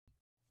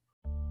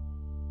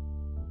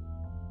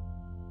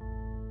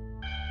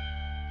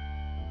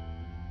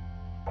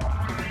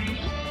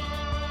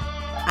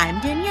I'm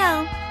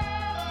Danielle.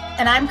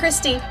 And I'm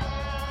Christy.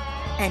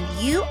 And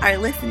you are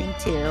listening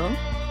to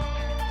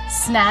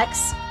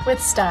Snacks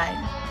with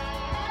Stein.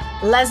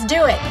 Let's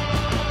do it.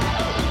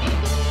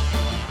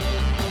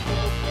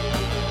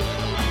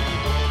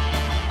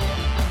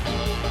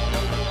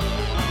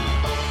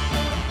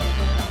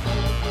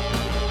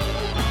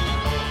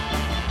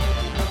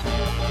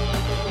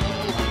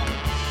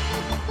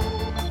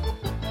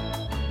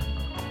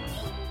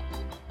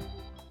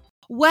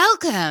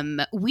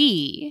 Welcome.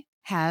 We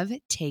have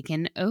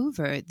taken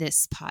over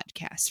this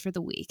podcast for the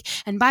week.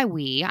 And by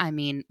we, I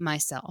mean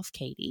myself,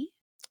 Katie.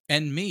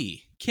 And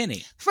me,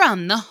 Kenny.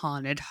 From the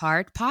Haunted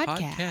Heart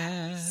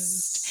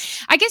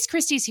Podcast. I guess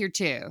Christy's here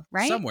too,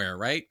 right? Somewhere,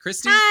 right?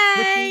 Christy? Hi.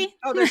 Christy?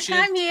 Oh, there she is.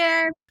 I'm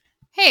here.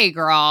 Hey,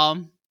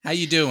 girl. How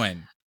you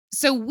doing?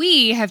 So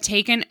we have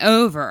taken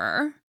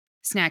over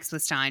Snacks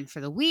with Stein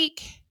for the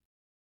week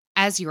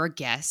as your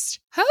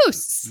guest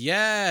hosts.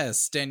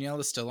 Yes, Danielle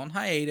is still on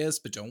hiatus,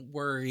 but don't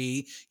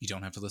worry. You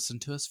don't have to listen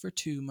to us for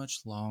too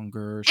much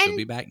longer. She'll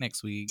be back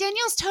next week.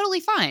 Danielle's totally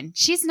fine.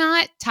 She's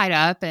not tied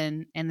up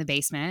in the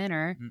basement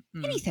or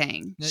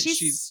anything.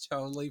 She's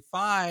totally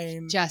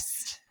fine.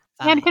 Just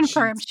fine. Can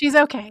confirm. She's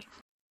okay.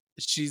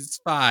 She's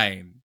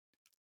fine.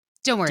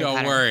 Don't worry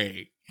about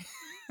worry.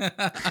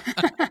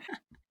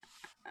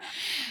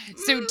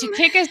 So to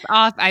kick us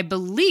off, I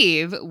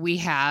believe we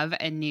have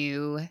a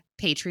new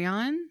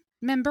Patreon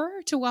member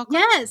to welcome.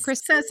 Yes.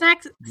 Chris. So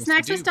Snacks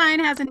with Stein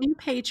has a new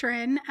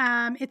patron.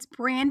 It's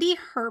Brandy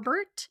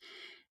Herbert.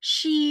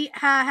 She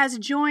has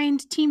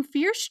joined Team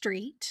Fear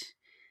Street.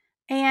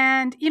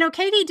 And, you know,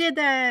 Katie did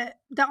the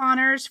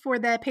honors for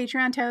the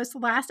Patreon toast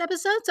last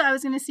episode. So I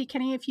was going to see,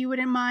 Kenny, if you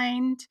wouldn't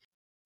mind.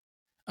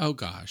 Oh,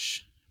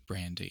 gosh.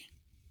 Brandy.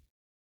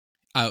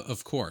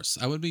 Of course.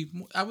 I would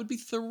be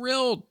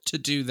thrilled to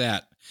do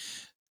that.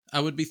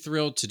 I would be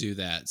thrilled to do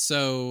that.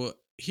 So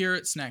here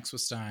at Snacks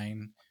with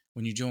Stein,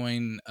 when you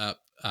join up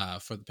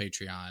for the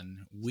Patreon,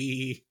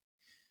 we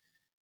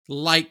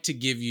like to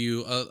give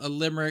you a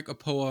limerick, a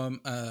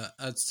poem,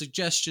 a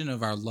suggestion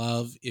of our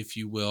love, if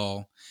you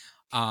will.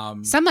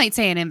 Some might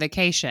say an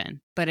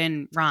invocation, but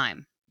in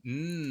rhyme.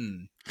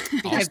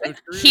 Because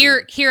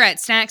here at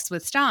Snacks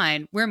with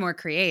Stein, we're more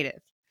creative.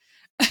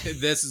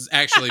 This is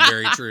actually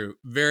very true.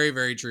 Very,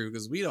 very true,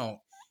 because we don't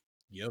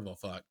give a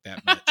fuck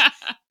that much.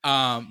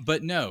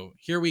 But no,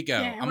 here we go.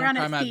 Yeah, I'm going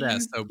to try my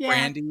best. So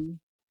yeah.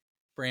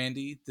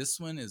 Brandy, this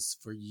one is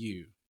for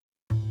you.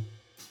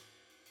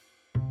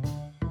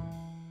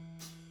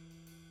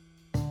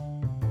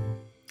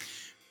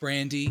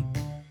 Brandy,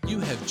 you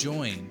have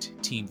joined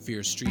Team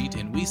Fear Street,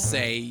 and we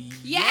say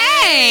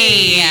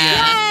yay!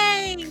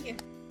 Yay!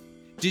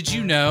 Did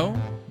you know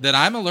that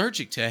I'm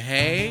allergic to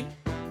hay?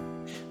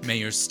 May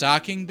your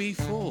stocking be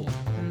full,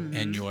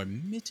 and your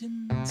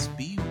mittens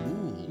be wool.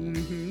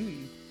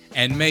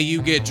 And may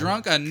you get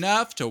drunk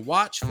enough to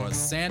watch for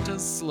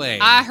Santa's sleigh.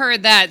 I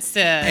heard that,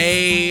 sis.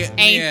 Amen.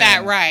 Ain't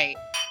that right?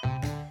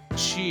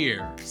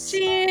 Cheers.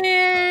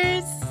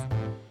 Cheers.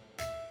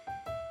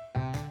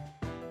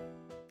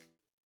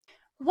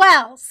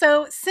 Well,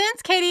 so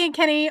since Katie and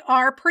Kenny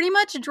are pretty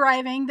much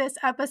driving this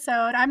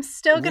episode, I'm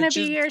still going to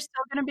be here,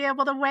 still going to be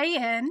able to weigh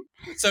in.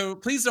 So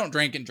please don't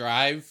drink and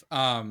drive.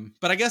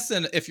 But I guess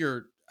then if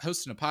you're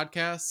hosting a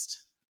podcast,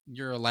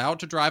 you're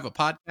allowed to drive a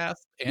podcast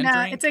and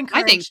drink? It's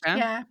encouraged. I think so.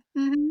 Yeah.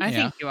 I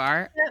think you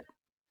are. Yep.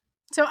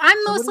 So I'm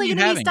So mostly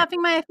going to be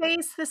stuffing my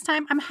face this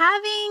time. I'm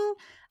having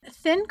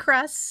thin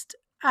crust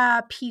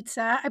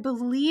pizza. I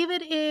believe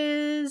it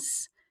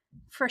is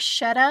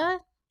freschetta.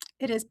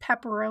 It is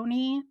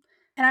pepperoni.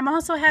 And I'm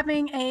also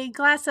having a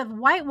glass of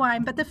white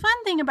wine. But the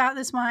fun thing about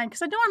this wine,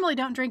 because I normally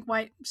don't drink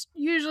white,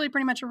 usually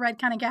pretty much a red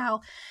kind of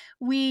gal,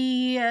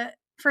 we,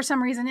 for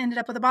some reason, ended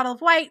up with a bottle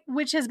of white,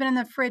 which has been in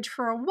the fridge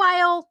for a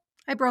while.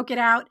 I broke it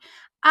out.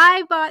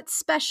 I bought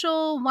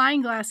special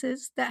wine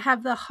glasses that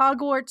have the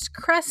Hogwarts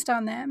crest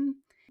on them.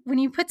 When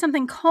you put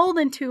something cold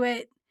into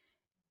it,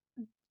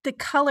 the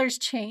colors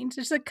change.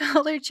 There's a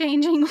color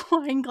changing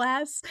wine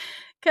glass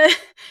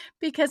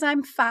because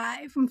I'm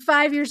 5. I'm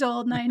 5 years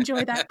old and I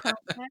enjoy that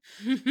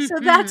process. So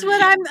that's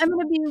what I'm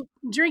going to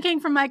be drinking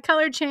from my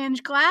color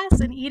change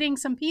glass and eating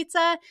some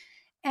pizza.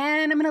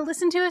 And I'm going to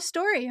listen to a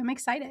story. I'm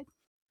excited.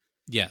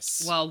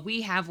 Yes. Well,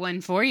 we have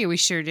one for you. We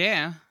sure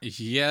do.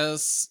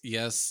 Yes,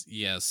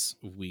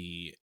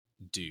 we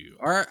do.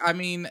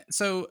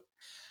 So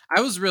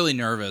I was really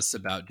nervous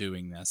about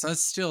doing this. I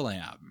still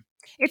am.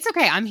 It's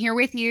okay. I'm here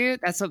with you.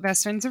 That's what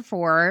best friends are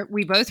for.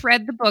 We both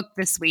read the book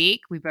this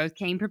week. We both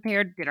came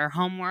prepared, did our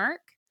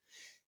homework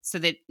so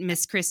that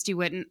Miss Christy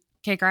wouldn't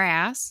kick our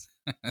ass.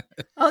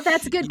 Oh,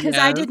 that's good because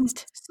I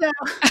didn't. So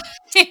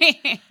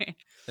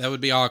that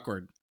would be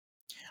awkward.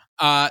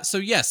 So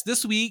yes,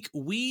 this week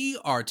we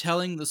are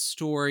telling the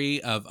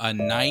story of A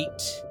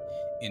Night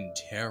in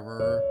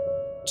Terror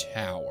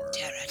Tower.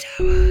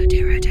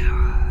 Terror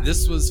Tower.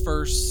 This was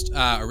first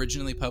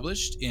originally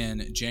published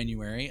in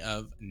January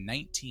of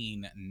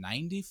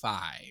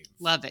 1995.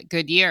 Love it.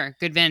 Good year.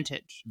 Good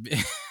vintage.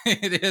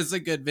 It is a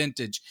good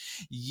vintage.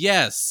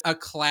 Yes, a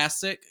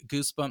classic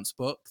Goosebumps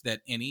book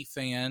that any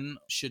fan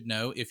should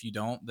know. If you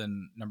don't,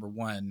 then number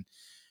one,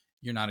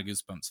 you're not a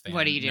Goosebumps fan.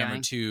 What are you Number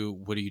doing? two,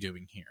 what are you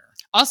doing here?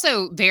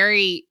 Also,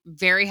 very,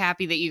 very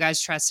happy that you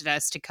guys trusted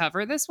us to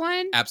cover this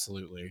one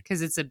Absolutely.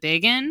 because it's a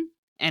big one,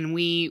 and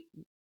we're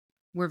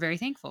very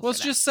thankful. Well, for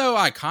it's that. just so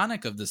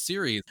iconic of the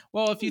series.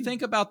 Well, if you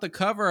think about the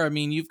cover, I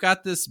mean, you've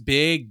got this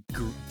big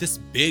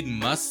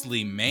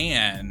muscly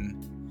man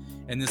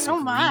and this. Oh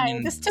my,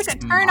 green this took a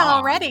turn smock.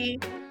 already.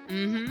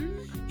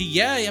 Mm-hmm.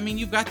 Yeah, I mean,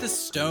 you've got this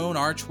stone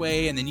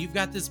archway, and then you've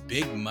got this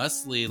big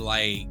muscly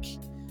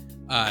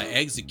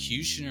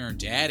executioner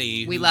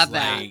daddy. We who's, love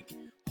that. like,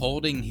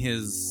 holding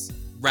his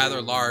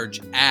rather large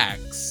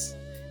axe,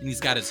 and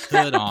he's got his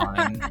hood on,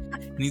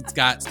 and he's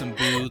got some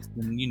boots,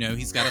 and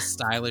he's got a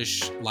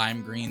stylish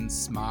lime green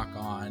smock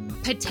on.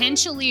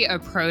 Potentially a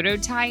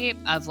prototype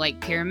of like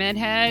Pyramid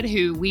Head,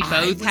 who we I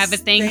both was have a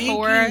thing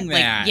for. thinking Like,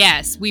 that.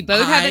 yes, we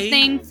both have a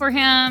thing for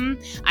him.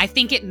 I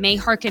think it may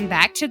harken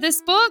back to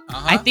this book.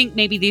 Uh-huh. I think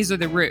maybe these are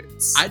the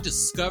roots. I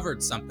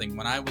discovered something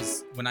when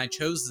I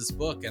chose this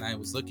book, and I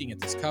was looking at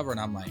this cover, and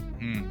I'm like,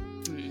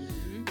 Mhm.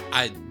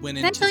 I went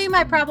Can into. I tell you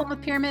my problem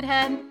with Pyramid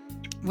Head?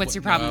 What's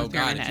your problem Oh, with God,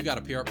 Pyramid if Head? you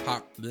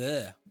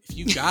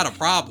got a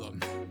problem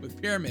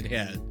with Pyramid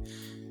Head,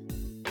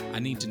 I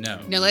need to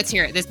know. No, let's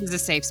hear it. This is a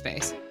safe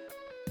space.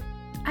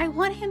 I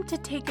want him to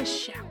take a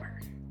shower.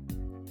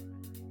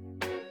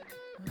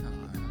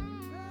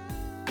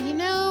 You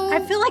know,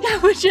 I feel like I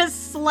would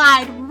just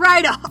slide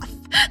right off.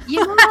 you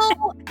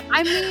know,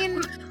 I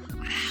mean,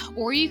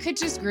 or you could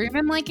just groom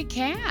him like a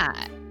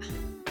cat.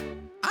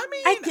 I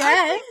mean, I think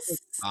guess.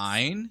 it's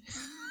fine.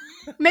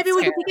 Maybe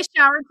we Fair. could take a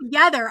shower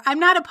together. I'm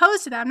not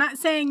opposed to that. I'm not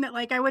saying that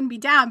I wouldn't be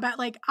down, but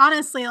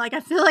honestly, I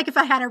feel like if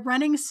I had a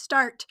running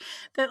start,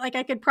 that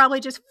I could probably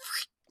just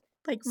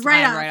right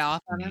Slide off. right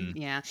off of him.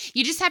 Yeah,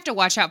 you just have to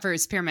watch out for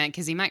his pyramid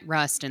because he might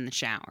rust in the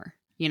shower.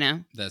 You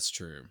know. That's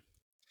true.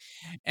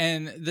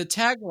 And the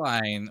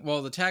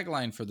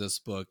tagline for this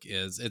book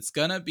is, it's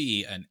gonna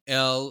be an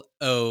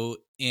LONG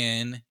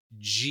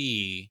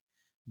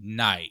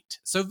night.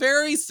 So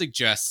very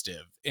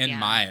suggestive, in Yeah.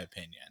 my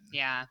opinion.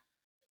 Yeah.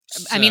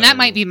 I mean, that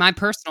might So- be my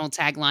personal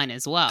tagline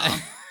as well.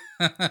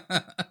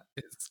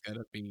 It's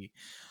gonna be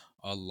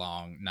a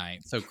long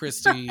night. So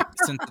Christy,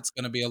 since it's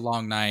gonna be a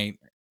long night,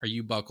 are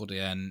you buckled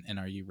in and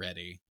are you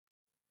ready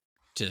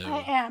to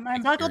I am.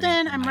 I'm buckled in.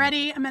 experience the I'm night?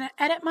 ready. I'm going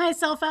to edit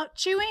myself out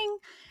chewing.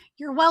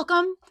 You're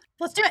welcome.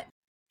 Let's do it.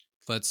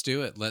 Let's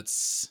do it.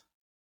 Let's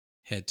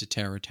head to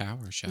Terror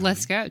Tower, shall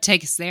Let's we? go.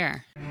 Take us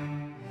there.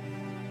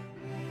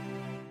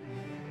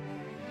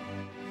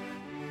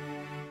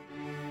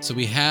 So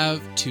we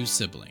have two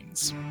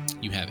siblings.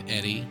 You have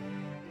Eddie,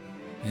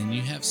 and then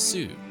you have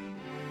Sue.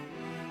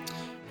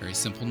 Very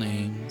simple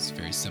names,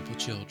 very simple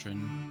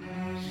children.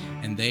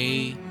 And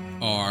they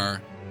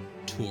are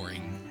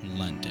touring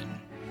London.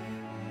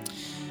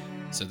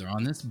 So they're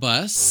on this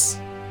bus.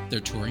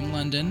 They're touring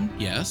London,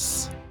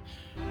 yes.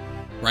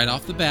 Right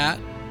off the bat,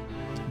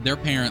 they're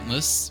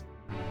parentless.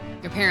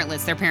 They're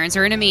parentless. Their parents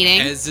are in a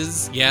meeting. As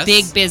is, yes.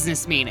 Big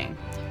business meeting.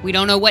 We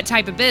don't know what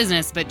type of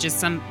business, but just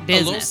some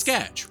business. A little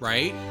sketch,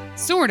 right?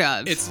 Sort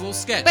of. It's a little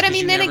sketch. But I 'cause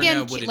mean, you then never again,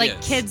 know what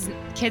it is.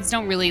 kids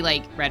don't really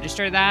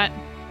register that.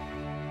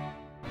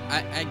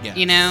 I guess.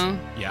 You know?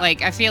 Yeah.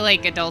 I feel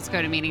like adults go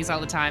to meetings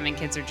all the time and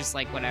kids are just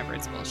whatever,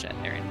 it's bullshit.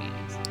 They're in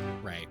meetings.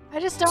 Right. I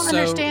just don't So-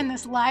 understand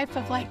this life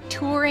of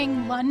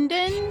touring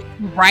London.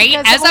 Right?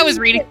 Because As the I was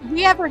only reading. thing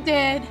we ever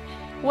did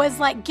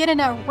was get in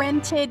a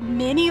rented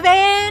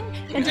minivan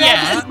and drive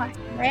Yeah. with my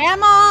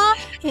grandma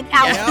in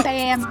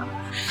Alabama.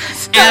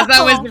 As I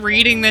So- was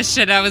reading this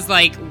shit, I was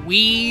like,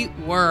 we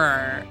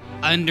were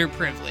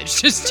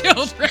underprivileged as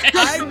children.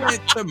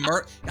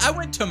 I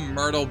went to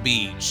Myrtle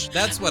Beach.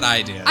 That's what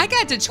I did. I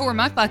got to tour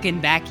my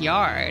fucking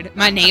backyard,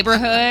 my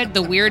neighborhood,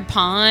 the weird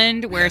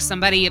pond where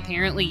somebody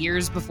apparently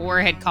years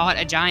before had caught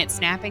a giant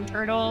snapping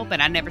turtle,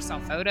 but I never saw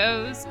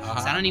photos, so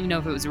I don't even know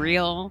if it was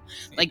real.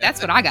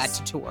 That's what I got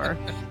to tour.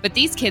 But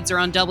these kids are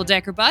on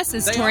double-decker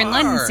buses They touring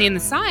London, are. seeing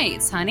the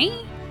sights,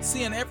 honey.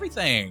 Seeing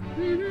everything.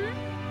 Mm-hmm.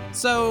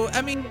 So,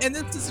 I mean, and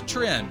this is a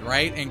trend,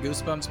 right? In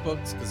Goosebumps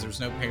books, because there's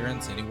no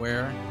parents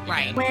anywhere.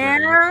 Right. Again,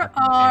 Where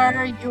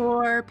are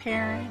your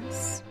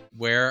parents?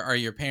 Where are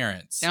your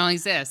parents? They don't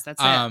exist. That's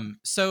it.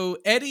 So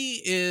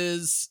Eddie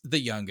is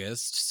the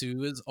youngest.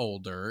 Sue is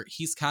older.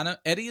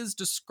 Eddie is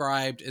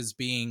described as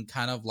being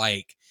kind of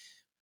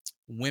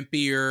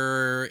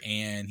wimpier,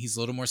 and he's a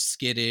little more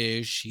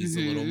skittish. He's a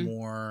little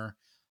more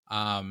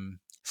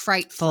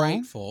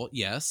frightful,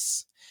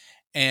 yes.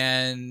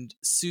 And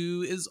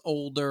Sue is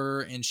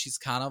older, and she's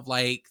kind of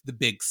like the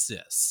big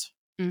sis,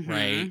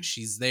 right?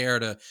 She's there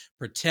to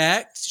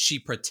protect.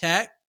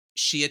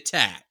 She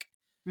attack.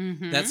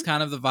 Mm-hmm. That's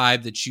kind of the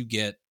vibe that you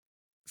get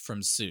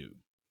from Sue.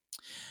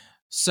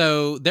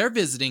 So they're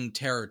visiting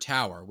Terror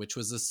Tower, which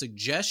was a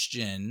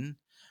suggestion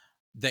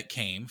that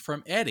came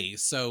from Eddie.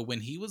 So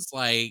when he was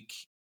like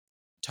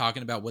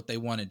talking about what they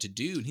wanted to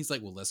do, and he's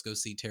like, well, let's go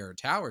see Terror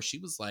Tower, she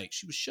was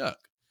shook.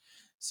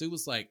 Sue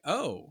was like,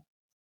 oh,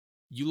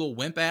 you little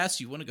wimp ass,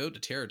 you want to go to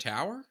Terror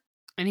Tower?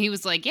 And he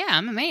was like, yeah,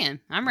 I'm a man.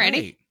 I'm ready.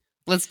 Right.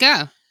 Let's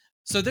go.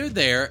 So they're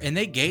there, and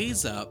they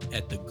gaze up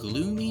at the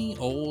gloomy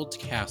old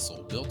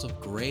castle built of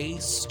gray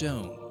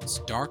stones,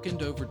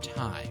 darkened over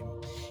time.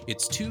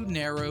 Its 2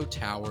 narrow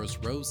towers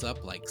rose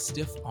up like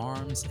stiff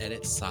arms at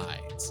its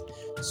sides.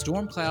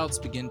 Storm clouds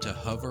begin to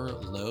hover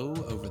low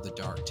over the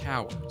dark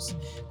towers.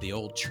 The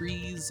old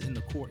trees in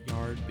the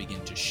courtyard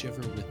begin to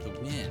shiver with the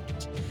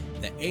wind.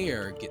 The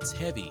air gets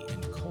heavy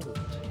and cold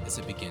as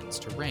it begins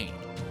to rain.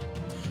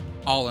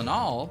 All in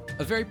all,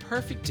 a very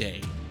perfect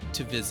day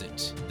to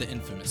visit the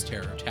infamous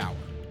Terror Tower.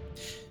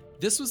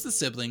 This was the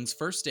siblings'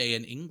 first day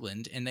in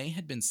England, and they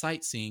had been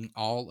sightseeing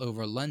all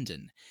over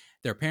London.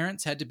 Their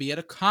parents had to be at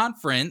a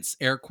conference,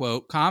 air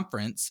quote,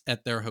 conference,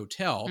 at their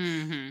hotel.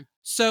 Mm-hmm.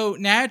 So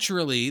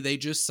naturally, they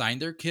just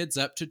signed their kids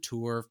up to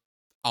tour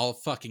all of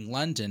fucking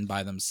London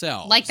by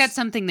themselves. Like that's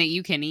something that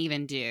you can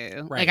even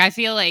do. Right. Like I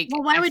feel like.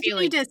 Well, why would you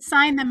need to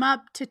sign them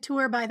up to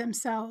tour by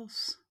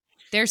themselves?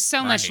 There's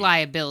so much Right.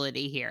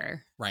 liability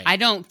here. Right. I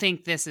don't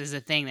think this is a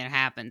thing that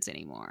happens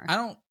anymore. I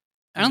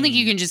don't think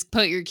you mean, can just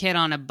put your kid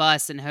on a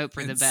bus and hope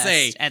for the and best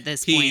say, at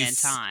this point in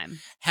 "Peace." time.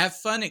 have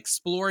fun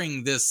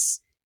exploring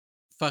this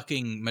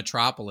fucking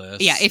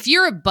metropolis. Yeah, if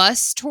you're a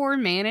bus tour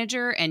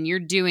manager and you're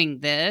doing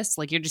this,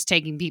 like you're just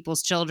taking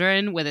people's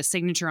children with a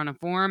signature on a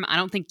form, I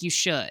don't think you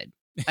should.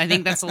 I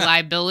think that's a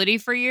liability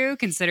for you.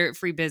 Consider it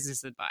free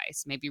business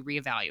advice. Maybe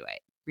reevaluate,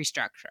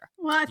 restructure.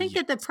 Well, I think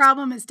that the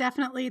problem is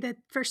definitely that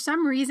for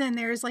some reason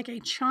there's like a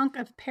chunk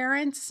of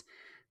parents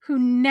who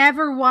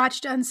never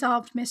watched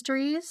Unsolved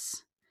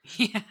Mysteries.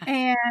 Yeah.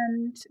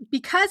 And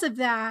because of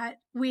that,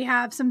 we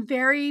have some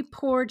very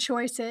poor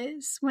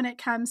choices when it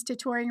comes to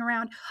touring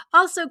around.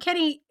 Also,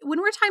 Kenny, when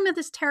we're talking about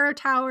this Terror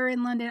Tower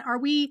in London,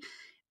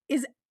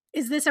 is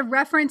this a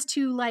reference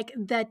to like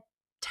the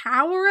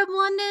Tower of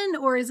London,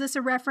 or is this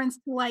a reference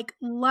to like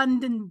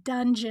London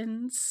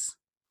dungeons?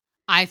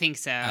 I think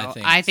so.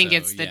 I think so,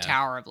 it's the yeah.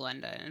 Tower of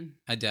London.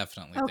 I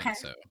definitely Okay. think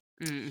so.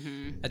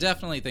 Mm-hmm. I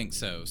definitely think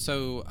so.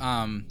 So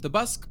the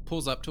bus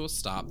pulls up to a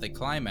stop. They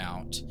climb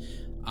out,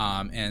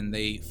 and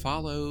they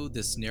follow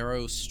this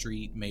narrow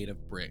street made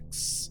of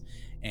bricks.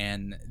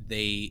 And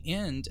they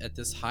end at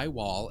this high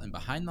wall, and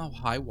behind the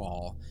high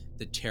wall,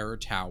 the Terror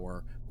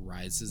Tower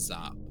rises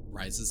up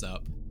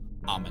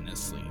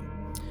ominously.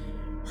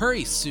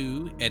 Hurry,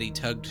 Sue! Eddie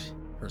tugged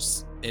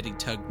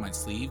my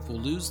sleeve. We'll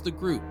lose the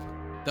group.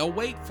 They'll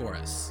wait for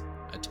us.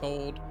 I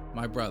told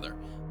my brother.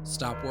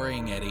 Stop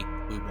worrying, Eddie.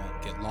 We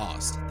won't get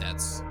lost.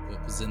 That's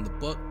what was in the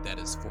book. That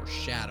is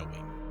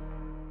foreshadowing.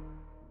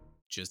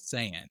 Just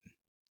saying.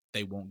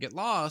 They won't get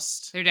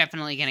lost. They're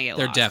definitely going to get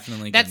They're lost.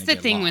 definitely That's gonna the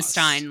get thing with lost.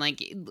 Stein.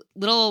 Like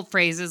little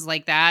phrases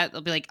like that,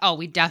 they'll be like, "Oh,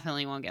 we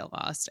definitely won't get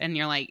lost," and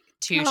you're like,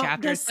 two Well,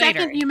 chapters the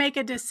second later, you make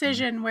a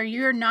decision where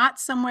you're not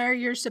somewhere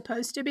you're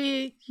supposed to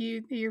be,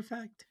 you're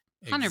fucked.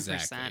 100%.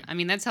 Exactly. I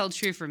mean, that's held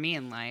true for me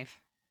in life.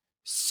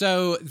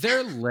 So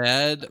they're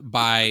led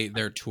by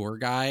their tour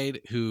guide,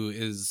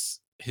 his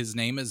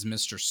name is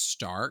Mr.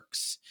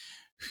 Starks,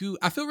 who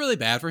I feel really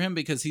bad for him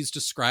because he's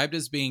described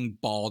as being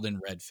bald and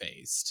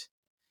red-faced.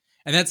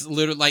 And that's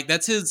literally like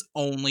that's his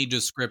only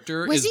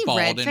descriptor Was is he bald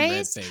red-faced?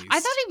 and red-faced. I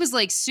thought he was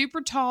like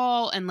super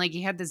tall and like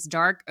he had this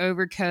dark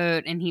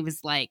overcoat and he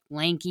was like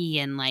lanky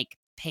and like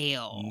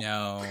pale.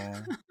 No.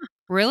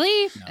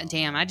 Really? No.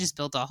 Damn, I just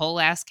built a whole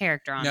ass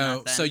character on No,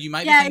 nothing. so you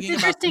might Yeah, be it's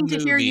thinking about the interesting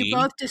to hear you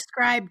movie. both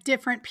describe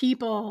different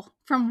people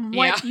from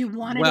what you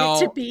wanted Well,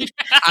 it to be.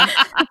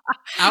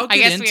 I'll I get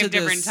guess into we have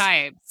different this.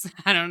 types.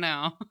 I don't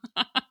know.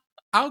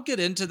 I'll get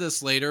into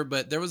this later,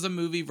 but there was a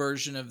movie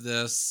version of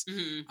this.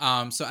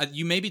 Mhm. So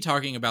you may be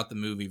talking about the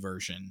movie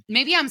version,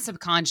 Maybe I'm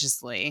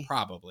subconsciously.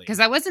 probably.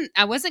 Because I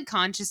wasn't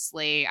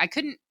consciously, I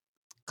couldn't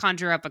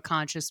conjure up a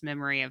conscious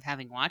memory of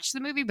having watched the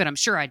movie, but I'm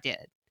sure I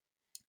did.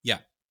 Yeah.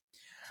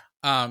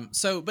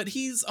 But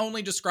he's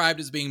only described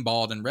as being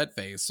bald and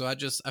red-faced, so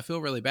I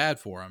feel really bad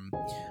for him.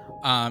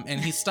 And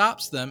he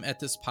stops them at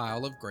this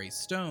pile of gray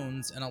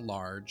stones in a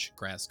large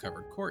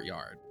grass-covered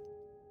courtyard.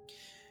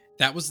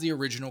 That was the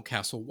original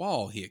castle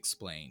wall, he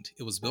explained.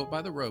 It was built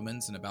by the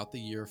Romans in about the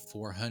year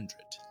 400.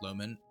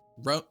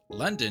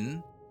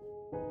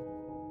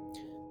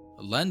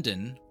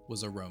 London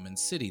was a Roman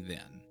city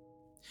then.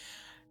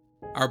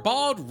 Our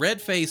bald,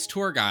 red-faced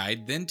tour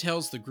guide then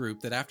tells the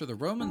group that after the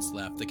Romans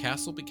left, the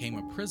castle became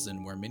a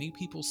prison where many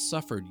people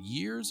suffered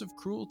years of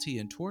cruelty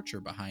and torture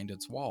behind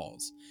its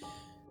walls.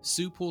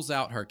 Sue pulls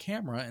out her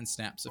camera and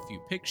snaps a few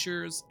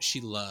pictures.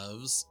 She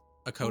loves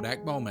a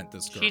Kodak moment,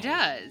 this girl. She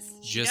does.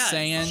 Just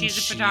saying, She's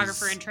a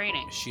photographer in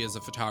training. She is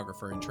a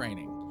photographer in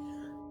training.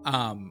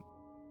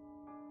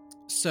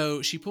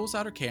 So she pulls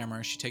out her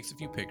camera, she takes a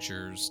few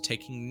pictures,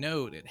 taking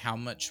note at how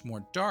much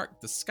more dark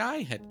the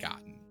sky had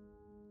gotten.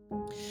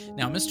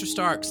 Now, Mr.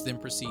 Starks then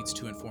proceeds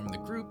to inform the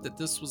group that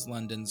this was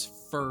London's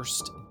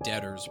first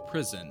debtor's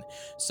prison.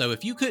 So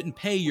if you couldn't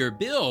pay your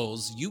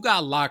bills, you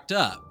got locked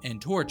up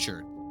and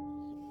tortured.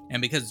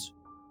 And because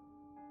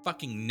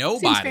fucking Seems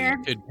nobody fair.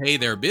 could pay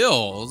their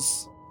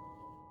bills,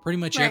 pretty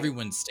much Right.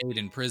 everyone stayed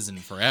in prison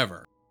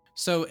forever.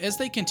 So as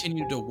they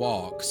continue to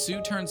walk,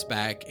 Sue turns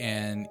back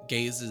and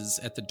gazes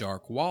at the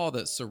dark wall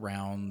that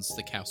surrounds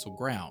the castle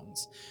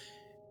grounds.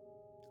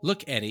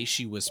 "Look, Eddie,"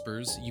 she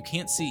whispers, "you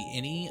can't see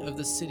any of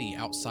the city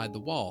outside the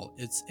wall.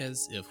 It's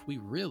as if we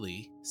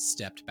really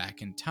stepped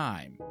back in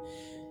time."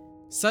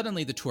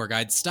 Suddenly, the tour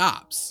guide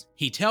stops.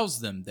 He tells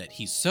them that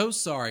he's so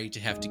sorry to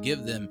have to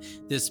give them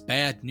this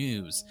bad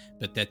news,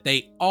 but that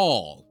they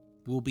all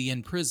will be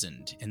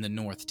imprisoned in the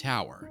North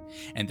Tower,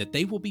 and that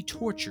they will be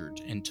tortured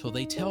until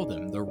they tell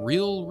them the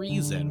real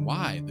reason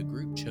why the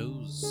group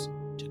chose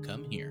to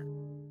come here.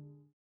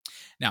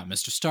 Now,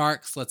 Mr.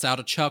 Starks lets out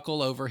a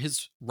chuckle over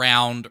his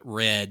round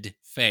red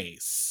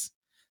face.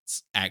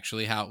 It's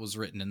actually how it was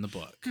written in the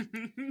book.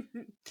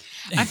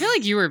 I feel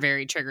like you were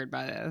very triggered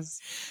by this.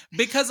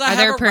 Because I Are have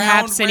there a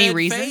perhaps round any red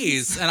reasons?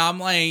 face, and I'm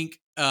like,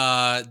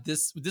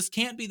 this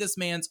can't be this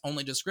man's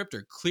only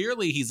descriptor.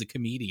 Clearly, he's a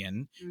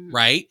comedian, Mhm.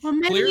 right? Well,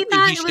 maybe Clearly, he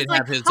thought he it was should like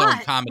have his hot.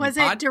 own comedy Was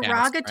podcast, it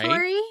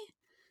derogatory?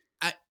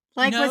 I-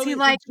 Like, No, was he it was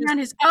like just- on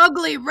his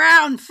ugly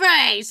round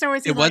face, or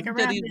was he It like wasn't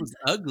that around he his... was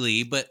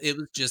ugly, but it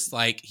was just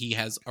like he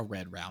has a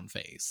red round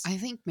face. I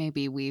think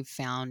maybe we've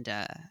found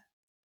a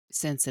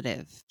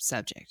sensitive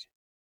subject.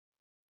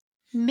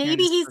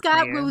 Maybe this he's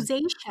got portrayal.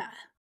 rosacea.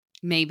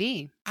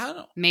 Maybe. I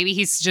don't. Maybe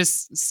he's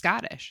just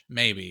Scottish.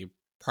 Maybe.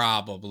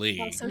 Probably.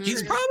 Also He's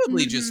true.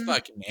 probably just Mhm.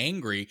 fucking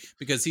angry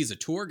because he's a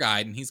tour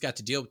guide and he's got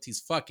to deal with these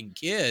fucking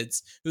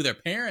kids who their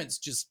parents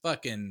just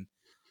fucking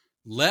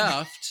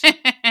left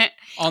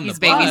on He's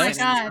the Oh babysitting my bus.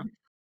 them. god.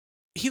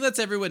 He lets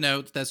everyone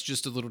know that that's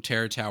just a little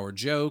Terror Tower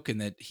joke and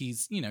that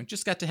he's,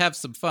 just got to have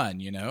some fun,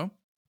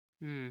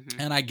 Mhm.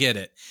 And I get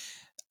it.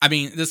 I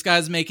mean, this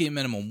guy's making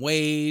minimum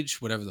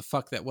wage, whatever the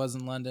fuck that was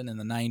in London in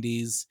the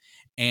 90s.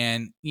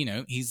 And,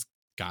 he's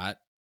got,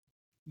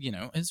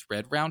 his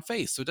red round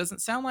face. So it doesn't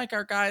sound like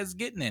our guy is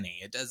getting any.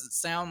 It doesn't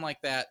sound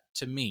like that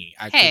to me.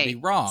 I Hey, could be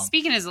wrong.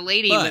 speaking as a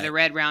lady with but- a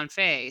red round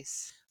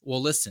face,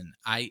 Well, listen,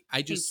 I I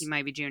think just you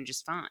might be doing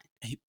just fine.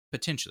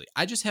 potentially,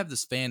 I just have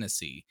this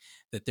fantasy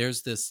that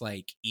there's this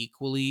like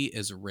equally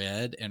as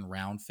red and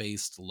round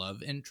faced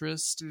love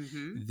interest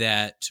Mm-hmm.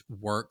 that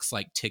works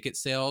like ticket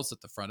sales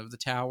at the front of the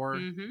tower.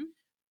 Mm-hmm.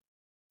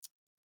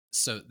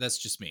 So that's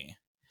just me.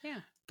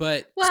 Yeah.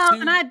 But Well,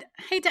 Sue- and I'd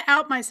hate to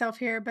out myself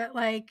here, but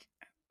like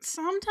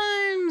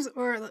sometimes,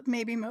 or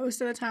maybe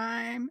most of the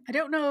time, I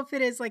don't know if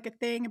it is like a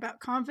thing about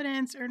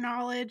confidence or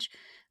knowledge,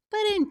 but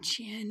in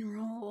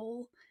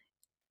general,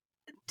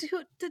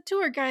 the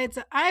tour guides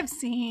that I've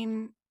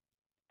seen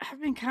have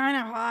been kind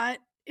of hot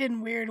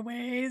in weird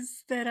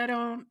ways that I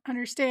don't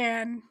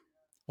understand.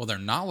 well, they're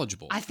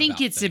knowledgeable. I think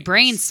about it's a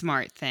brain things.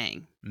 smart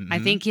thing. I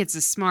Mhm. think it's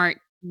a smart,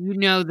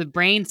 the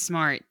brain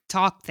smart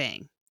talk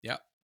thing.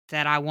 Yep.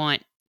 That I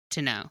want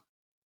to know.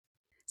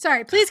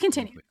 Sorry, please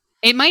continue.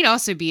 It might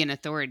also be an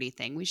authority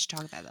thing. We should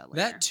talk about that later.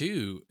 That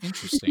too.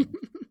 Interesting.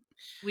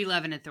 We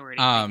love an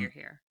authority figure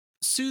here.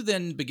 Sue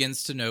then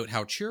begins to note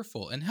how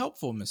cheerful and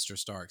helpful Mr.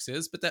 Starks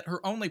is, but that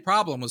her only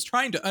problem was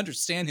trying to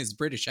understand his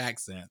British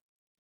accent.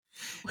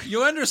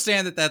 You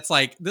understand that that's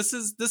like this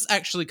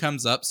actually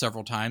comes up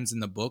several times in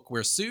the book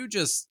where Sue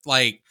just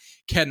like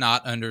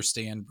cannot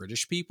understand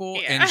British people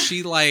Yeah. and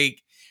she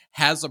like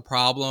has a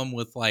problem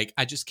with like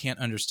I just can't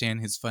understand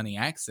his funny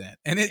accent.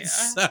 And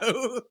it's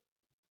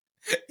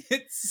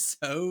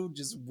so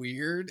just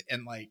weird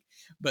and like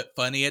but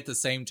funny at the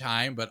same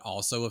time but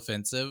also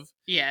offensive.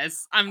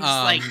 Yes. I'm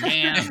just like,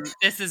 damn,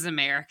 this is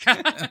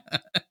America.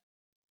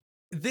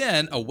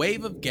 Then a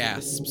wave of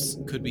gasps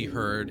could be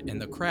heard in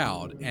the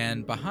crowd,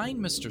 and behind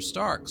Mr.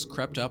 Starks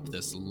crept up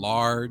this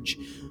large,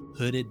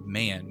 hooded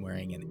man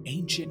wearing an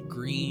ancient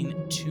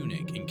green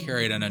tunic and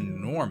carried an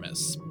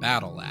enormous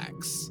battle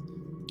axe.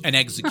 An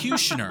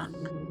executioner.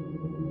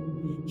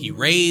 He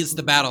raised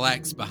the battle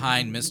axe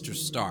behind Mr.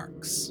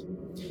 Starks.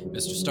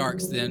 Mr.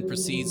 Starks then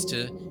proceeds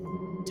to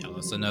tell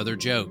us another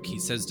joke. He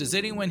says, "Does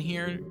anyone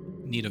here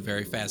need a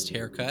very fast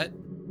haircut?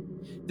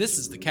 This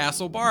is the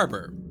castle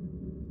barber."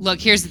 Look,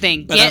 here's the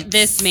thing. But Get I'm-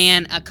 this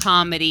man a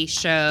comedy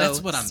show.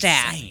 That's what I'm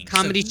staff. saying.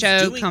 Comedy So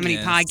who's show, doing comedy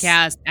this?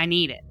 podcast. I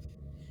need it.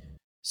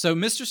 So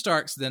Mr.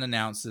 Starks then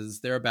announces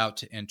they're about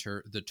to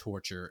enter the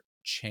torture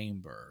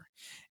chamber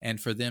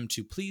and for them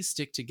to please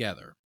stick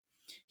together.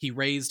 He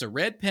raised a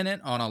red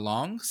pennant on a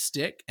long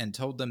stick and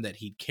told them that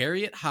he'd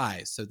carry it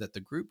high so that the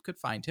group could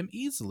find him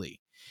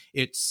easily.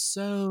 It's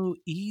so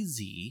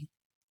easy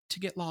to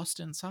get lost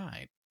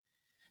inside.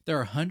 There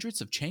are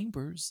hundreds of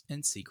chambers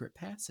and secret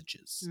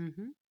passages.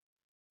 Mm-hmm.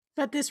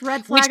 But this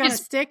red flag on a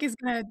is- stick is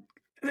gonna.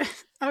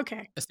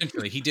 Okay.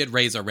 Essentially, he did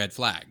raise a red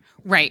flag.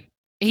 Right.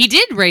 He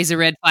did raise a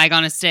red flag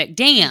on a stick.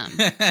 Damn.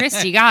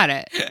 Christy got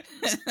it.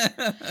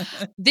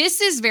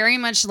 This is very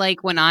much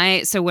like when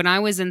I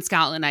was in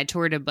Scotland, I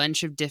toured a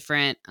bunch of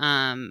different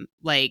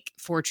like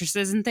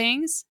fortresses and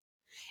things.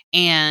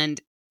 And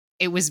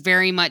it was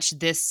very much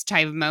this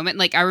type of moment.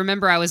 Like I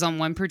remember I was on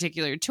one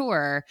particular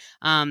tour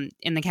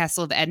in the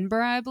Castle of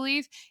Edinburgh, I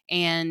believe,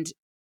 and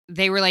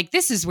they were like,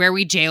 this is where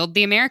we jailed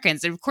the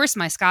Americans. And of course,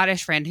 my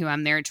Scottish friend who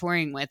I'm there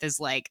touring with is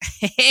like,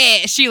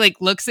 hey, she like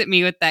looks at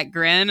me with that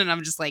grin. And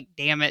I'm just like,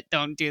 damn it,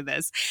 don't do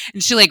this.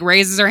 And she like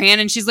raises her hand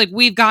and she's like,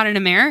 we've got an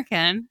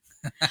American.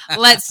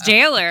 Let's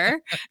jail her.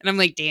 And I'm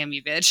like, damn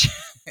you, bitch.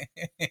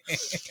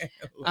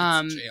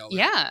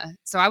 Yeah.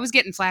 So I was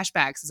getting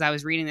flashbacks as I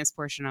was reading this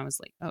portion. I was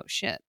like, oh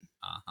shit.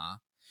 Uh-huh.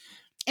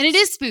 And it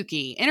is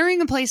spooky. Entering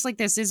a place like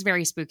this is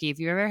very spooky. If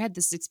you've ever had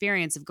this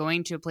experience of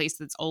going to a place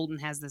that's old and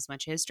has this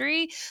much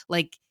history,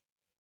 like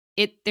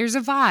there's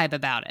a vibe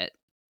about it.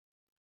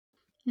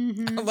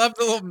 Mm-hmm. I love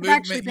the little movement I've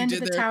actually been you to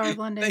did the there. Tower of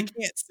London. They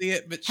can't see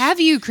it, but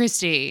Have you,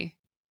 Christy?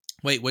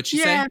 wait, what'd she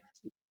say?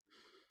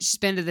 She's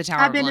been to the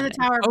Tower I've of been London. to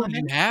the Tower of Oh,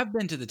 London. you have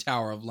been to the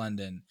Tower of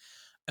London.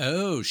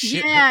 Oh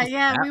shit!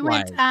 Yeah. We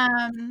went.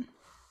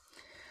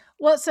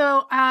 Well,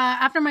 so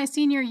after my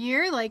senior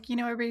year, like, you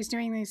know, everybody's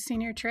doing these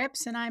senior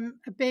trips, and I'm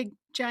a big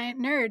giant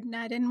nerd, and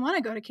I didn't want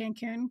to go to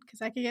Cancun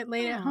because I could get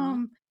laid at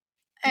home.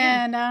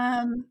 Yeah.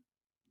 And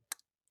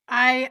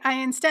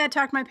I instead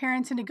talked my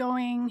parents into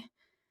going.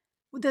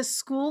 The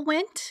school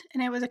went,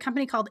 and it was a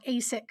company called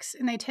A6,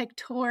 and they take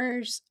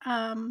tours. So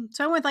I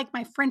went with like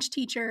my French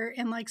teacher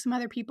and like some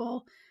other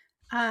people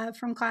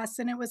from class,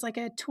 and it was like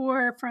a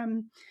tour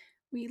from.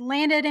 We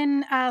landed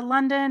in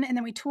London, and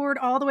then we toured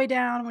all the way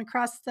down, and we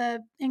crossed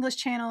the English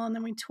Channel, and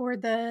then we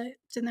toured and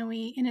then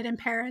we ended in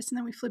Paris, and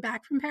then we flew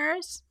back from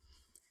Paris.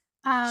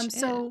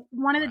 So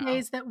one of the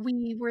days that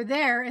we were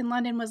there in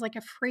London was like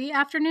a free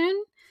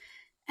afternoon.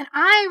 And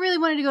I really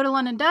wanted to go to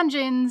London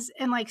Dungeons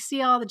and like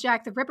see all the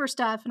Jack the Ripper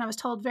stuff. And I was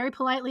told very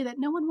politely that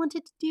no one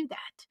wanted to do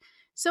that.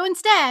 So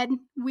instead,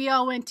 we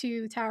all went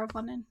to Tower of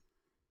London.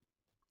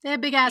 They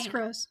had big ass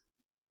crows.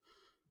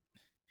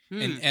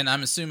 And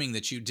I'm assuming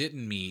that you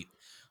didn't meet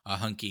a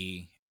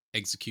hunky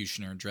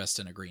executioner dressed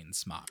in a green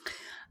smock.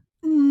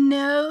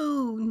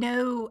 No.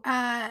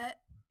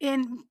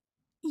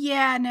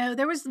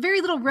 There was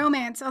very little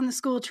romance on the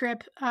school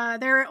trip.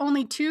 There were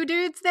only 2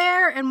 dudes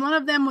there, and one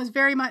of them was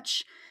very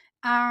much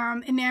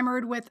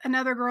enamored with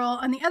another girl,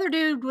 and the other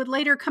dude would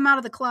later come out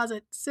of the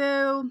closet.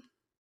 So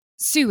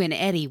Sue and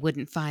Eddie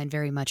wouldn't find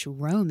very much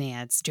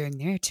romance during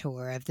their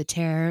tour of the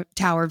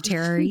Tower of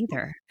Terror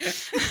either.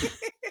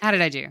 How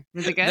did I do?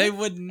 Was it good? They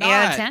would not. 8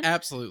 out of 10?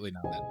 Absolutely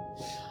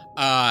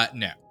not.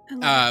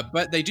 No.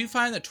 But they do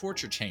find the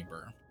torture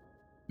chamber.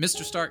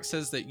 Mr. Stark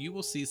says that you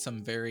will see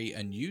some very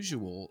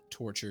unusual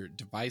torture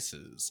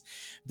devices.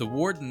 The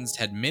wardens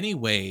had many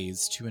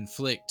ways to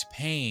inflict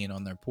pain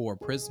on their poor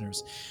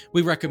prisoners.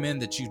 We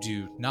recommend that you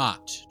do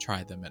not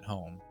try them at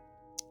home.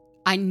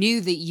 I knew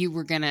that you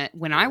were gonna,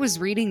 when I was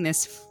reading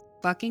this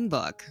fucking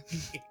book,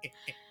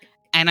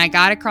 and I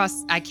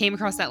came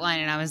across that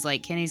line, and I was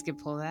like, Kenny's gonna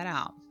pull that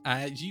out.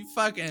 You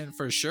fucking,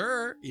 for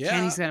sure. Yeah.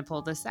 Kenny's gonna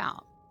pull this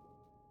out.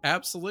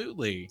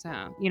 Absolutely.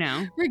 So, you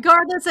know.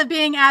 regardless of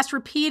being asked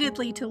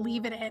repeatedly to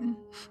leave it in.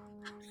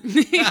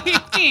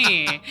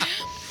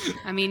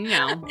 I mean, you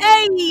know.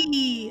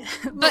 Hey!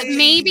 But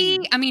maybe,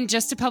 I mean,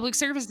 just a public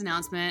service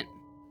announcement.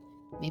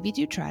 Maybe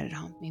do try it at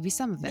home. Maybe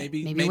some of it.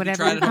 Maybe whatever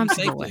try it you're at home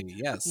comfortable safely. with.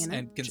 Yes, You know?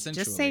 and consensually.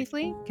 Just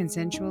safely,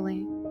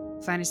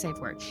 consensually. Find a safe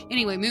word.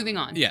 Anyway, moving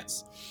on.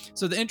 Yes.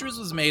 So the entrance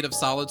was made of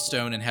solid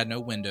stone and had no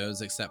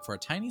windows except for a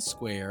tiny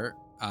square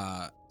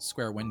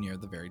one near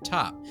the very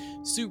top.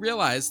 Sue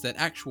realized that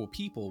actual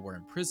people were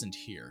imprisoned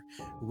here.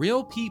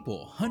 Real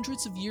people,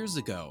 hundreds of years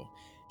ago.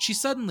 She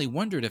suddenly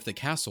wondered if the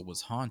castle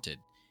was haunted.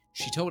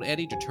 She told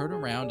Eddie to turn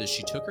around as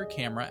she took her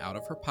camera out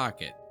of her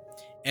pocket.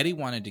 Eddie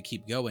wanted to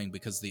keep going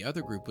because the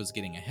other group was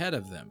getting ahead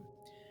of them.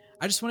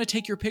 I just want to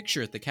take your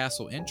picture at the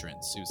castle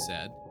entrance, Sue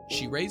said.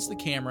 She raised the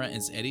camera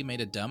as Eddie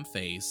made a dumb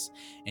face,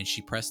 and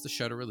she pressed the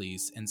shutter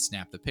release and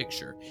snapped the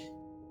picture.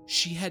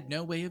 She had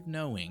no way of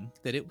knowing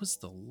that it was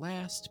the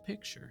last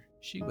picture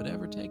she would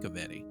ever take of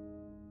Eddie.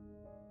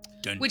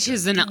 Which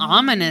is an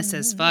ominous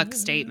as fuck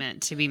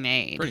statement to be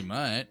made. Pretty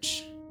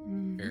much.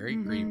 Very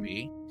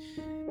creepy.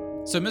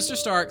 So Mr.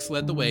 Starks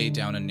led the way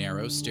down a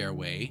narrow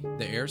stairway.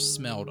 The air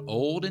smelled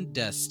old and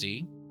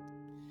dusty.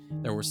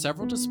 There were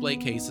several display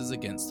cases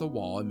against the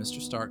wall, and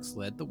Mr. Starks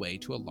led the way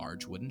to a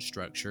large wooden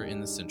structure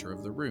in the center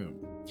of the room.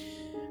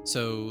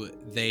 So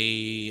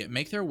they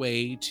make their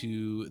way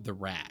to the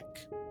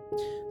rack.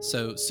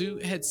 So Sue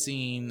had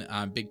seen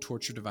big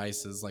torture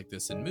devices like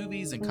this in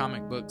movies and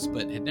comic books,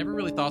 but had never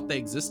really thought they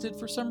existed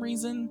for some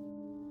reason.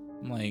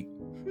 I'm like,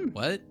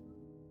 what?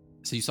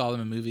 So you saw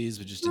them in movies,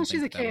 but just didn't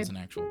think that was an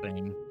actual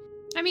thing.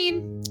 I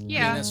mean,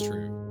 yeah. That's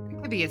true.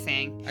 It could be a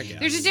thing. I guess.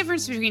 There's a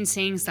difference between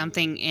seeing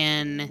something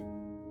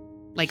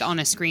on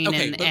a screen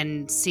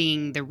and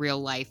seeing the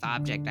real life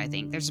object, I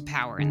think. There's a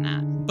power in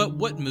that. But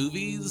what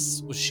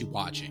movies was she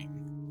watching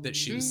that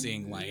she was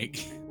seeing,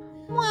 like...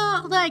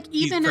 Well, like,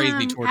 even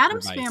Addams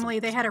devices. Family,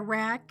 they had a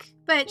rack.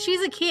 But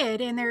she's a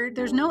kid, and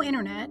there's no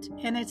internet,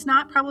 and it's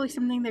not probably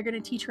something they're going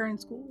to teach her in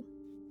school.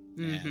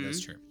 Yeah,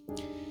 that's true.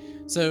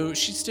 So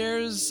she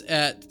stares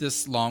at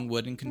this long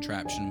wooden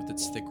contraption with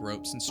its thick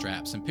ropes and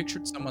straps and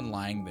pictured someone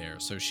lying there.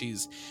 So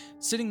she's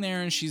sitting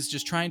there and she's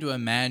just trying to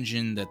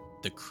imagine that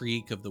the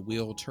creak of the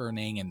wheel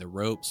turning and the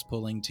ropes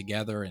pulling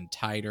together and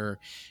tighter.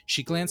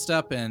 She glanced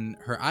up and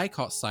her eye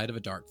caught sight of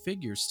a dark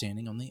figure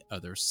standing on the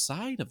other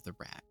side of the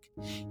rack.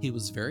 He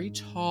was very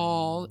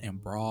tall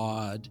and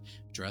broad,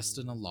 dressed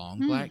in a long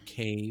black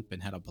cape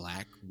and had a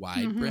black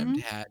wide-brimmed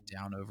hat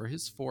down over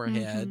his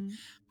forehead,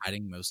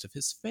 hiding most of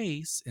his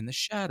face in the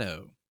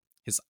shadow.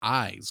 His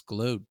eyes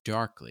glowed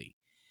darkly.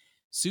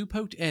 Sue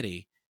poked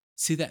Eddie.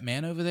 See that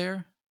man over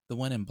there? The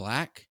one in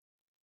black?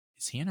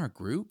 Is he in our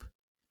group?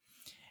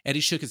 Eddie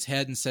shook his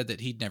head and said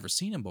that he'd never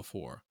seen him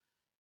before.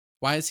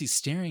 Why is he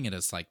staring at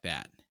us like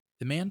that?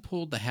 The man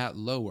pulled the hat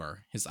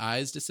lower, his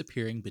eyes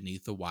disappearing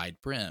beneath the wide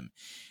brim.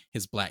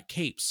 His black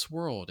cape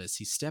swirled as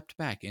he stepped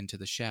back into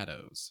the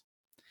shadows.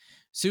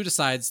 Sue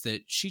decides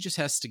that she just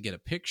has to get a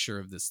picture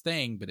of this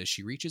thing, but as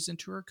she reaches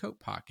into her coat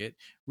pocket,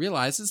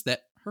 realizes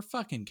that her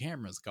fucking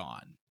camera's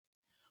gone.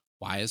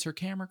 Why is her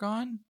camera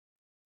gone?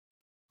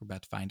 We're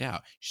about to find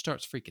out. She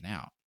starts freaking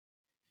out,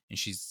 and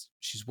she's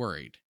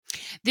worried.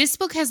 This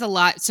book has a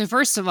lot. So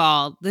first of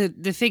all,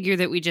 the figure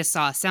that we just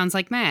saw sounds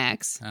like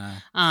Max.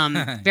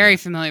 Very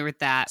familiar with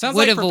that. Sounds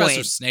Would like avoid.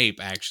 Professor Snape,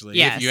 actually,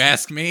 Yes. if you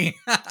ask me.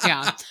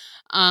 Yeah.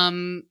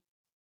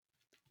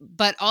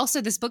 But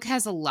also this book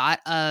has a lot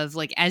of,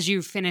 like, as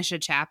you finish a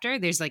chapter,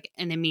 there's like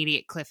an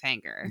immediate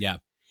cliffhanger. Yeah.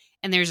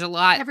 And there's a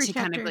lot Every to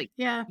chapter. kind of like,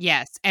 Yeah.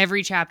 yes,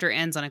 every chapter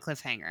ends on a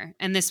cliffhanger.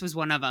 And this was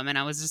one of them. And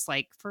I was just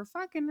like, for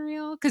fucking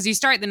real? Because you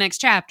start the next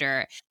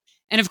chapter.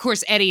 And of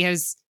course, Eddie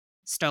has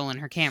stolen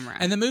her camera.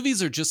 And the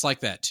movies are just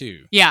like that,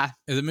 too. yeah.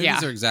 The movies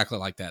Yeah. are exactly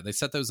like that. They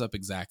set those up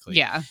exactly.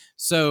 Yeah.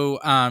 So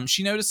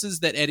she notices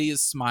that Eddie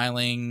is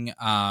smiling.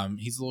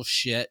 He's a little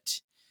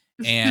shit.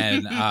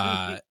 And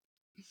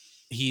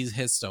he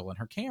has stolen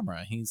her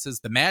camera. He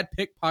says, the mad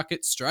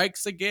pickpocket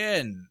strikes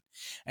again.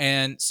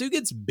 And Sue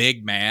gets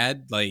big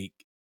mad. Like,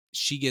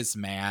 she gets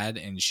mad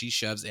and she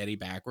shoves Eddie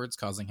backwards,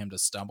 causing him to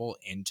stumble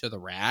into the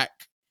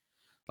rack.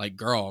 Like,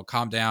 girl,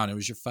 calm down. It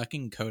was your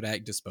fucking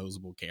Kodak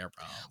disposable camera.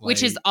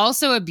 Which is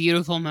also a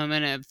beautiful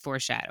moment of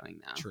foreshadowing,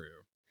 though. True.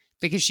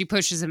 Because she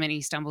pushes him and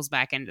he stumbles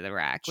back into the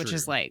rack, which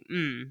is True. like,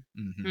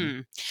 Mm-hmm.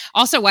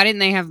 Also, why didn't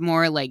they have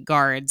more like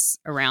guards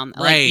around?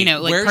 Like, Right. you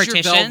know, like Where's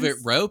partitions? your velvet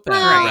rope at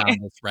Right.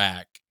 around this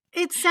rack?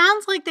 It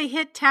sounds like they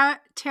hit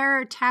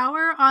Terror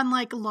Tower on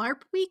like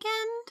LARP weekend.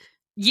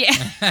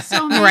 Yeah.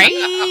 So Right?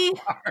 maybe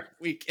Hard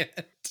weekend.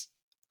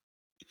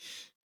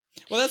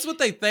 Well, that's what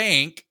they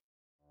think.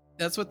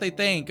 That's what they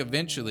think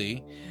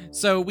eventually.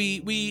 So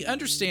we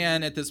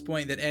understand at this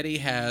point that Eddie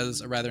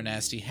has a rather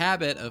nasty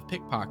habit of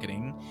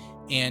pickpocketing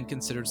and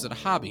considers it a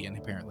hobby, and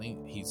apparently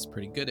he's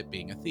pretty good at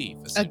being a thief.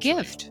 A essentially.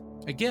 gift.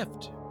 A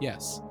gift,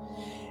 yes.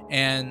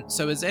 And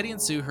so as Eddie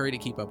and Sue hurry to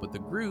keep up with the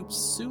group,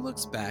 Sue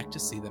looks back to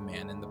see the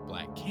man in the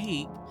black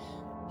cape.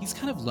 He's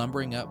kind of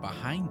lumbering up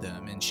behind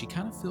them, and she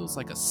kind of feels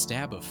like a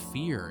stab of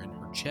fear in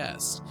her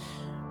chest.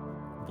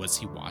 Was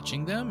he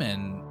watching them?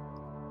 And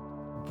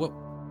what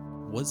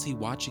was he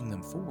watching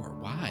them for?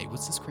 Why?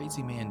 What's this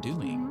crazy man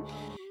doing?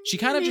 She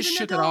kind of He's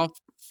just an shook it adult.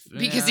 off.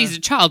 Because Yeah, he's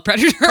a child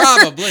predator.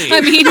 probably.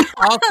 I mean,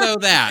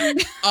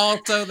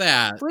 Also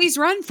that. please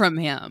run from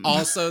him.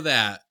 Also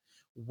that.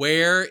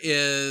 Where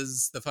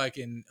is the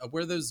fucking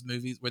where are those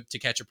movies with To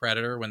Catch a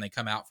Predator when they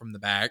come out from the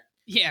back?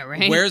 Yeah,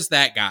 right. Where's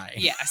that guy?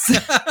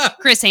 Yes.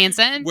 Chris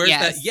Hansen. Where's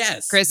yes. that?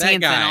 Yes, Chris that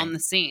Hansen guy. on the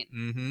scene.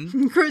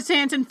 Mm-hmm. Chris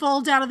Hansen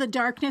folds out of the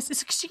darkness.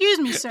 Excuse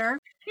me, sir.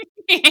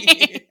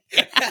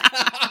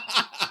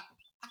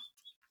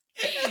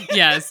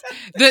 Yes.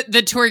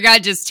 The tour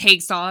guide just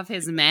takes off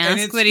his mask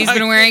it's that he's been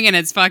fucking wearing, and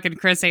it's fucking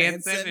Chris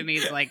Hansen, Hansen. and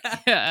he's like,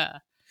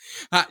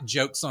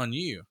 Joke's on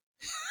you.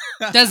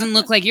 doesn't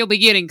look like you'll be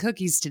getting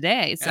cookies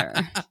today, sir.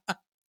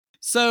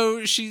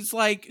 So she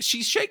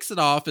shakes it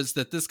off as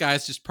that this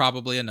guy's just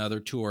probably another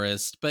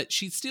tourist, but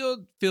she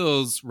still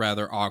feels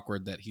rather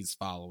awkward that he's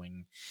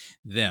following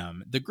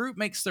them. The group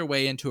makes their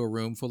way into a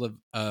room full of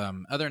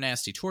other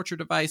nasty torture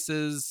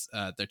devices.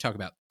 They're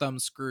talking about thumb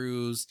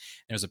screws.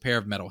 There's a pair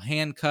of metal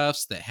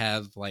handcuffs that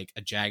have like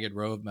a jagged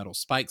row of metal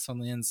spikes on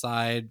the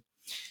inside.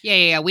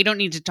 Yeah. We don't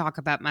need to talk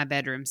about my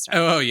bedroom stuff.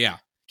 Oh yeah.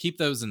 Keep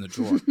those in the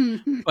drawer.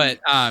 But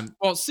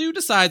Sue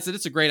decides that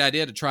it's a great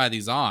idea to try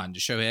these on to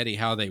show Eddie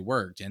how they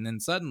worked. And then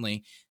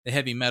suddenly the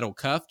heavy metal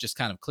cuff just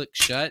kind of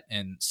clicks shut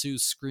and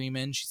Sue's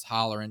screaming, she's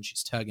hollering,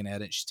 she's tugging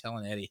at it, she's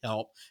telling Eddie,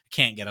 help, I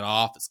can't get it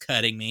off, it's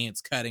cutting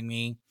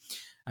me.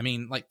 I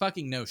mean, like,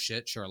 fucking no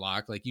shit,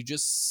 Sherlock. Like, you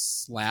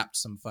just slapped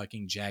some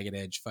fucking jagged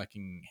edge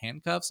fucking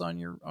handcuffs on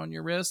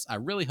your wrist. I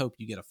really hope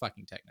you get a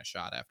fucking tetanus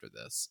shot after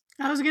this.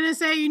 I was gonna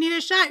say you need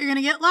a shot. You're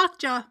gonna get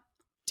lockjaw.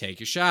 Take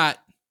your shot.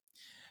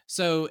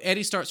 So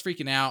Eddie starts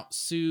freaking out.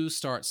 Sue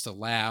starts to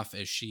laugh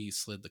as she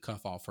slid the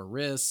cuff off her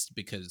wrist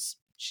because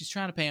she's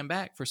trying to pay him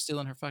back for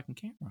stealing her fucking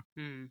camera.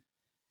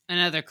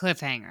 Another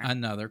cliffhanger.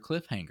 Another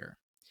cliffhanger.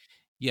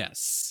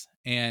 Yes.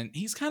 And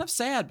he's kind of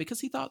sad because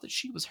he thought that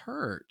she was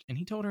hurt. And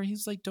he told her,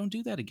 he's like, don't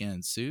do that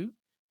again, Sue.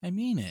 I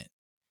mean it.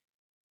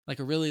 Like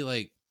a really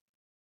like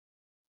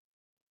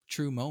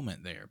true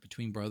moment there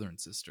between brother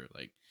and sister.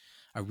 Like,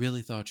 I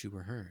really thought you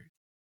were hurt.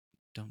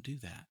 Don't do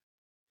that.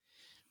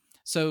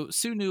 So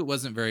Sue knew it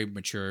wasn't very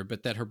mature,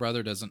 but that her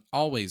brother doesn't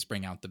always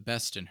bring out the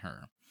best in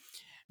her.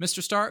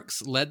 Mr.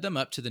 Starks led them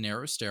up to the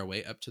narrow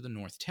stairway up to the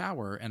North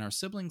Tower, and our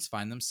siblings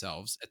find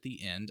themselves at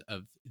the end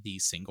of the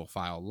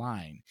single-file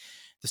line.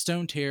 The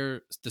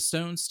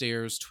stone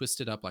stairs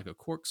twisted up like a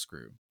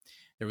corkscrew.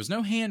 There was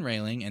no hand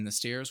railing, and the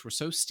stairs were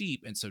so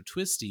steep and so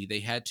twisty they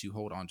had to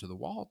hold onto the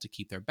wall to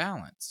keep their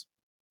balance.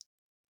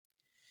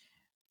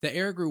 The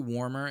air grew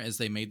warmer as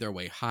they made their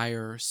way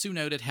higher. Sue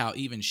noted how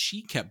even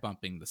she kept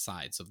bumping the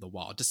sides of the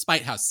wall,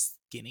 despite how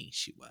skinny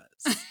she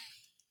was.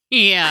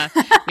 Yeah,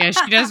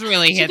 she does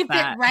really hit she can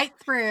that. fit right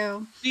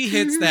through. She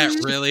hits that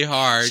really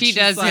hard. She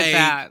does hit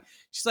that.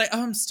 She's like,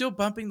 oh, I'm still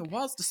bumping the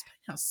walls despite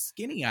how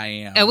skinny I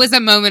am. It was a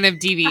moment of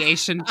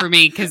deviation for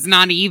me because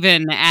not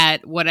even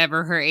at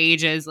whatever her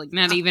age is, like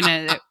not even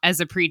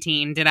as a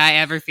preteen, did I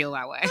ever feel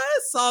that way. I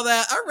saw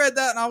that. I read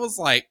that and I was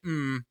like,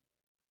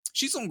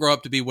 she's going to grow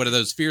up to be one of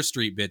those Fear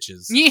Street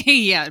bitches.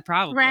 Yeah,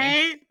 probably.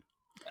 Right?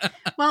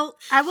 Well,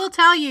 I will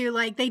tell you,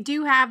 like, they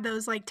do have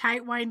those, like,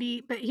 tight,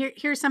 windy, but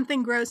here's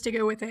something gross to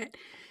go with it.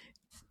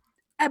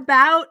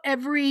 About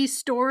every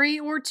story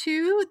or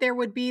two, there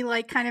would be,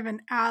 like, kind of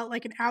an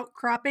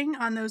outcropping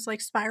on those,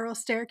 like, spiral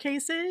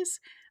staircases,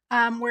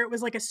 where it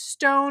was, like, a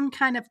stone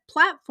kind of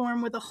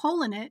platform with a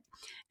hole in it,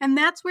 and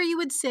that's where you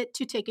would sit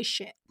to take a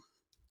shit.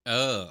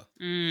 Oh.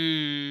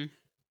 And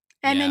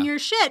then your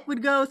shit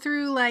would go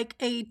through, like,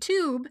 a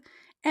tube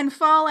and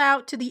fall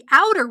out to the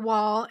outer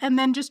wall and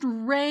then just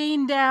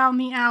rain down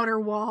the outer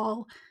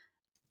wall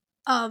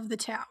of the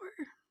tower.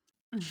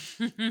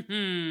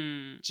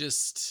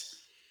 Just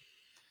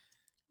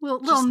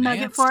little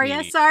nugget for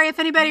you. Sorry if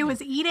anybody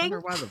was I eating. wonder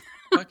why the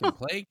fucking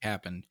plague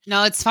happened.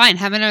 No, it's fine.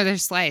 Have another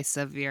slice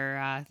of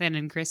your thin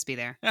and crispy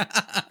there. It's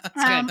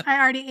good.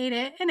 I already ate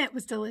it and it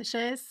was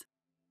delicious.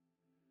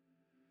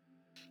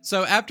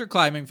 So after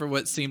climbing for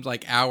what seemed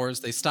like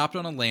hours, they stopped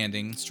on a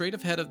landing. Straight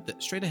ahead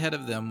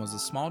of them was a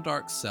small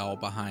dark cell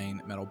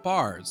behind metal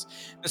bars.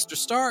 Mr.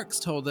 Starks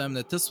told them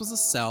that this was a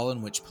cell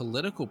in which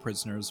political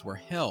prisoners were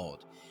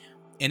held.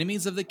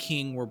 Enemies of the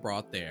king were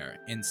brought there.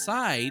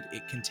 Inside,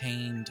 it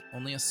contained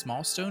only a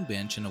small stone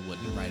bench and a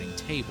wooden writing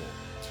table.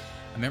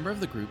 A member of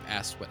the group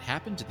asked what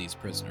happened to these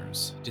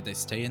prisoners. Did they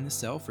stay in the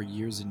cell for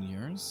years and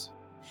years?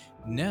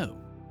 No,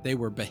 they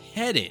were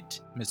beheaded,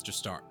 Mr.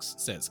 Starks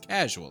says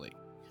casually.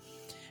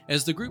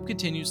 As the group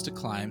continues to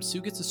climb,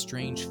 Sue gets a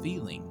strange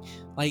feeling,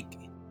 like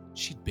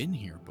she'd been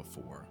here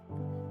before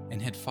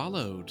and had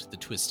followed the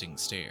twisting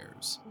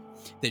stairs,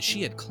 that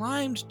she had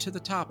climbed to the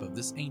top of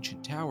this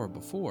ancient tower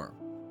before.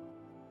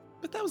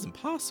 But that was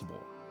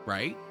impossible,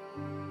 right?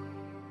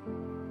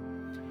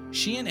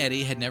 She and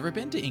Eddie had never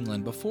been to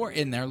England before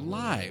in their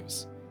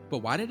lives, but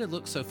why did it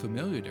look so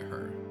familiar to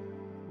her?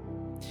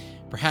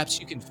 Perhaps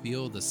you can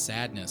feel the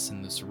sadness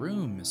in this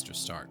room, Mr.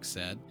 Stark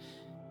said.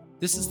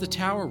 This is the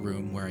tower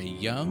room where a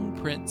young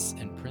prince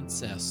and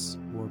princess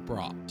were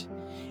brought.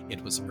 It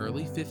was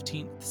early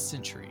 15th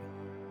century.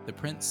 The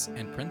prince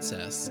and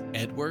princess,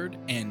 Edward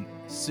and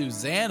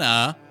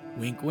Susanna,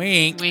 wink,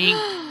 wink, Wink.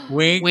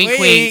 wink, Wink,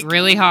 wink.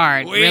 Really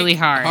hard. Wink. Really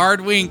hard.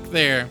 Hard wink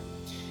there.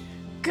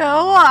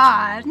 Go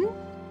on.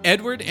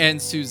 Edward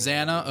and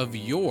Susanna of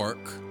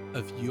York,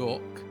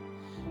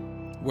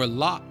 were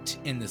locked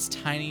in this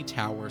tiny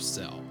tower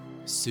cell.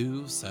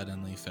 Sue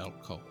suddenly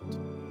felt cold.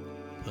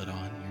 Put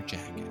on your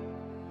jacket.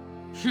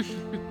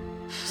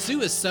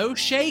 Sue is so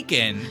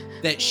shaken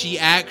that she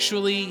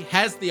actually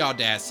has the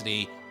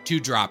audacity to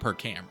drop her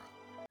camera.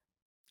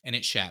 And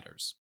it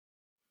shatters.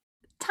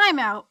 Time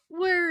out.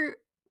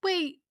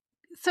 Wait,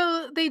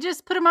 so they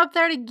just put them up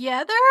there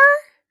together?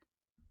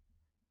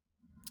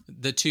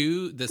 The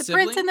siblings?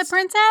 Prince and the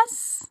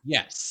princess?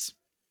 Yes.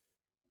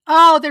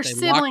 Oh, they're They locked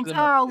siblings. them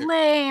up Oh, there.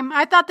 lame.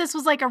 I thought this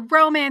was like a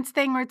romance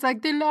thing where it's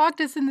like they locked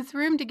us in this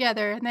room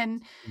together and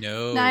then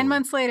No. 9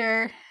 months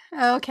later.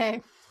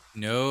 Okay.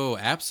 No,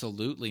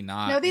 absolutely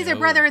not. No, these are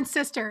brother and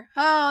sister.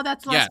 Oh,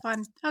 that's less Yes.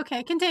 fun.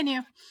 Okay,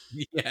 continue.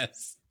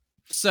 Yes.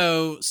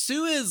 So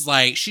Sue is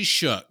like, she's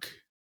shook.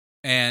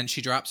 And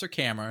she drops her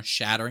camera,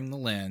 shattering the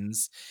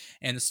lens,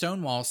 and the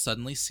stone walls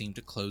suddenly seem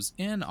to close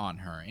in on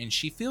her, and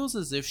she feels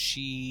as if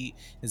she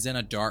is in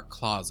a dark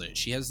closet.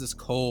 She has this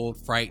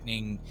cold,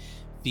 frightening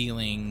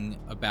feeling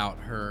about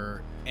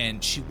her,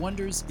 and she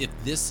wonders if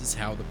this is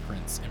how the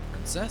prince and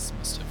princess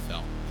must have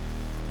felt.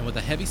 And with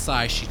a heavy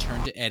sigh, she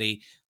turned to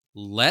Eddie.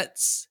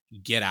 Let's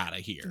get out of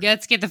here.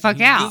 Let's get the fuck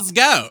out. Let's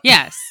go.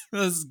 Yes.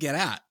 Let's get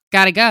out.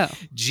 Gotta go.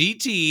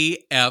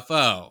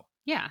 GTFO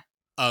Yeah.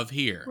 of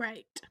here.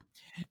 Right.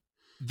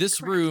 This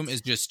Correct. room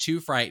is just too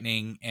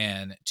frightening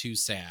and too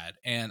sad.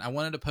 And I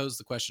wanted to pose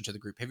the question to the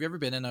group. Have you ever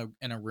been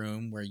in a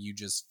room where you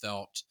just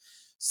felt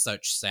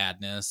such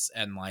sadness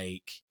and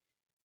like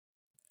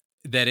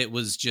that it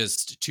was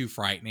just too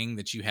frightening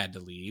that you had to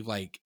leave?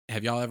 Like,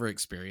 have y'all ever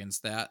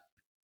experienced that?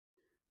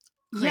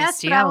 Yes,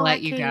 Christy, but I I'll will let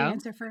let you Katie go.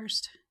 answer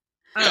first.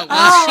 Oh, well,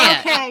 Oh, shit.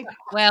 okay.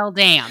 Well,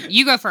 damn.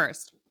 You go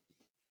first.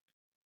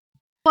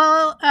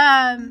 Well,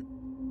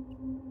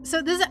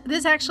 So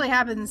this actually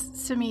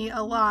happens to me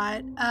a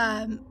lot.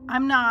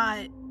 I'm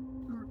not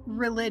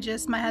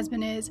religious. My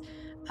husband is.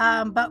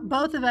 But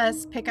both of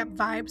us pick up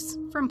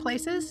vibes from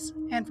places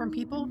and from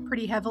people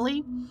pretty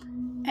heavily.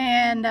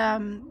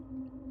 And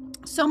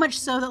so much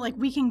so that like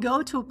we can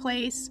go to a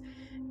place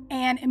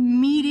and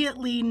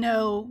immediately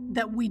know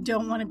that we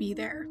don't want to be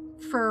there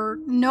for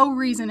no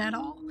reason at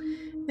all.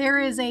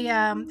 There's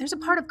a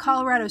part of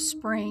Colorado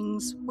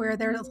Springs where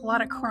there's a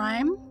lot of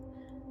crime.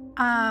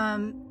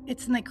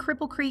 It's in the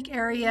Cripple Creek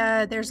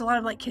area. There's a lot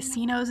of like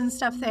casinos and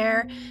stuff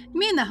there.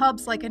 Me and the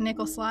hub's like a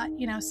nickel slot,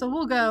 so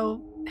we'll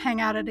go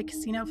hang out at a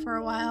casino for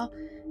a while.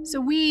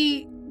 So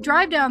we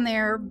drive down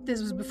there.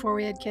 This was before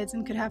we had kids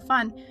and could have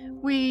fun.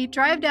 We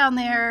drive down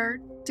there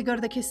to go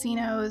to the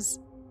casinos.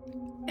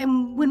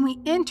 And when we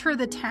enter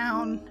the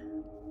town,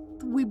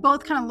 we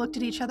both kind of looked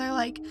at each other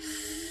like,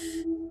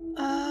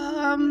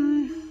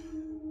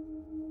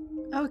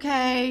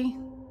 okay.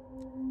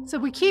 So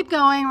we keep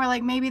going. We're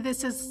like, maybe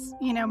this is,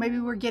 maybe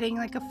we're getting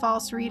like a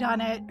false read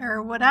on it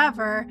or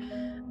whatever.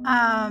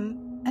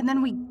 And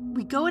then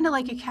we go into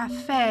like a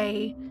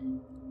cafe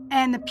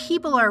and the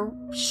people are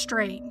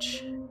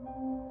strange.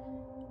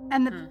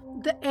 And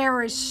the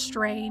air is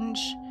strange.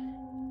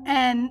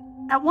 And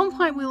at one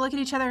point we look at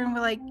each other and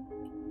we're like,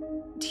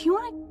 do you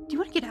want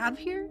to get out of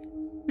here?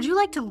 Would you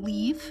like to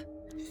leave?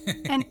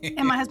 And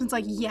my husband's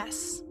like,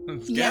 yes.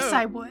 Yes,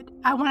 I would.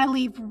 I want to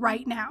leave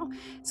right now.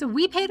 So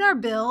we paid our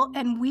bill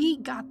and we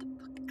got the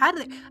fuck out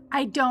of there.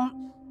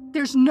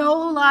 There's no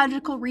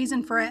logical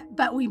reason for it,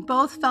 but we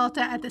both felt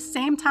it at the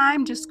same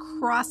time, just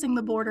crossing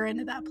the border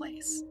into that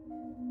place.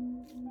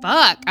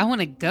 Fuck, I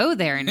want to go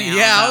there now.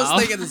 Yeah, I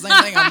was thinking the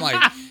same thing. I'm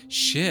like,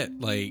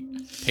 shit, like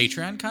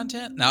Patreon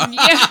content? No.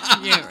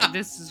 yeah,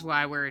 this is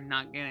why we're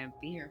not going to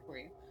be here for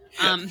you.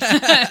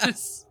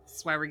 That's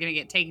why we're going to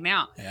get taken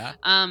out. Yeah.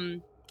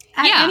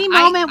 At any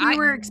moment, we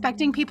were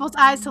expecting people's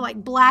eyes to like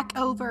black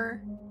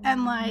over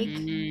and like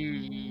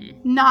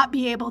not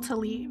be able to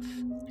leave.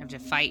 Have to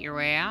fight your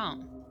way out.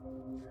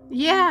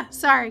 Yeah.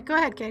 Sorry. Go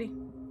ahead, Katie.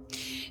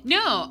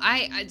 No,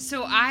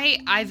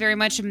 I very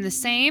much am the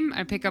same.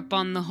 I pick up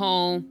on the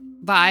whole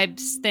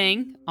vibes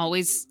thing.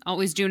 Always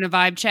doing a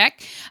vibe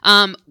check.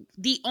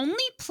 The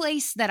only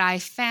place that I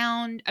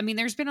found, I mean,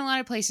 there's been a lot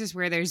of places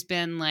where there's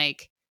been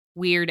like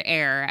weird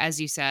air, as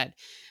you said.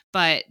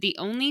 But the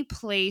only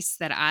place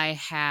that I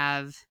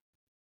have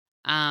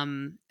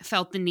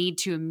felt the need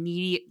to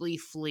immediately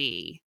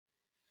flee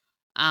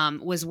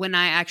was when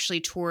I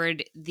actually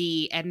toured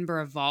the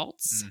Edinburgh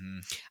Vaults. Mm-hmm.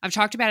 I've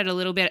talked about it a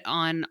little bit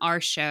on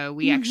our show.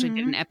 We actually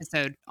did an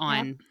episode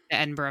on the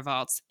Edinburgh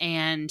Vaults.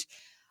 And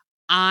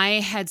I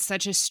had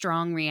such a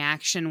strong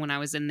reaction when I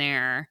was in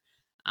there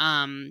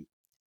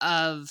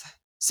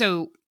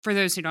so for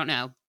those who don't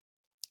know,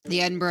 the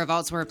Edinburgh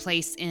Vaults were a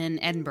place in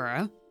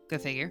Edinburgh, go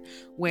figure,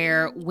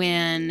 where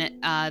when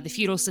the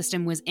feudal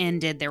system was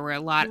ended, there were a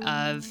lot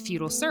of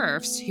feudal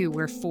serfs who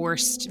were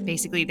forced,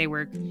 basically they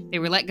were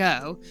let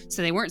go,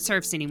 so they weren't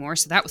serfs anymore,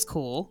 so that was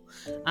cool,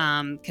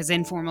 because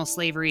informal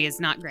slavery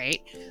is not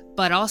great,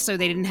 but also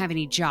they didn't have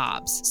any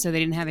jobs, so they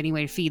didn't have any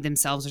way to feed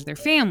themselves or their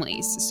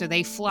families, so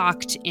they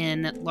flocked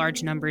in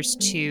large numbers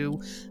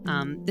to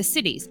the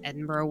cities.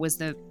 Edinburgh was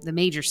the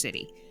major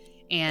city.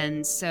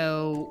 And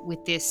so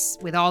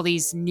with all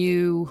this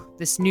new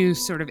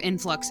sort of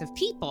influx of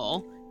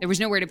people, there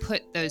was nowhere to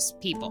put those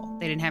people.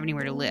 They didn't have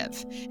anywhere to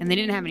live, and they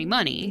didn't have any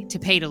money to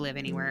pay to live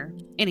anywhere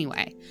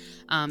anyway.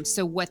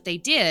 So what they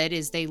did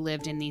is they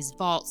lived in these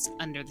vaults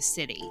under the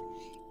city,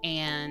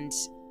 and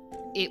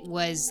it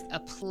was a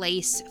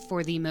place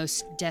for the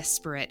most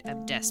desperate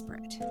of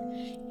desperate.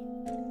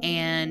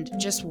 And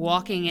just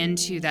walking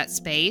into that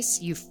space,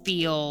 you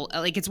feel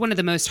like it's one of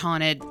the most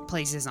haunted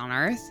places on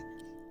earth.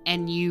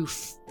 And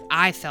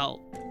I felt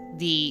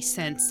the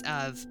sense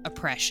of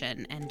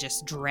oppression and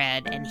just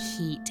dread and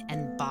heat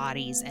and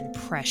bodies and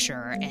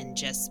pressure and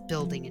just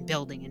building and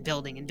building and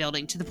building and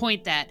building, to the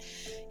point that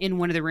in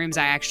one of the rooms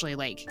I actually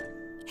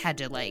had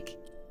to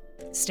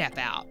step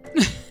out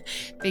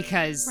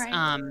because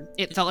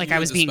it felt like I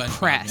was being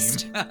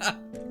pressed.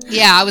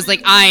 Yeah, I was like,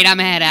 all right, I'm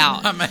gonna head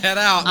out.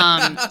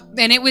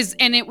 And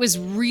it was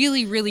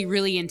really, really,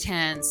 really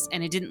intense,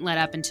 and it didn't let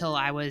up until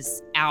I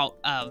was out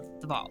of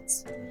the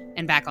vaults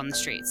and back on the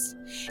streets.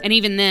 And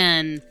even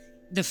then,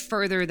 the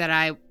further that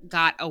I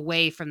got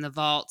away from the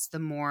vaults, the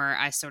more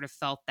I sort of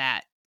felt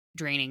that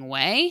draining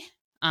away.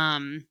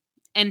 And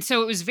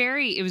so it was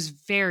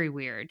very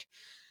weird.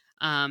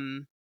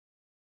 And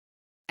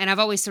I've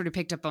always sort of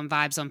picked up on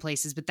vibes on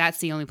places, but that's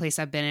the only place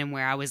I've been in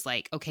where I was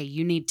like, okay,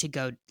 you need to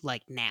go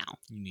now.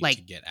 You need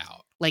to get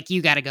out.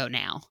 You got to go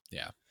now.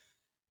 Yeah.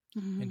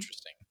 Mm-hmm.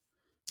 Interesting.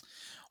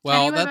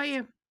 Well, what about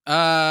you?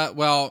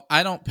 Well,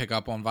 I don't pick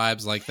up on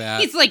vibes like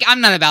that. It's like,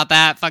 I'm not about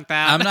that. Fuck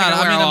that.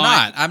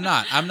 I'm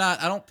not.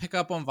 I don't pick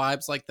up on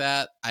vibes like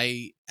that.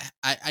 I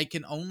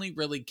can only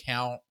really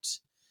count.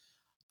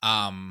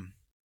 And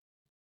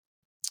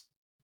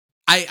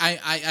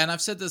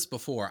I've said this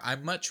before.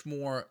 I'm much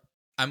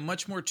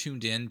more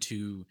tuned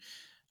into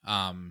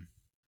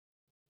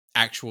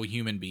actual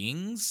human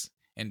beings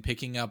and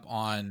picking up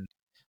on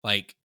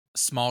like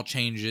small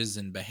changes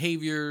in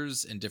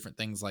behaviors and different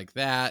things like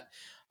that.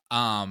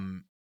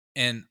 And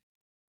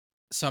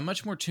so I'm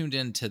much more tuned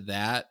into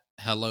that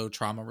hello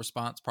trauma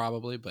response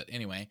probably. But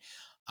anyway,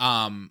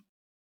 but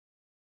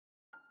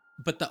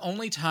the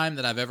only time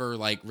that I've ever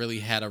like really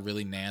had a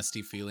really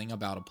nasty feeling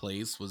about a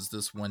place was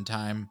this one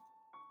time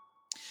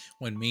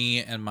when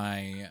me and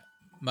my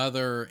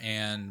mother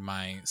and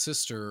my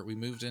sister, we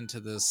moved into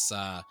this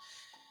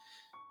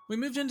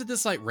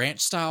like ranch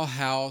style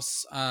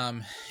house.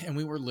 And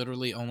we were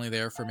literally only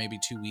there for maybe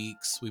 2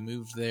 weeks. We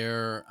moved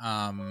there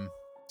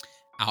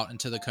out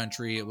into the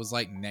country. It was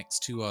like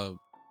next to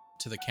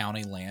the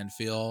county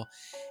landfill,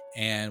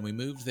 and we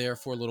moved there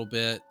for a little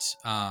bit.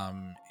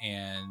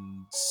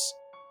 And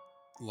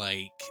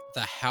like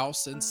the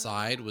house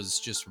inside was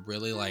just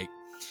really like,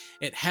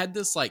 it had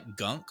this like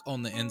gunk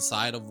on the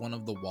inside of one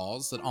of the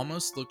walls that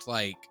almost looked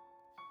like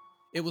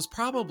it was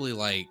probably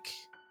like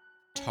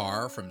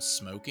tar from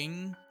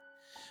smoking.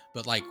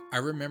 But like I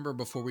remember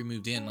before we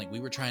moved in, like we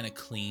were trying to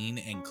clean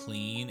and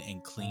clean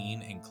and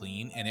clean and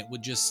clean, and it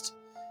would just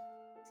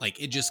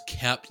like, it just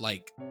kept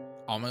like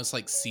almost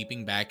like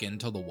seeping back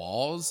into the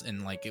walls,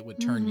 and like it would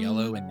turn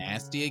yellow and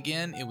nasty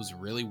again. It was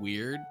really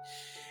weird.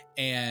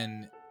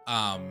 And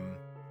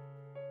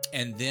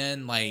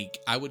then like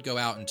I would go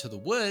out into the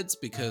woods,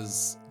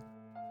 because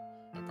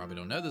I probably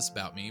don't know this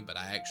about me, but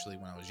I actually,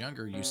 when I was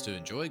younger, used to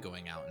enjoy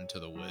going out into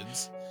the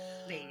woods.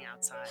 Being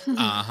outside.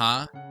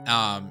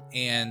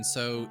 And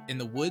so in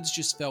the woods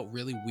just felt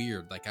really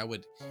weird. Like I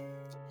would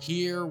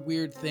hear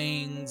weird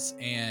things,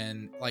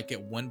 and like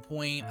at one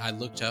point I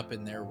looked up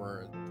and there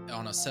were,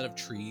 on a set of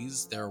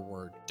trees, there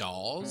were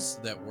dolls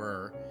that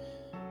were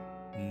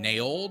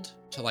nailed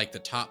to like the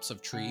tops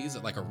of trees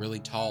at like a really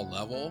tall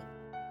level.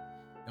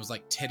 It was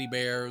like teddy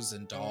bears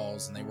and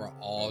dolls, and they were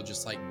all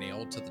just like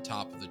nailed to the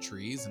top of the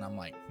trees. And I'm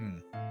like,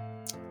 I'm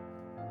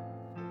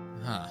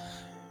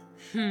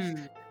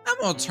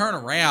gonna turn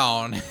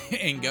around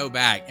and go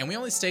back. And we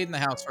only stayed in the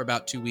house for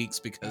about 2 weeks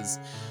because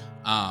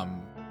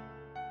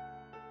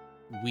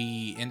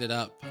we ended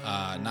up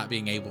not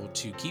being able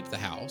to keep the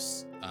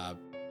house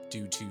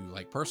due to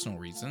like personal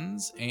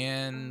reasons,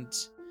 and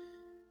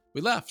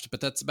we left.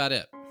 But that's about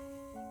it.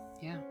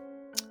 Yeah.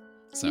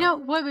 So. You know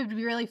what would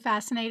be really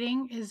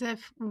fascinating is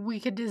if we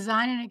could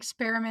design an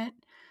experiment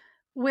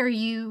where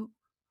you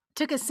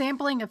took a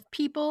sampling of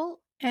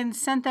people and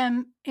sent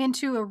them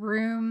into a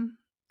room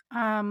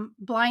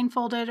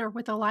blindfolded or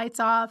with the lights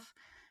off,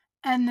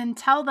 and then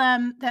tell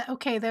them that,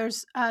 okay,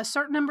 there's a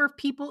certain number of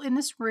people in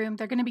this room.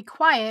 They're going to be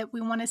quiet. We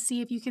want to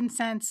see if you can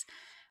sense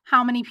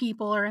how many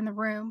people are in the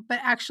room, but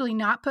actually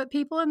not put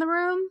people in the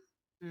room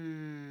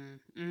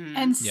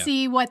and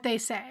see what they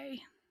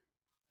say.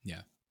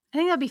 Yeah. I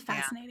think that'd be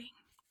fascinating.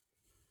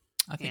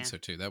 I think so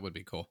too. That would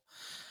be cool.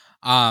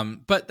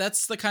 But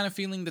that's the kind of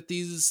feeling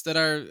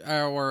that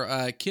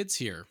our kids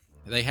here,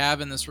 they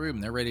have in this room.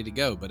 They're ready to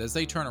go. But as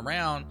they turn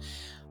around,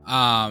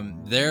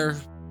 they're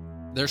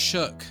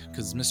shook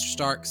because Mr.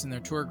 Starks and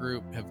their tour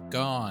group have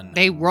gone.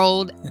 They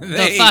rolled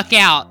the fuck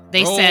out.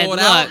 They said,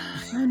 look,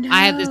 Oh, no.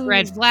 I have this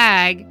red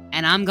flag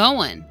and I'm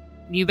going.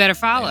 You better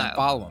follow. And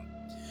follow them.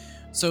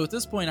 So at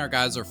this point, our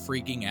guys are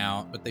freaking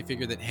out, but they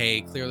figure that, hey,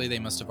 clearly they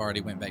must have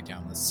already went back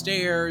down the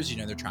stairs. You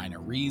know, they're trying to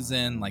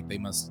reason. Like they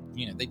must,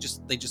 you know, they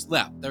just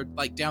left. They're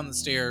like down the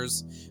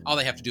stairs. All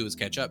they have to do is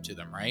catch up to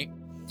them, right?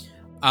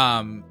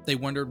 They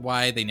wondered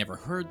why they never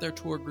heard their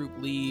tour group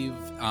leave.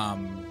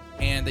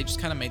 And they just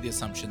kind of made the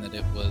assumption that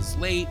it was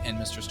late and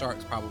Mr.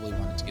 Starks probably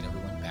wanted to get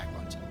everyone back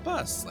onto the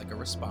bus like a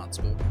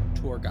responsible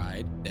tour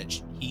guide that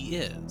he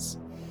is.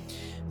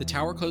 The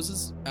tower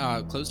closed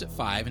at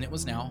 5, and it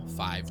was now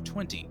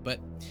 5:20, but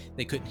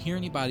they couldn't hear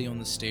anybody on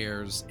the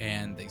stairs,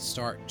 and they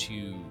start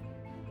to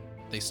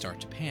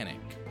panic.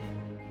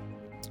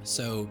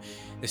 So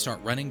they start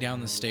running down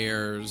the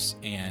stairs,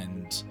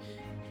 and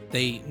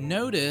they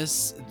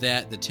notice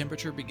that the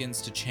temperature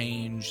begins to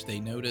change. They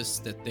notice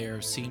that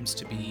there seems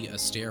to be a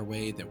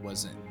stairway that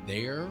wasn't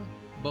there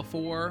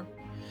before,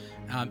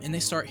 and they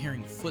start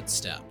hearing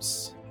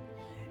footsteps.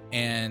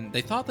 And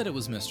they thought that it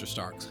was Mr.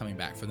 Starks coming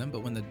back for them,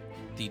 but when the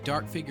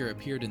dark figure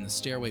appeared in the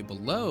stairway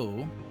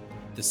below,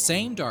 the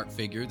same dark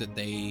figure that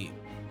they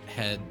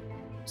had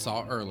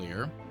saw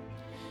earlier,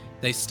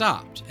 they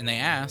stopped and they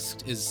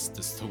asked, is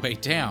this the way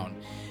down?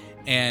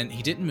 And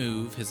he didn't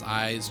move. His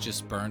eyes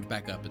just burned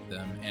back up at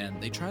them,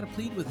 and they try to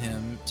plead with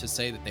him to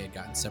say that they had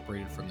gotten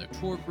separated from their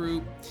tour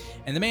group.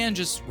 And the man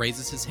just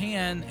raises his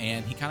hand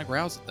and he kind of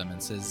growls at them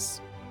and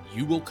says,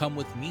 you will come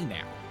with me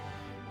now.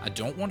 I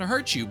don't want to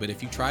hurt you, but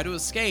if you try to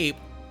escape,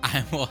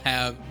 I will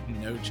have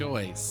no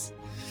choice.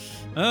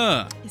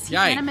 Is he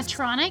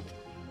animatronic?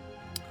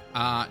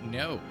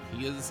 No.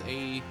 He is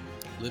a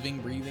living,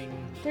 breathing...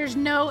 There's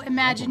no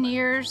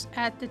Imagineers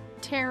at the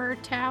Terror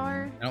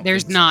Tower?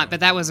 There's not, but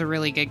that was a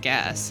really good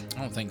guess.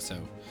 I don't think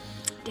so.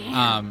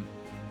 Damn.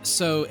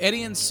 So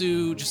Eddie and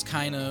Sue just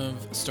kind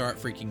of start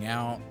freaking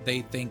out.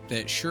 They think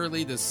that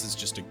surely this is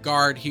just a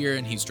guard here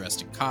and he's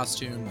dressed in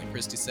costume. Like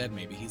Christy said,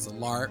 maybe he's a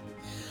LARP.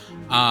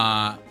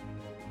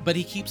 But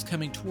he keeps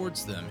coming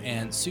towards them,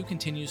 and Sue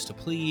continues to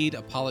plead,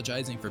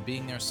 apologizing for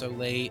being there so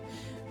late,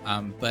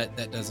 but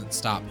that doesn't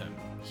stop him.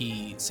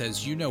 He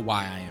says, "You know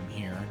why I am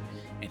here,"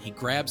 and he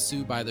grabs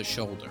Sue by the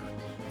shoulder.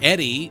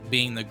 Eddie,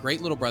 being the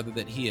great little brother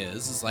that he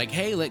is like,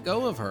 "Hey, let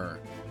go of her."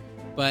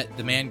 But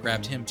the man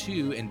grabbed him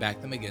too and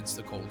backed them against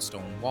the cold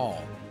stone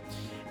wall.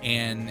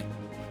 And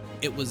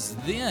it was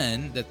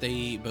then that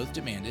they both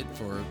demanded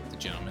for the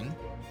gentleman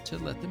to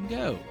let them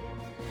go.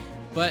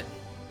 But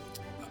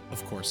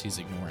of course, he's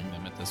ignoring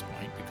them at this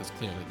point because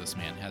clearly this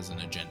man has an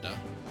agenda.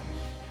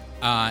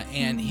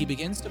 And he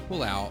begins to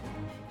pull out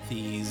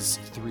these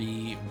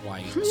 3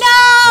 white...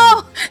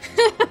 No!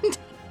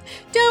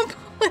 Don't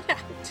pull it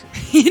out.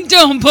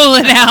 Don't pull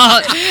it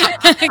out.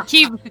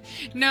 keep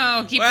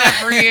that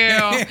for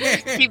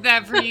you. Keep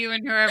that for you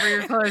and whoever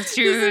you're close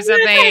to who's of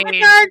age.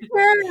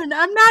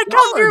 I'm not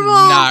comfortable.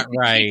 Not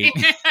right.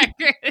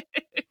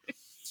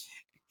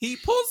 He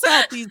pulls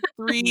out these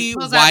 3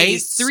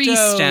 three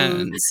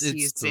stones.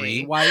 It's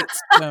 3 white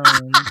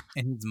stones,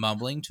 and he's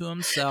mumbling to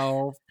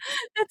himself.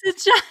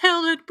 It's a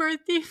childhood birth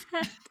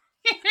defect.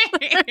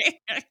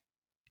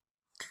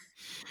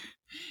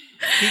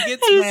 He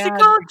gets I used mad to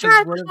call it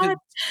because one of his...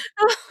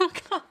 Oh,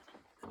 God.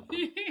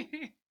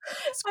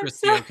 Is I'm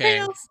Christy sorry. okay?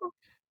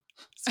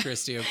 Is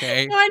Christy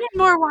okay? No, I need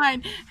more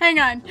wine. Hang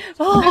on.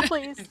 Oh,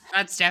 please.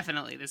 That's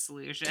definitely the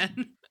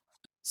solution.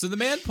 So the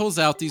man pulls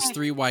out these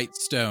 3 white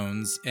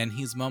stones, and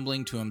he's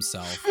mumbling to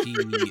himself. He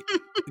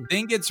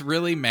then gets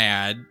really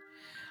mad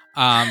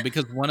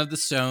because one of the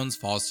stones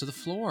falls to the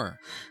floor.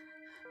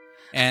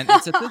 And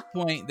it's at this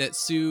point that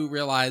Sue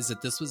realized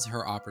that this was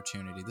her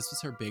opportunity. This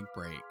was her big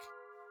break.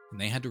 And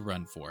they had to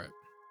run for it.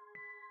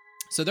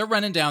 So they're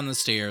running down the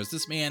stairs.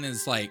 This man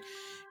is like,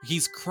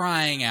 he's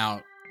crying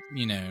out,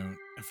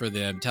 for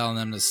them, telling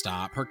them to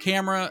stop. Her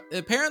camera,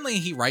 apparently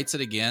he writes it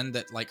again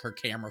that like her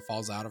camera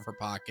falls out of her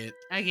pocket.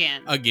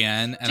 Again.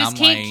 And Just I'm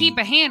can't like, keep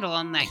a handle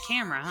on that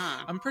camera,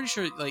 huh? I'm pretty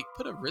sure like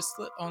put a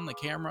wristlet on the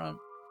camera.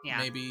 Yeah.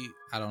 Maybe,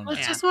 I don't know. Well,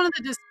 it's just one of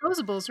the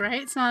disposables,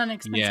 right? It's not an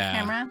expensive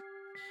camera.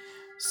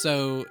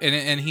 So,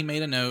 and he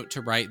made a note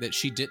to write that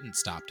she didn't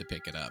stop to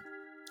pick it up.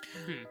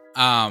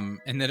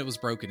 And that it was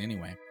broken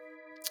anyway.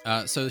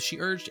 So she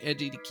urged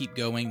Eddie to keep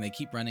going. They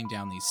keep running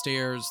down these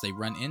stairs. They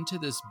run into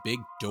this big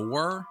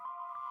door.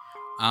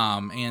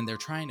 And they're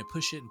trying to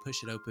push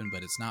it open,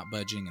 but it's not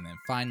budging. And then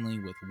finally,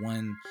 with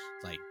one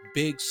like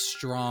big,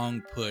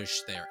 strong push,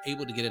 they're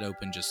able to get it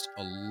open just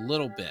a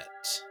little bit.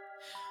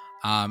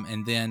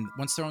 And then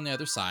once they're on the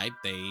other side,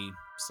 they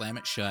slam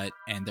it shut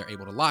and they're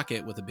able to lock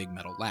it with a big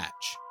metal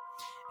latch.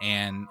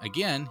 And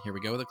again, here we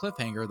go with a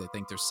cliffhanger. They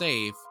think they're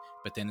safe,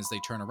 but then as they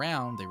turn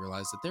around, they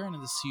realize that they're in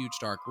this huge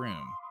dark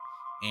room.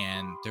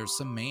 And there's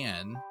some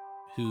man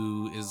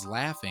who is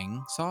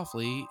laughing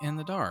softly in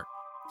the dark.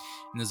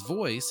 And his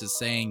voice is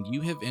saying, "You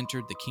have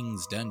entered the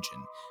king's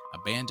dungeon.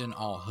 Abandon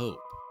all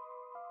hope."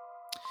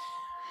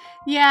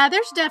 Yeah,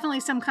 there's definitely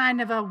some kind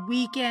of a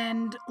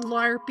weekend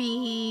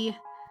LARPy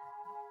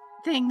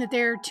thing that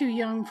they're too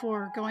young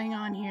for going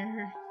on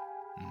here.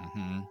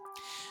 Mm-hmm.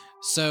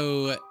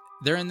 So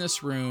they're in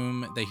this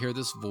room. They hear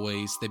this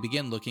voice. They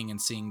begin looking and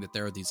seeing that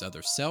there are these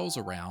other cells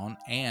around.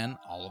 And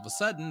all of a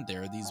sudden,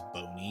 there are these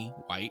bony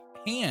white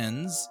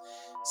hands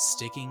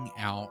sticking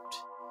out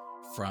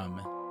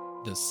from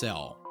the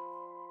cell.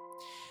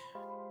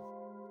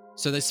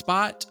 So they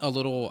spot a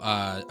little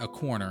a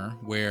corner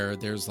where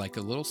there's like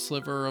a little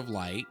sliver of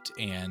light,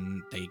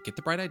 and they get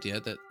the bright idea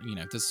that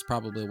this is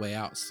probably a way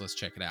out, so let's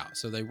check it out.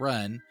 So they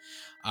run.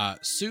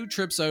 Sue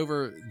trips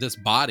over this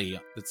body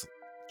that's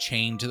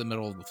chained to the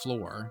middle of the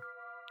floor,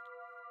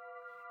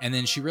 and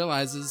then she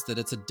realizes that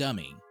it's a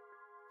dummy.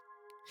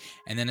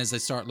 And then as they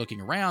start looking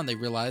around, they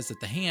realize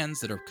that the hands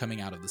that are coming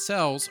out of the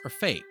cells are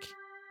fake,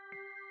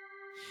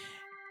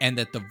 and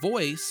that the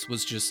voice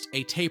was just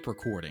a tape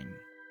recording.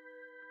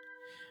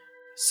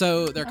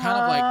 So they're kind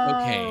of like,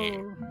 okay,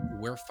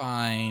 we're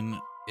fine.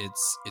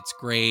 It's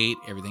great.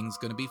 Everything's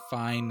going to be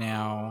fine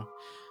now.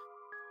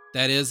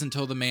 That is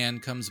until the man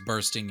comes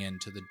bursting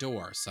into the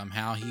door.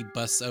 Somehow he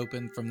busts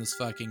open from this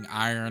fucking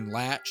iron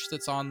latch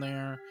that's on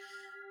there.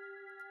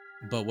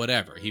 But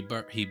whatever. He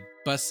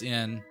busts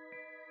in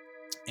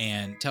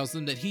and tells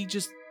them that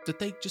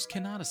they just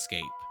cannot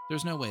escape.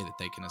 There's no way that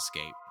they can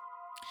escape.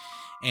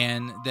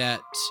 And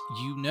that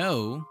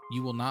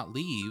you will not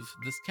leave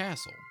this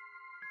castle.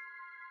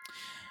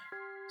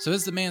 So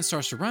as the man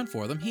starts to run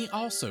for them, he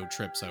also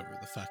trips over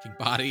the fucking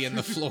body in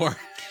the floor.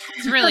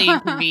 It's really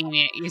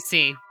inconvenient, you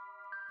see.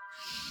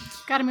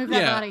 Gotta move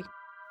that body.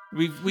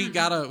 We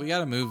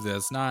gotta move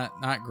this.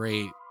 Not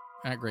great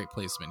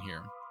placement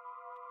here.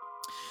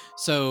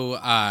 So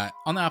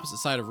on the opposite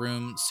side of the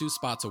room, Sue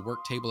spots a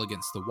work table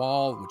against the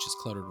wall, which is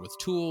cluttered with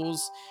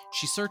tools.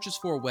 She searches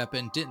for a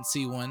weapon, didn't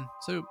see one.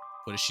 So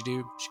what does she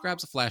do? She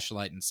grabs a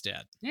flashlight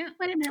instead. Yeah.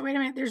 Wait a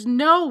minute. There's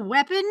no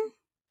weapon?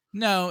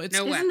 No, it's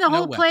Isn't the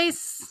whole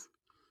place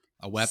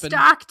a weapon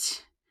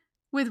stocked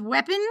with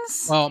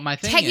weapons? Well, my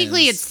thing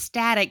Technically, is, it's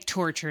static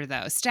torture,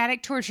 though.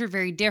 Static torture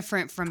very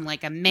different from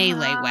like a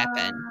melee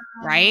weapon,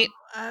 right?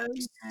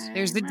 okay.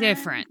 There's a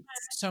difference.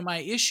 So my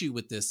issue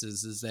with this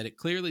is that it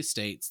clearly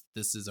states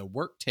this is a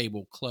work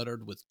table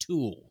cluttered with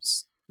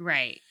tools.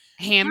 Right.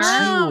 Hammer,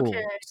 Oh,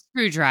 okay.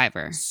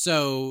 screwdriver,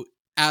 So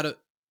out of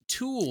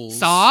tools,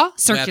 saw,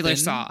 circular weapon,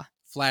 saw.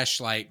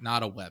 flashlight,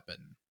 not a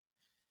weapon.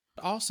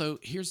 Also,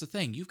 here's the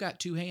thing. You've got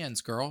two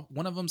hands, girl.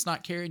 One of them's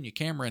not carrying your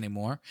camera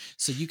anymore.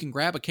 So you can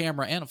grab a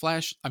camera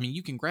and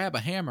you can grab a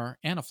hammer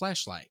and a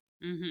flashlight.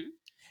 Mm-hmm.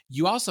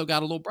 You also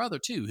got a little brother,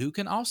 too, who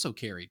can also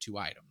carry two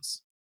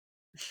items.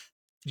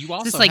 You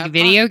also Is this like have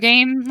video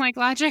game like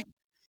logic?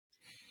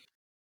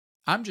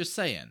 I'm just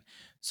saying.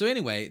 So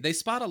anyway, they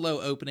spot a low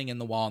opening in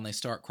the wall and they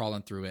start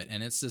crawling through it,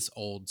 and it's this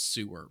old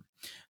sewer.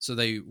 So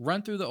they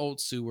run through the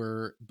old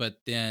sewer, but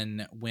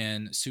then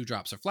when Sue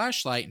drops her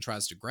flashlight and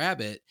tries to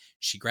grab it,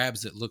 she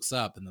grabs it, looks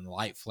up, and then the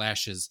light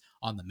flashes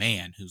on the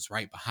man who's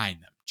right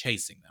behind them,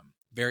 chasing them.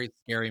 Very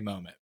scary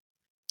moment.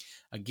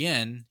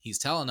 Again, he's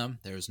telling them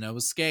there's no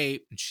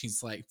escape, and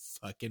she's like,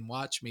 fucking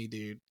watch me,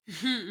 dude.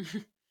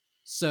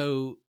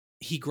 So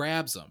he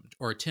grabs them,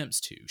 or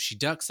attempts to. She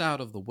ducks out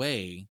of the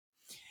way,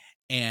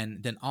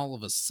 and then all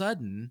of a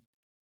sudden,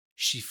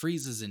 she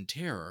freezes in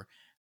terror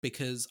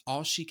because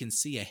all she can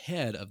see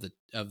ahead of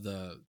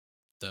the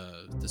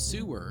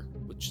sewer,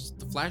 which is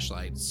the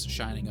flashlights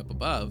shining up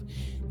above,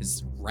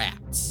 is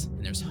rats,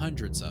 and there's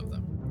hundreds of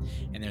them,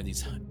 and there are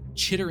these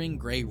chittering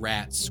gray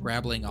rats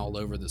scrabbling all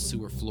over the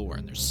sewer floor,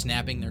 and they're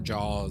snapping their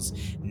jaws,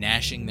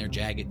 gnashing their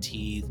jagged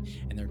teeth,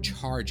 and they're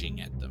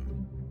charging at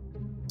them.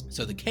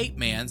 So the Cape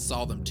Man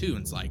saw them too,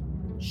 and is like,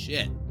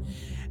 shit.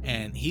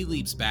 And he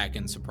leaps back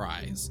in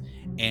surprise.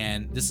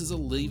 And this is a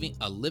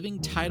living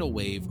tidal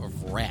wave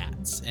of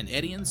rats. And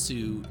Eddie and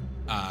Sue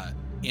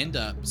end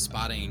up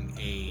spotting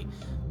a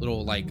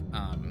little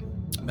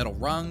metal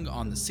rung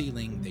on the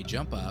ceiling. They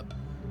jump up,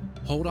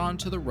 hold on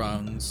to the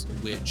rungs,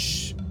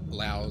 which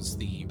allows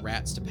the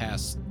rats to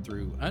pass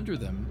through under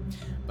them.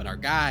 But our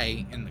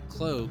guy in the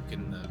cloak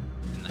and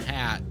the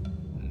hat,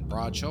 and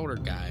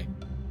broad-shouldered guy,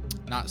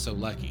 not so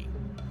lucky.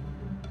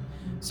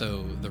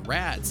 So the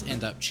rats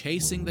end up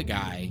chasing the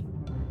guy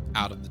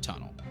out of the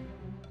tunnel.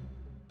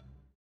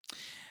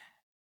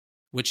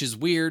 Which is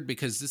weird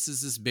because this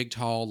is this big,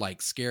 tall,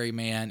 scary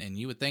man, and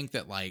you would think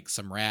that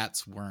some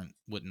rats wouldn't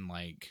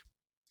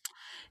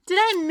Did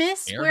I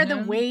miss scare where the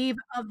him? wave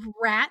of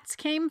rats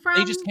came from?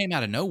 They just came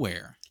out of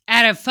nowhere.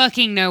 Out of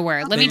fucking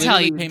nowhere. Let They me tell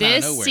you, literally came out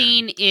of this nowhere.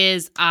 scene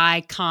is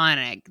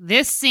iconic.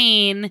 This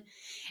scene,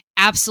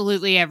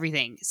 absolutely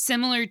everything.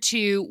 Similar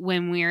to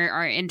when we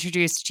are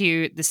introduced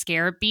to the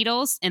scarab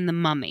beetles and the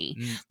mummy.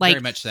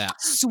 Very much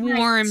that.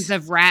 Swarms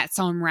of rats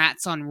on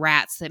rats on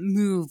rats that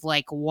move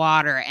like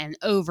water and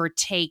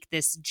overtake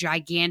this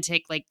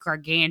gigantic,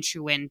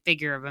 gargantuan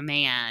figure of a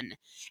man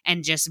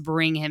and just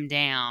bring him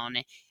down.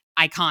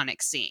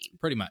 Iconic scene.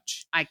 Pretty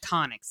much.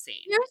 Iconic scene.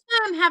 Here's why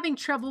I'm having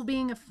trouble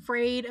being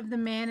afraid of the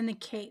man in the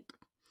cape.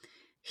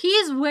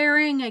 He's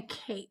wearing a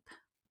cape.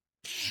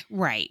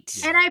 Right.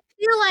 And I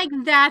feel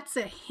like that's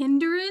a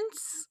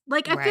hindrance.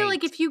 I feel Right.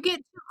 like if you get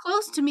too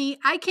close to me,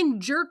 I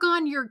can jerk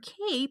on your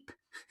cape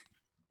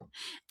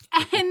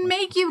and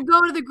make you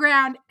go to the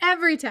ground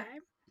every time.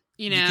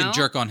 You know, You can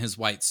jerk on his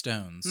white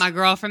stones. my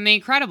girl from The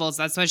Incredibles,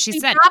 that's what she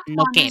said. Dropped No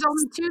one. There's capes.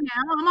 only two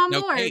now. I'm on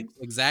no board. capes.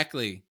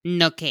 Exactly.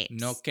 No capes.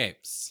 No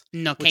capes.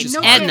 No Which capes. is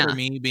No hard Edna. for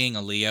me being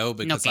a Leo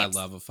because I capes.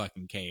 love a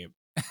fucking cape.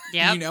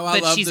 Yep. You know I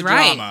but love she's the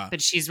right. drama.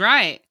 But she's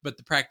right. But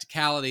the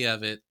practicality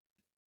of it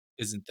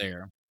isn't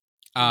there.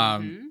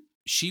 Mhm.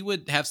 She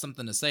would have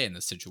something to say in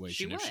this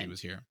situation She if she would.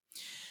 was here.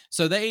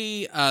 So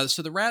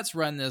the rats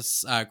run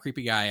this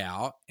creepy guy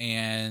out,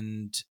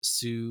 and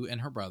Sue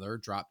and her brother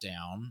drop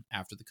down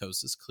after the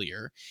coast is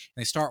clear.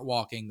 And they start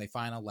walking. They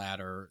find a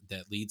ladder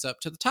that leads up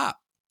to the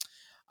top.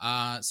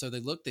 So they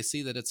look. They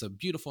see that it's a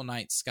beautiful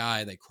night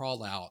sky. They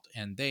crawl out,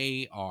 and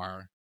they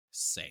are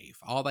safe.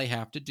 All they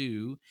have to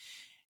do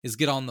is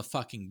get on the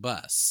fucking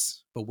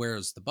bus. But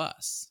where's the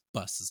bus?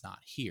 Bus is not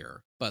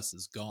here. Bus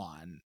is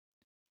gone.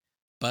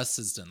 Bus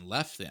has done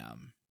left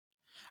them.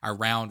 Our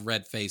round,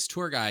 red-faced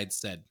tour guide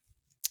said,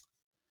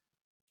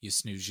 you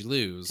snooze, you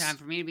lose. Time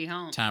for me to be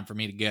home. Time for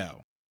me to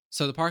go.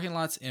 So the parking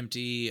lot's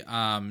empty.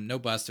 No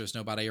bus. There's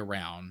nobody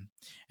around.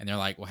 And they're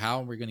like, well, how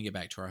are we going to get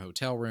back to our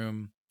hotel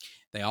room?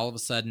 They all of a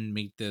sudden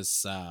meet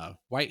this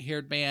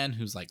white-haired man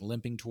who's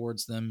limping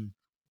towards them.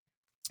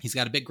 He's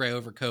got a big gray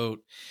overcoat,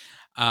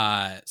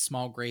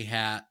 small gray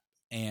hat,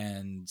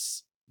 and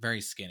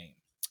very skinny.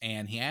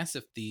 And he asks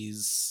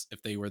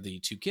if they were the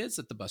two kids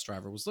that the bus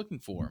driver was looking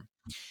for.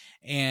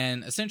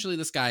 And essentially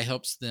this guy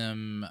helps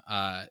them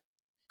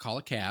call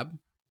a cab.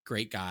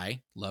 Great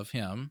guy. Love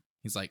him.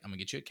 He's like, I'm gonna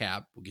get you a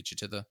cab. We'll get you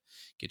to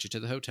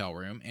the hotel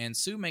room. And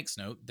Sue makes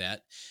note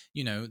that,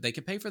 they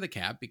could pay for the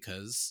cab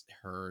because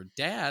her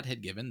dad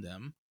had given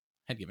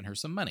her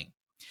some money.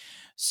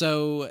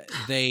 So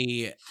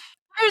Here's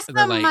they're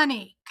some like-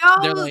 money.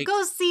 they're like-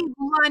 Go see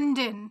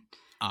London.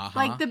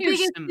 The Here's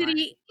biggest some city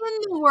money.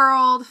 in the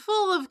world,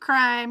 full of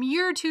crime.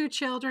 Your two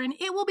children.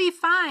 It will be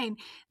fine.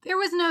 There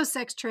was no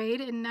sex trade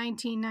in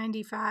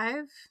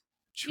 1995.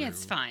 Yeah,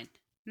 it's True. fine.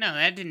 No,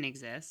 that didn't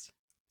exist.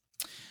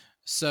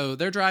 So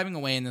they're driving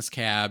away in this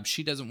cab.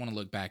 She doesn't want to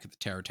look back at the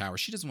terror tower.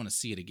 She doesn't want to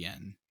see it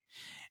again.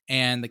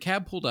 And the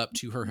cab pulled up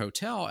to her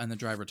hotel, and the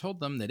driver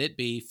told them that it'd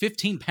be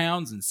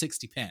 £15 and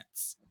 60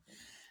 pence.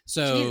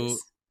 So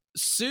Jesus.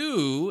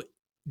 Sue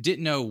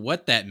didn't know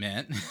what that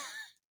meant.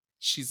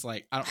 She's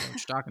like, I don't know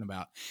what you're talking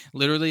about.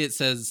 Literally, it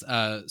says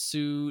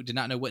Sue did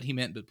not know what he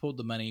meant, but pulled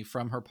the money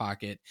from her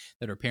pocket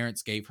that her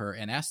parents gave her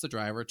and asked the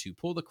driver to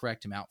pull the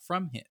correct amount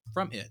from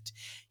it.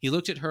 He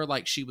looked at her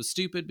like she was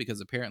stupid because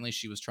apparently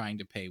she was trying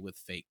to pay with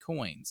fake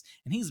coins.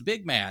 And he's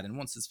big mad and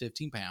wants his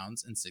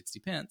 £15 and 60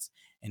 pence,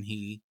 and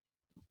he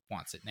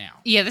wants it now.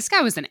 Yeah, this guy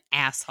was an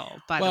asshole,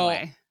 by the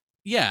way.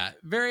 Yeah,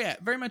 very,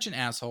 very much an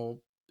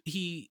asshole.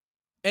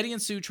 Eddie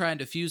and Sue try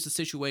and defuse the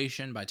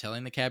situation by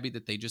telling the cabbie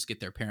that they just get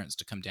their parents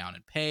to come down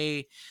and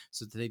pay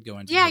so that they'd go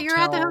into the hotel. You're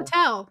at the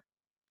hotel.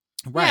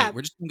 Right. Yeah.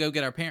 We're just gonna go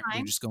get our parents.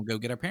 We're just gonna go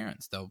get our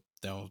parents. They'll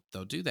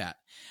do that.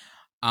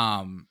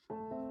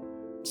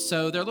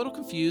 So they're a little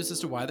confused as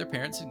to why their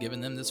parents had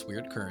given them this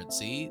weird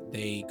currency.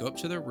 They go up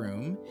to their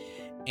room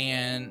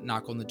and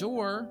knock on the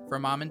door for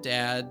Mom and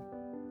Dad.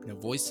 No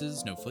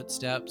voices, no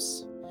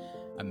footsteps.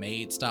 A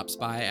maid stops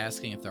by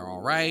asking if they're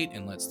all right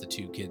and lets the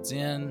two kids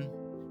in,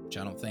 which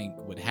I don't think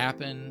would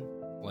happen.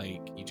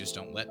 Like, you just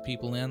don't let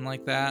people in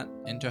like that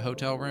into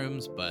hotel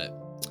rooms, but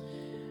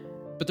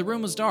the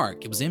room was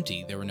dark. It was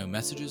empty. There were no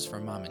messages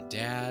from Mom and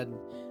Dad,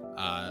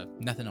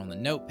 nothing on the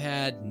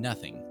notepad,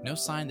 nothing. No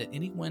sign that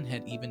anyone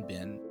had even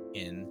been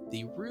in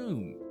the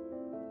room.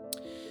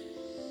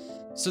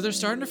 So they're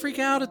starting to freak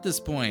out at this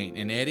point,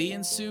 and Eddie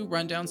and Sue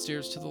run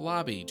downstairs to the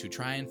lobby to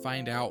try and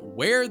find out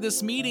where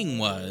this meeting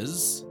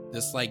was.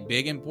 This, like,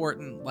 big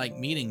important, like,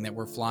 meeting that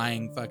we're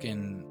flying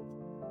fucking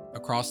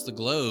across the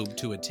globe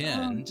to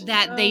attend.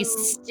 That they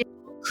still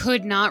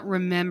could not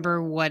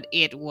remember what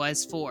it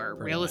was for.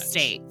 Pretty Real much.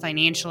 estate,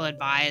 financial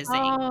advising,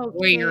 Oh,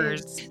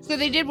 lawyers. kids. So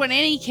they did what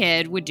any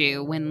kid would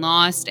do when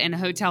lost in a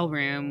hotel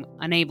room,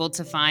 unable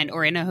to find,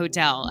 or in a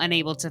hotel,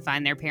 unable to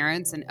find their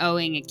parents and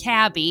owing a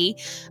cabbie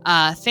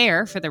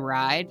fare for the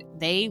ride.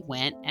 They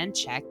went and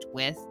checked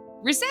with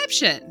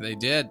reception. They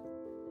did.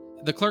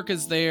 The clerk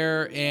is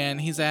there, and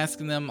he's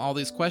asking them all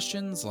these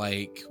questions,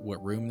 like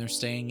what room they're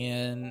staying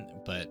in,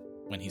 but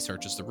when he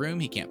searches the room,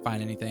 he can't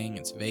find anything.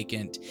 It's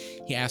vacant.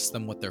 He asks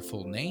them what their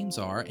full names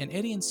are, and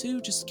Eddie and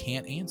Sue just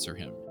can't answer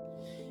him.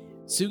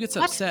 Sue gets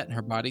upset, and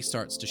her body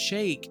starts to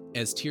shake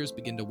as tears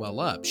begin to well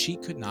up. She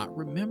could not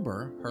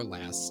remember her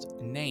last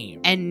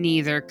name. And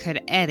neither could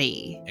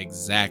Eddie.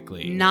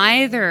 Exactly.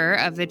 Neither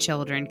of the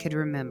children could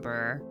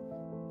remember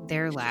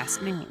their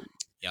last name.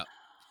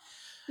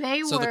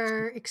 They So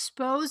were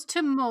exposed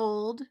to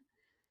mold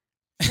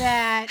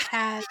that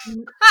had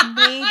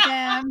made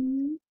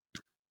them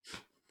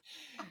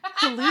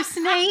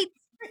hallucinate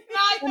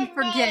and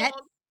forget.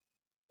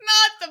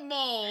 Not the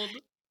mold.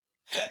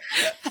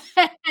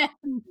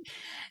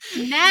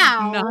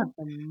 Now, Not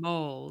the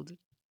mold.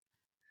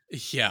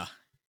 Yeah.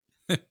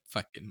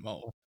 Fucking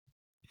mole.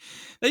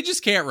 They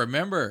just can't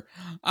remember.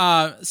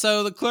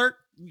 So the clerk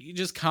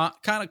just kind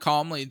of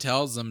calmly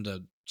tells them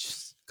to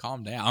just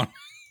calm down.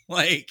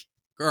 Like,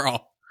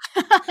 girl,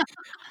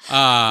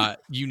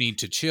 you need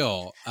to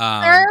chill.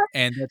 Sir?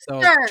 And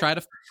they'll Sir? try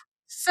to.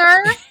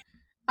 sir,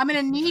 I'm going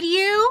to need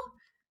you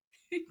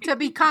to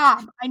be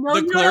calm. I know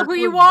The you know clerk who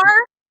you was- are.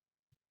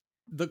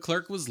 The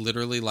clerk was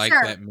literally like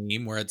Sure. that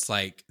meme where it's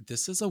like,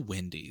 this is a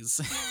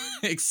Wendy's,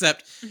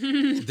 except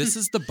this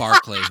is the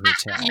Barclay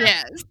Hotel.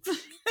 Yes.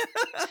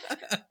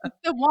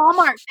 The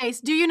Walmart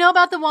face. Do you know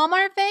about the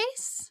Walmart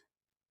face?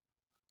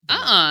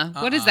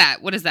 What is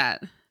that? What is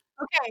that?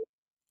 Okay.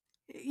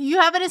 You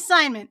have an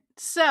assignment.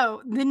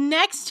 So the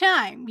next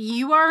time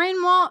you are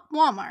in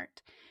Walmart,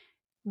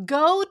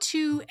 go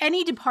to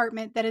any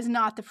department that is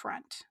not the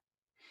front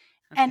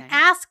and Okay.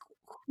 ask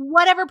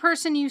whatever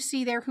person you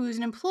see there who is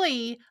an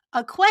employee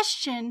a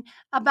question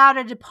about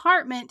a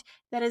department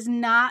that is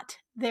not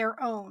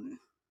their own.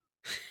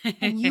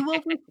 And you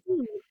will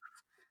receive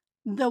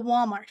the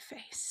Walmart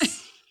face.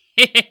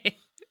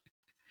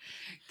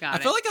 Got I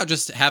it. feel like I'll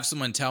just have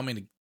someone tell me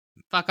to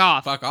Fuck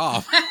off. fuck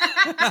off.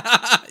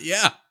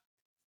 Yeah.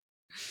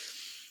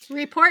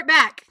 Report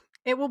back.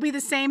 It will be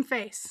the same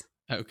face.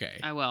 Okay.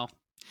 I will.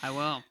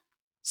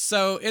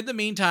 So in the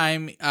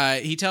meantime,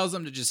 he tells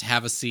them to just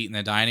have a seat in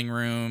the dining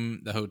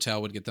room. The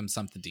hotel would get them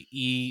something to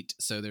eat.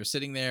 So they're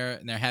sitting there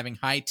and they're having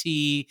high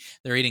tea.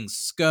 They're eating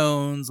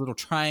scones, little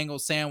triangle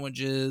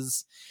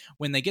sandwiches,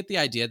 when they get the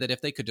idea that if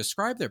they could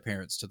describe their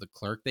parents to the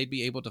clerk, they'd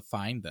be able to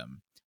find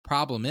them.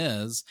 Problem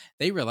is,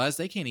 they realize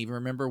they can't even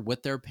remember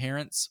what their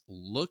parents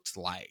looked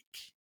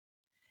like.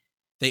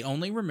 They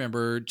only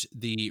remembered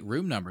the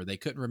room number. They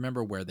couldn't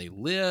remember where they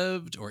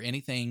lived or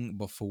anything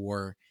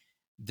before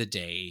that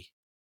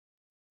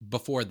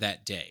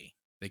day.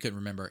 They couldn't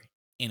remember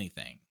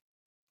anything.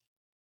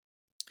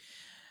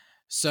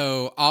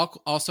 So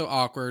also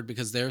awkward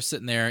because they're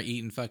sitting there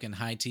eating fucking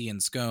high tea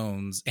and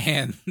scones,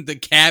 and the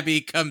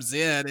cabbie comes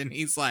in and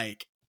he's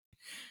like,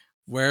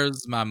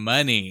 "Where's my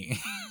money?"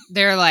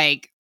 They're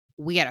like,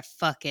 we got a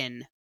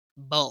fucking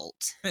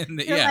bolt. And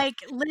They're like,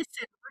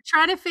 listen,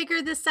 We're trying to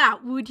figure this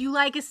out. Would you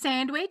like a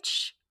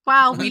sandwich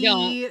while We we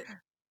don't.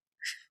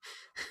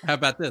 How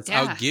about this?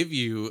 Yeah. I'll give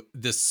you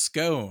the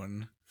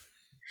scone.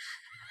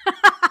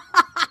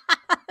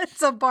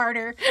 It's a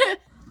barter.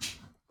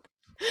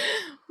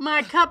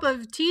 My cup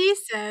of tea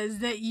says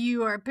that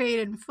you are paid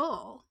in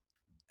full.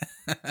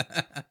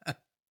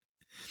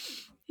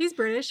 He's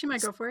British. He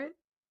might go for it.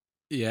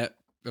 Yeah.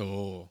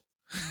 Oh.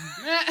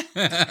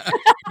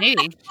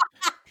 Maybe.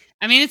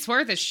 I mean, it's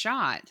worth a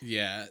shot.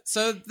 Yeah.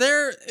 So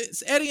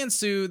it's Eddie and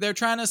Sue. They're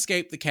trying to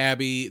escape the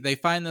cabbie. They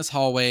find this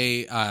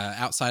hallway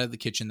outside of the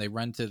kitchen. They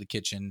run to the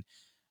kitchen.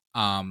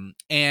 And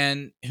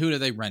who do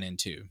they run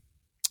into?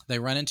 They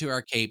run into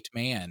our caped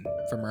man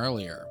from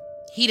earlier.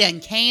 He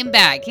done came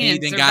back. He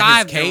done done got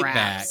survived his the cape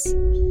rats.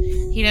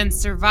 back. He done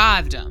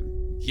survived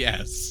them.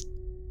 Yes.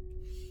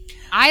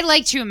 I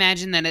like to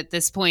imagine that at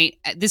this point,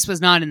 this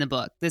was not in the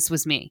book. This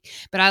was me.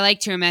 But I like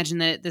to imagine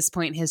that at this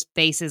point, his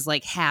face is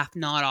like half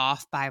gnawed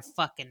off by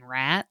fucking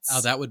rats.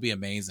 Oh, that would be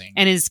amazing.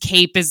 And his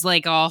cape is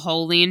like all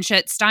holy and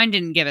shit. Stein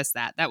didn't give us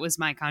that. That was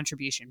my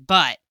contribution.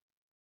 But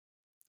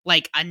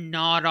like a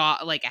gnawed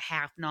off, like a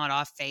half gnawed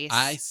off face.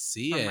 I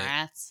see from it.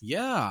 rats.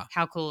 Yeah.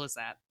 How cool is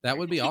that? That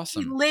would be He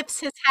awesome.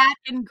 lifts his hat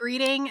in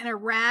greeting, and a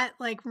rat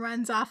like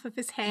runs off of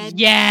his head.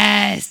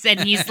 Yes. And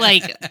he's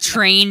like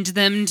trained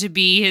them to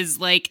be his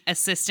like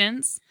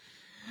assistants.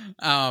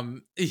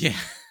 Yeah.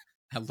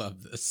 I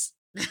love this.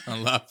 I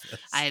love this.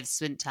 I have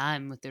spent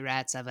time with the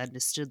rats. I've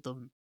understood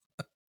them.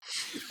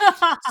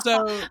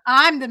 So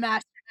I'm the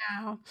master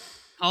now.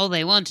 All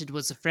they wanted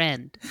was a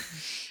friend.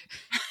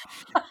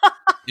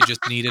 you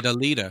just needed a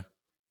leader.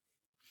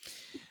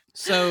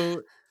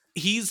 So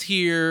he's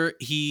here.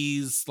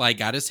 He's like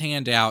got his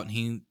hand out and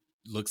he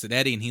looks at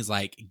Eddie and he's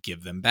like,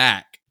 give them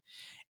back.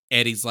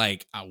 Eddie's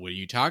like, what are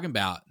you talking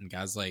about? And the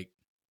guy's like,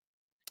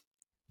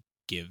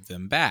 give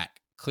them back.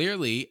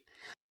 Clearly,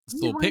 this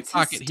He little wants his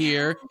pickpocket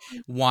here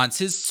stones. wants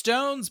his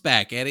stones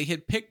back. Eddie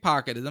had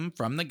pickpocketed them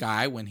from the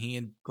guy when he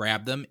had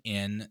grabbed them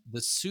in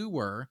the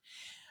sewer.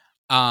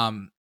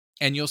 And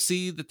you'll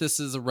see that this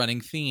is a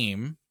running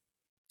theme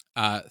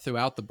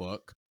throughout the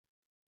book.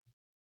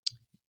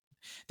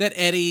 That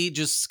Eddie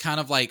just kind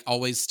of like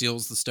always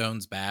steals the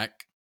stones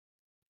back.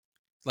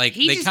 Like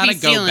He they just kind be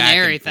of go stealing back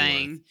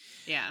everything.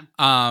 Yeah.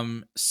 and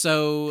forth.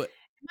 So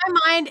In my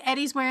mind,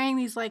 Eddie's wearing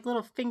these like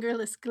little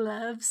fingerless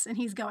gloves, and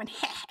he's going.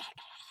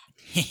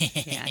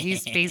 Yeah.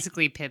 He's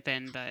basically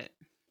Pippin, but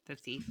the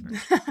thief.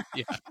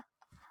 yeah.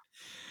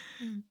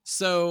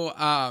 So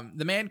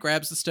the man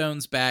grabs the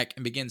stones back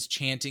and begins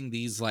chanting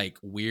these like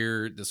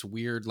this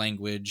weird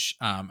language.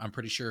 I'm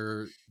pretty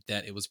sure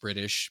that it was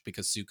British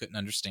because Sue couldn't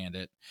understand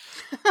it.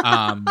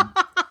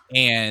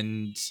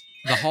 And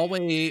the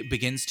hallway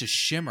begins to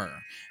shimmer.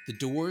 The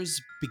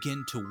doors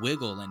begin to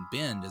wiggle and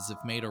bend as if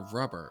made of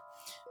rubber.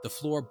 The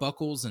floor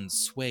buckles and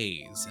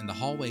sways, and the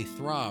hallway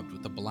throbbed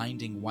with a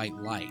blinding white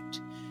light.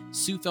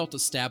 Sue felt a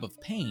stab of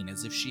pain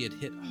as if she had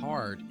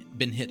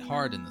been hit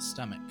hard in the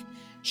stomach.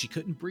 She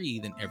couldn't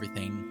breathe and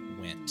everything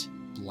went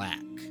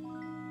black.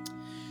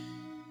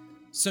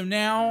 So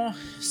now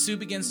Sue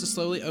begins to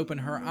slowly open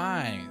her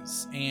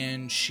eyes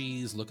and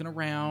she's looking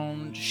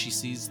around. She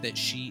sees that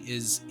she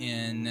is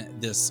in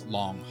this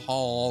long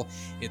hall.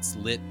 It's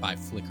lit by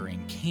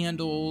flickering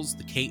candles.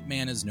 The Cape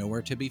Man is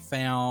nowhere to be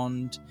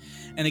found.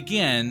 And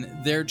again,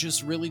 they're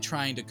just really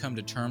trying to come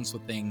to terms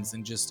with things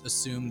and just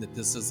assume that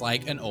this is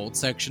like an old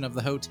section of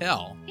the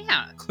hotel.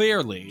 Yeah.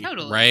 Clearly.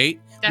 Totally. Right?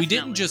 Definitely. We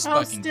didn't just Oh,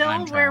 fucking still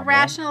time we're travel.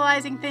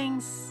 rationalizing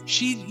things.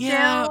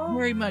 Yeah, Still?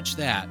 very much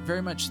that.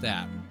 Very much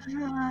that.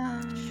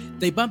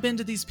 They bump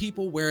into these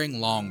people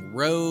wearing long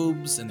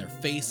robes and their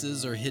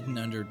faces are hidden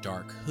under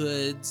dark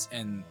hoods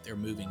and they're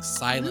moving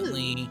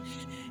silently.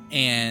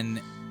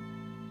 And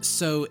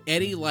so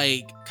Eddie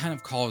like kind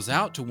of calls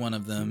out to one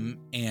of them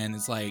and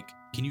is like,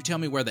 "Can you tell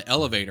me where the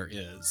elevator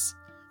is?"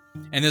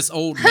 And this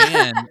old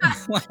man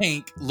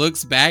like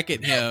looks back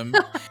at him.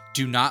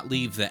 "Do not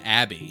leave the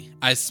Abbey.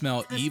 I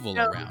smell evil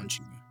around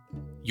you.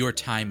 Your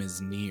time is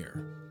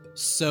near.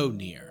 So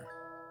near.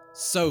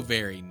 So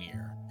very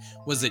near."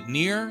 Was it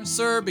near,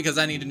 sir? Because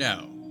I need to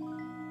know.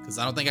 Because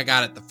I don't think I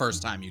got it the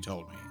first time you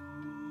told me.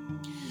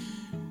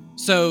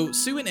 So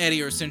Sue and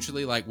Eddie are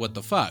essentially like, what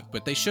the fuck?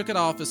 But they shook it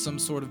off as some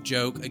sort of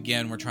joke.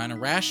 Again, we're trying to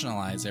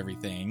rationalize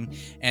everything.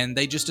 And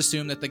they just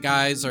assume that the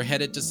guys are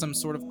headed to some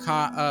sort of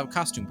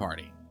costume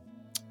party.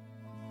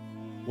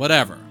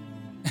 Whatever.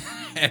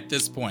 At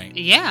this point.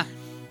 Yeah.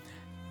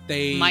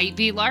 They Might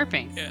be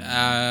LARPing.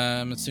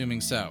 I'm assuming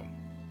so.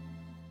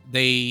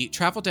 They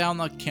travel down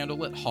the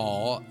candlelit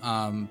hall,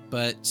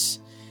 but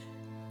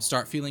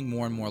start feeling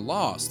more and more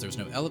lost. There's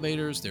no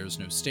elevators, there's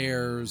no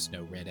stairs,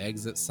 no red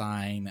exit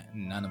sign,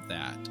 none of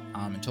that.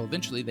 Until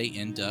eventually they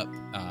end up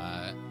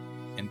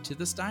into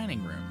this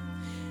dining room.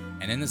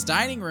 And in this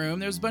dining room,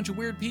 there's a bunch of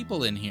weird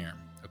people in here,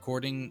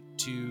 according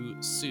to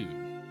Sue.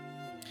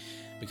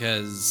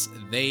 Because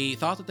they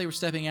thought that they were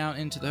stepping out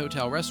into the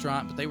hotel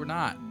restaurant, but they were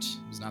not.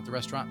 It was not the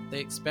restaurant they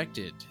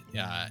expected.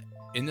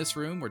 In this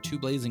room were two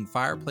blazing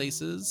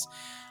fireplaces.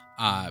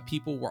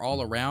 People were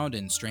all around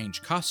in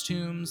strange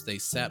costumes. They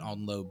sat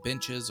on low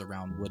benches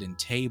around wooden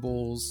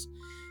tables.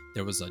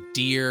 There was a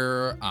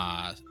deer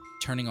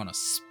turning on a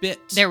spit.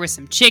 There were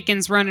some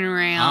chickens running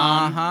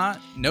around.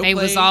 No It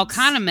was all plagues.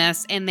 kind of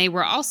mess, and they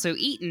were also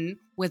eaten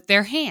with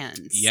their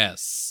hands.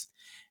 Yes,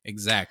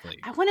 exactly.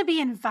 I want to be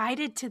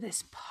invited to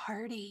this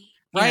party.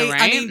 Right? Yeah, I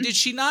right? mean, did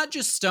she not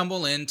just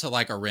stumble into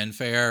like a Ren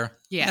fair?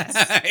 Yes.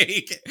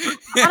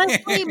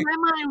 Honestly, my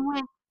mind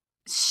went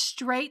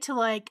straight to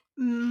like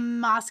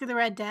Mosque of the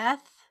Red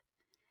Death.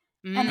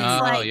 And it's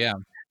Mm. like yeah.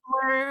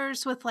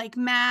 travelers with like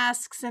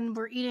masks, and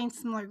we're eating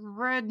some like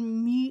red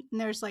meat,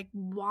 and there's like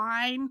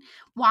wine.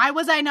 Why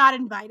was I not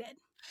invited?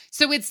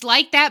 So it's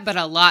like that, but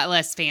a lot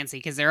less fancy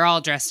because they're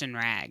all dressed in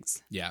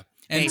rags. Yeah.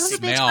 And Son of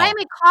a bitch, smell. I am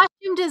a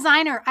costume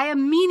designer. I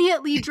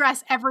immediately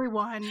dress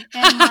everyone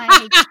in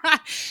like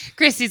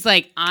Christy's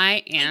like,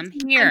 I am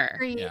here.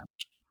 country. Yeah.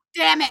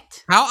 Damn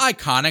it. How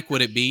iconic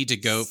would it be to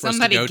go for us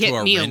to Somebody go get to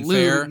a me a Ren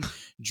fair lube.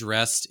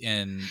 dressed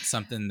in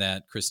something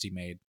that Christy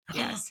made?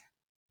 Yes.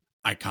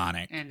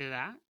 Iconic. And do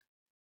that.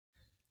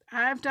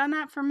 I've done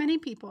that for many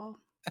people.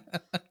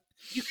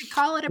 You could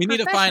call it a We need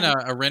to profession.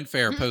 find a Ren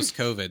fair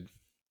post-COVID.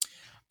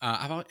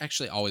 I've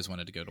actually always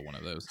wanted to go to one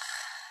of those.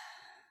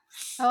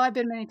 Oh, I've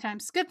been many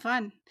times. It's good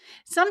fun.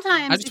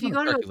 Sometimes just if you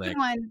want go a to a turkey good leg.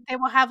 one, they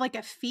will have like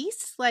a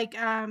feast. Like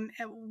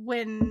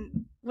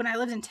when I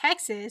lived in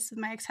Texas with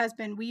my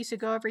ex-husband, we used to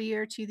go every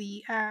year to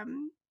the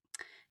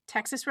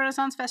Texas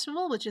Renaissance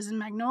Festival, which is in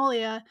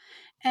Magnolia.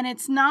 And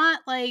it's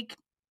not like,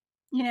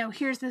 you know,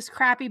 here's this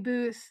crappy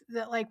booth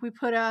that like we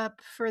put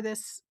up for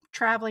this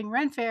traveling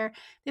Ren fair.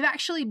 They've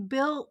actually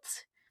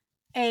built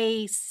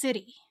a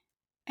city,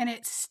 and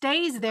it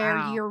stays there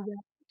Wow. year round.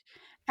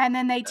 And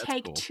then they That's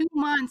take cool. 2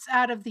 months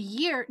out of the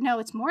year. No,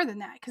 it's more than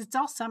that because it's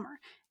all summer.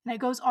 And it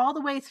goes all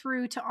the way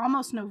through to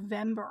almost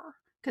November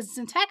because it's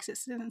in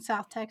Texas, it's in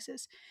South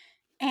Texas.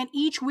 And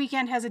each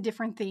weekend has a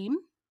different theme.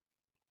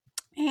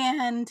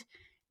 And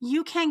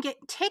you can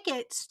get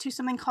tickets to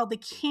something called the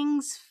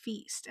King's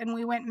Feast. And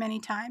we went many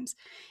times.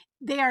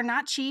 They are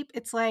not cheap.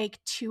 It's like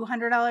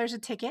 $200 a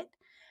ticket,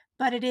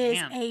 but it is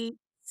Damn. a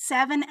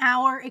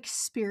 7-hour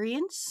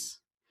experience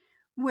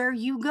where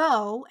you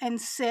go and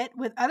sit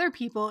with other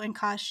people in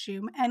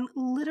costume and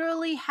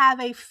literally have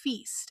a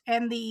feast.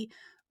 And the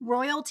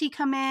royalty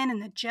come in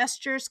and the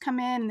gestures come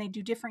in and they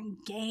do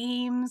different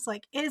games.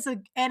 Like and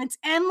it's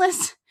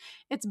endless.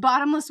 It's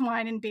bottomless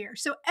wine and beer.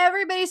 So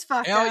everybody's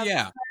fucked Hell up.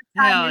 yeah.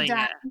 Hell You're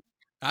yeah. done.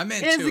 I'm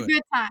It is into a it.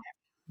 good time.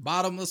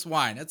 Bottomless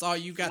wine. That's all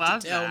you got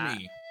Love to tell that.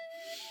 me.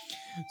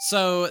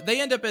 So they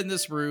end up in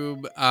this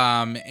room,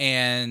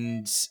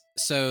 and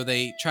so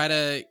they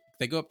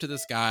go up to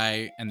this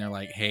guy and they're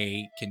like,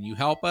 hey, can you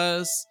help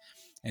us?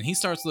 And he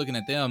starts looking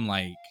at them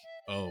like,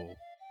 oh,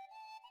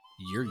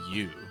 you're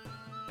you.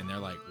 And they're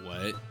like,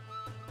 what?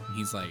 And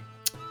he's like,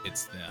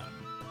 it's them.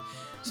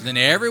 So then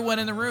everyone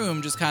in the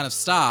room just kind of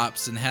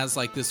stops and has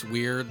like this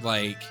weird,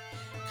 like,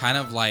 kind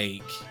of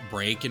like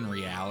break in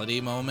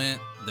reality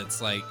moment.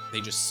 That's like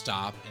they just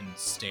stop and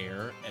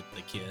stare at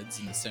the kids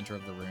in the center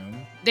of the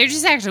room. They're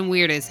just acting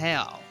weird as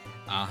hell.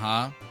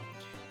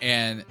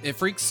 And it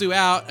freaks Sue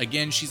out.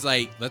 Again, she's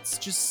like, let's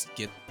just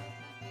get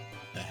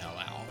the hell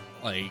out.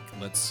 Like,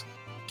 let's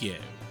go.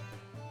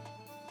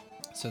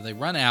 So they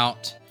run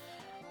out.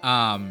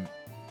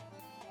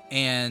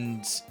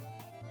 And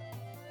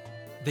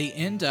they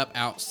end up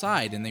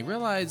outside and they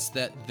realize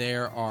that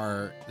there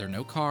are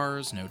no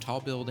cars, no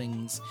tall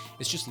buildings.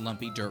 It's just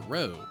lumpy dirt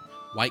road.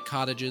 White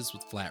cottages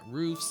with flat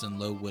roofs and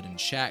low wooden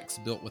shacks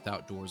built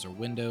without doors or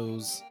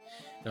windows.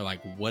 They're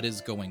like, what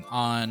is going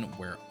on?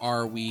 Where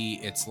are we?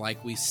 It's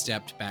like we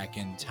stepped back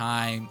in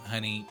time.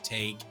 Honey,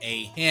 take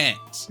a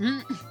hint.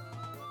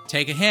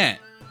 Take a hint.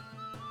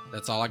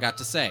 That's all I got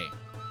to say.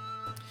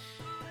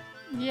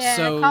 Yeah,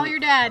 So- call your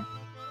dad.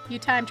 You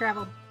time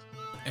traveled.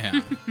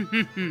 Yeah.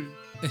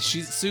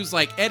 Sue's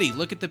like, Eddie,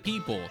 look at the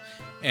people.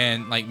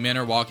 And like men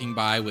are walking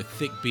by with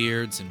thick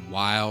beards and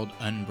wild,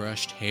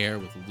 unbrushed hair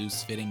with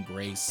loose-fitting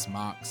gray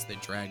smocks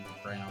that drag the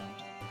ground.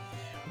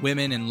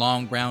 Women in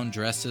long brown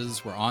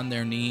dresses were on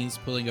their knees,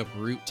 pulling up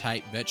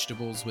root-type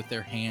vegetables with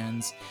their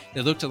hands.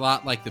 They looked a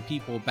lot like the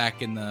people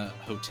back in the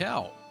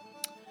hotel.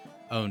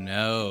 Oh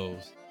no,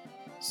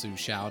 Sue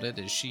shouted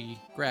as she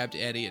grabbed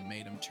Eddie and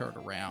made him turn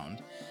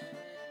around.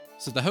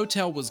 So the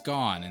hotel was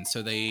gone, and so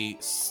in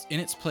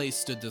its place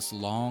stood this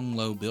long,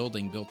 low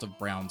building built of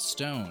brown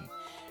stone.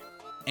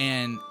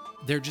 And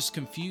they're just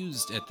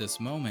confused at this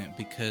moment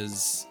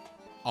because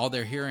all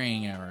they're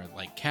hearing are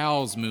like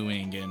cows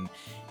mooing,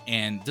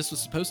 and this was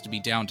supposed to be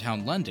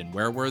downtown London.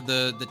 Where were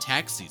the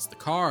taxis, the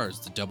cars,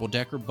 the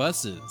double-decker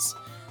buses?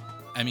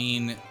 I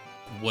mean,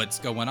 what's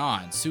going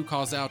on? Sue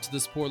calls out to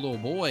this poor little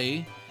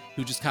boy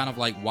who just kind of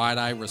like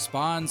wide-eye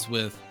responds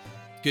with,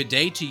 "Good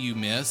day to you,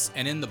 miss."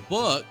 And in the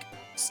book,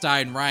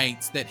 Stein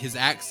writes that his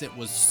accent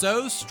was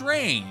so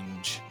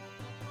strange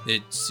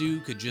that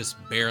Sue could just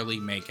barely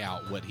make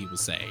out what he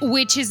was saying.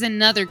 Which is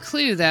another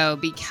clue, though,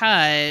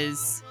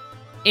 because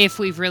if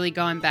we've really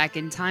gone back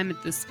in time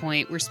at this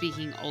point, we're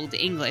speaking Old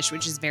English,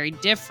 which is very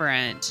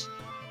different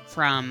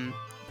from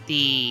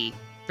the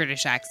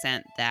British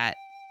accent that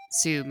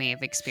Sue may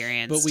have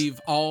experienced.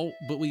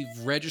 But we've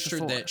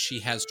registered before. that she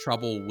has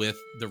trouble with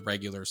the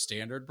regular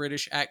standard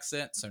British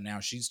accent, so now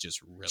she's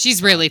just really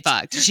She's really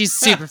fucked. She's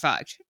super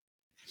fucked.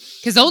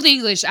 Because Old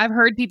English, I've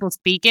heard people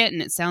speak it,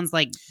 and it sounds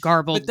like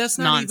garbled But that's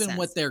not nonsense. even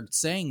what they're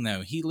saying,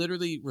 though. He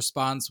literally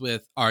responds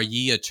with, "Are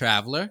ye a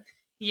traveler?"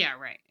 Yeah,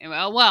 right.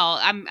 Well,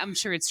 I'm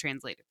sure it's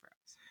translated for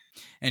us.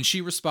 And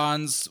she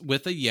responds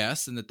with a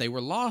yes, and that they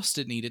were lost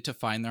and needed to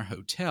find their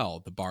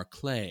hotel, the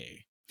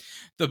Barclay.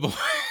 The boy,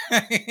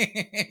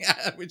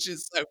 which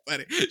is so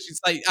funny. She's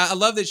like, I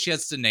love that she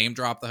has to name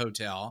drop the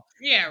hotel.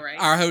 Yeah, right.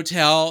 Our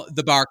hotel,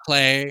 the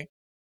Barclay.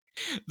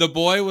 The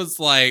boy was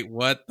like,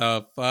 "What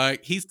the fuck?"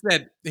 He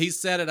said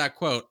it, I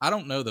quote, "I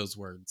don't know those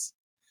words."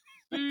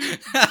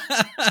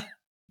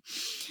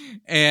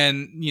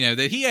 And, you know,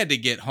 that he had to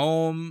get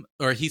home,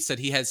 or he said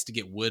he has to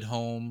get Wood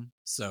home,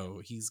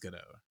 so he's going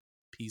to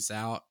peace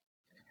out.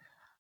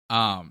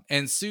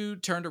 And Sue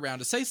turned around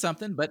to say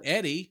something, but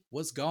Eddie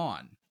was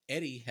gone.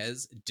 Eddie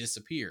has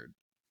disappeared.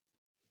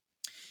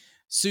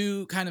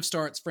 Sue kind of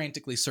starts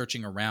frantically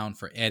searching around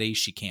for Eddie.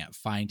 She can't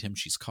find him.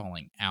 She's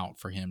calling out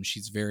for him.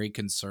 She's very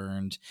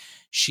concerned.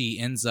 She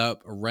ends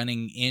up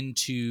running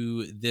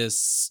into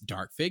this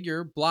dark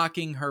figure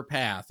blocking her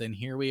path. And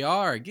here we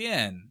are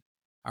again,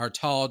 our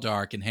tall,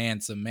 dark, and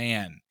handsome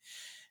man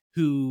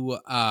who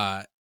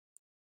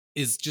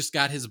is just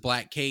got his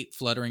black cape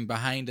fluttering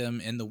behind him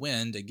in the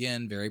wind.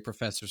 Again, very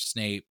Professor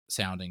Snape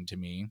sounding to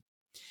me.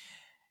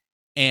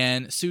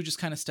 And Sue just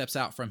kind of steps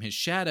out from his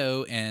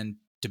shadow and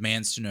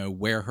demands to know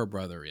where her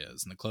brother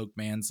is. And the cloaked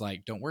man's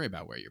like, "Don't worry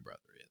about where your brother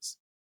is.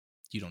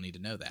 You don't need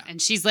to know that."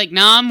 And she's like,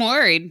 "No, I'm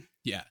worried."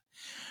 Yeah.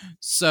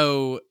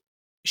 So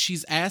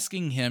she's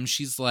asking him,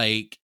 she's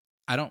like,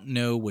 "I don't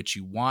know what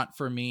you want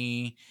from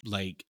me.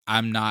 Like,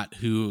 I'm not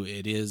who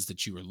it is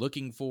that you were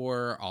looking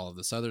for," all of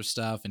this other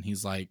stuff. And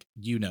he's like,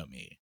 "You know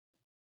me."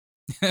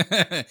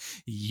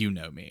 You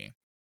know me.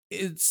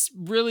 It's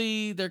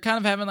really, they're kind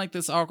of having like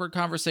this awkward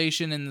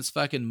conversation in this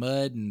fucking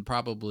mud and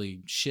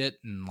probably shit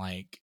and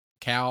like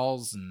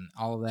cows and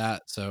all of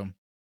that. So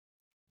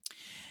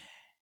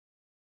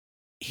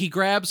he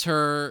grabs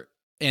her,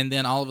 and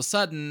then all of a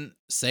sudden,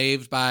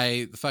 saved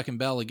by the fucking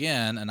bell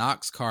again, an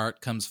ox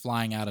cart comes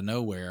flying out of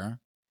nowhere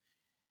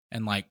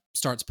and like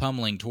starts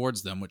pummeling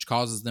towards them, which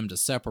causes them to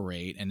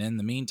separate. And in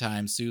the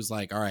meantime, Sue's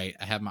like, "All right,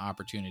 I have my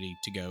opportunity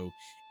to go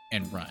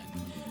and run."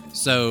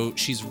 So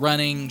she's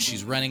running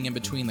in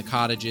between the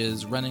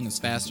cottages, running as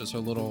fast as her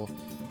little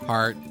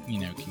heart,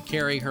 can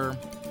carry her.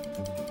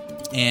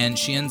 And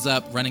she ends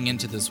up running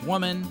into this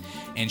woman,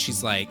 and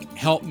she's like,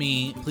 "Help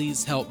me,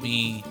 please help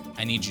me.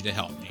 I need you to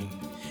help me."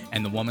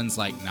 And the woman's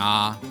like,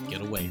 "Nah,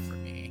 get away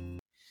from me."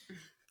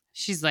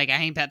 She's like, "I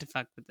ain't about to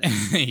fuck with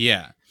this."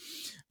 Yeah.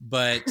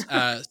 But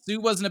Sue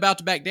wasn't about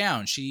to back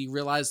down. She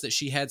realized that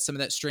she had some of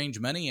that strange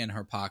money in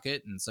her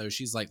pocket. And so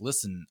she's like,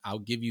 "Listen, I'll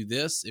give you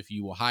this if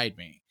you will hide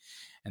me."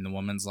 And the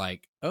woman's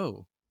like,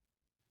 "Oh,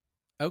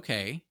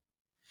 okay.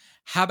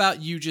 How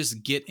about you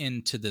just get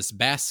into this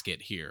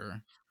basket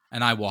here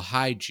and I will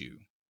hide you."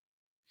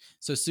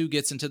 So Sue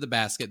gets into the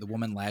basket. The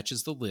woman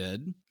latches the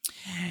lid.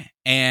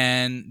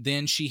 And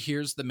then she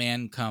hears the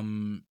man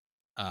come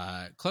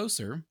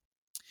closer.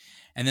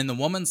 And then the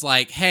woman's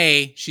like,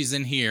 "Hey, she's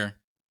in here.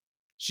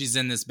 She's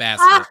in this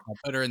basket. I'll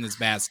put her in this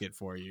basket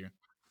for you."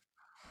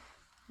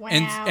 Wow.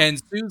 And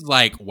Sue's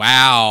like,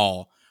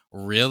 "Wow,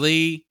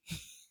 really?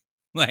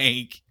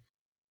 Like,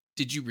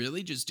 did you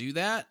really just do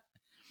that?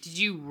 Did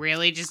you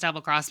really just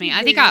double cross me?"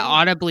 I think I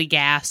audibly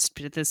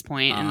gasped at this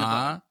point in the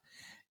book.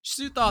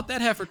 Sue thought that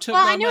heifer took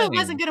Well, my I knew money. it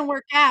wasn't going to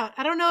work out.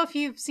 I don't know if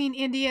you've seen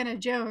Indiana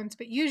Jones,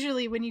 but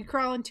usually when you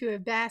crawl into a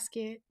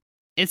basket,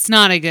 It's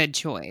not a good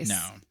choice.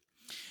 No.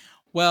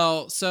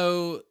 Well,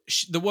 so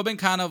the woman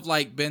kind of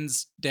like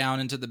bends down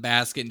into the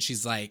basket and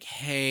she's like,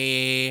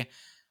 "Hey,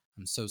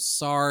 I'm so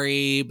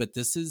sorry, but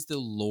this is the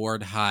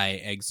Lord High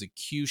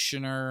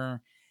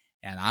Executioner,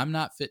 and I'm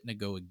not fitting to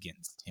go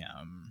against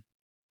him.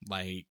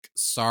 Like,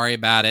 sorry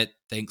about it.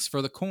 Thanks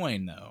for the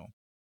coin, though."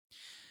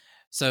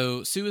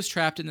 So Sue is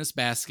trapped in this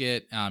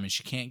basket, and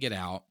she can't get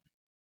out.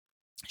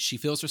 She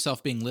feels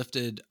herself being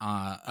lifted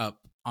up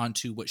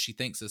onto what she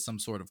thinks is some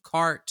sort of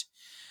cart.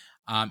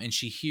 And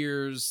she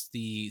hears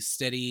the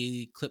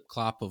steady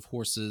clip-clop of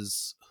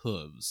horses'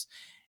 hooves.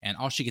 And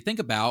all she could think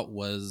about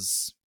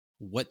was,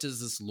 what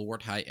does this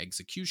Lord High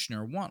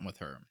Executioner want with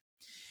her?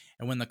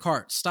 And when the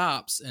cart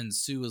stops and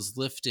Sue is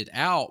lifted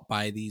out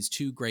by these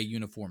two gray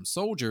uniformed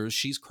soldiers,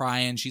 she's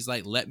crying. She's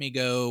like, "Let me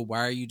go.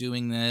 Why are you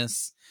doing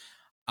this?"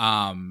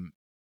 And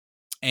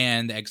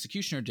the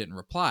executioner didn't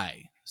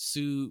reply.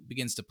 Sue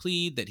begins to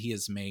plead that he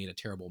has made a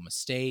terrible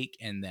mistake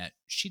and that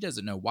she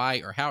doesn't know why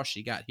or how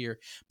she got here,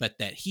 but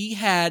that he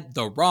had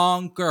the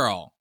wrong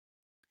girl.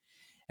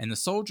 And the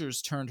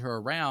soldiers turned her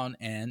around,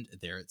 and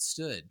there it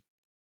stood.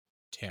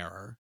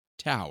 Terror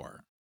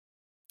Tower.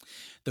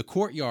 The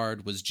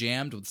courtyard was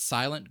jammed with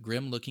silent,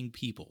 grim-looking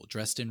people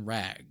dressed in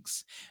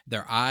rags,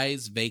 their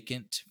eyes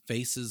vacant,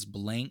 faces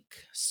blank.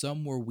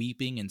 Some were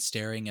weeping and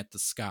staring at the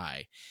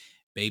sky.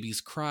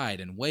 Babies cried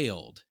and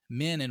wailed.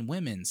 Men and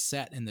women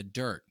sat in the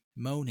dirt,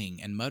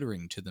 moaning and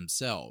muttering to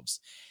themselves.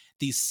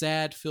 These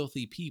sad,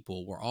 filthy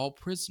people were all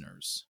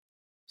prisoners.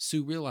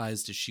 Sue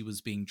realized as she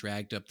was being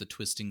dragged up the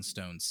twisting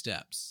stone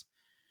steps.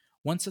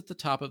 Once at the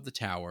top of the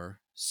tower,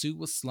 Sue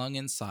was slung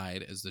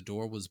inside as the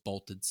door was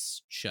bolted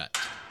shut.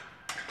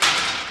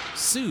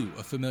 "Sue,"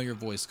 a familiar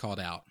voice called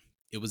out.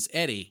 It was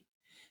Eddie.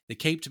 The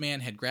caped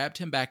man had grabbed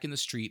him back in the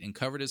street and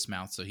covered his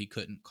mouth so he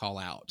couldn't call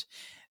out.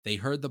 They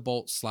heard the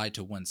bolt slide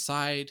to one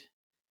side.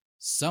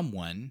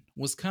 Someone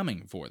was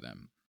coming for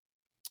them.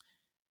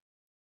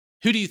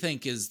 Who do you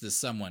think is the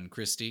someone,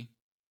 Christy?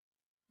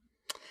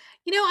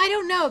 I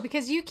don't know,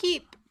 because you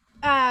keep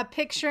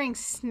picturing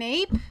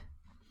Snape,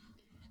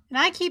 and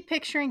I keep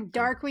picturing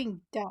Darkwing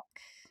Duck.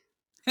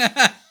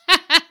 I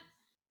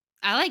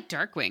like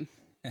Darkwing.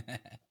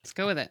 Let's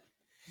go with it.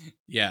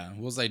 Yeah,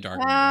 we'll say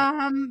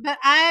Darkwing. But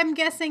I'm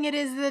guessing it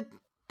is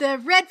the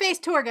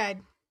red-faced tour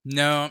guide.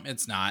 No,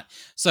 it's not.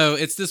 So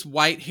it's this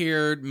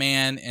white-haired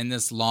man in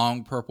this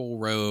long purple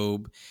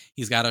robe.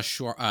 He's got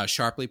a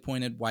sharply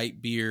pointed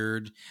white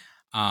beard,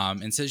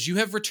 and says, "You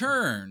have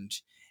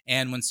returned."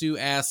 And when Sue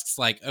asks,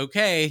 like,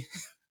 "Okay,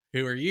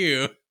 who are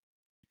you?"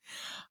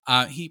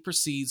 He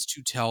proceeds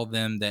to tell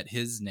them that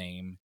his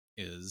name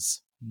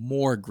is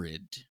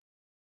Morgred.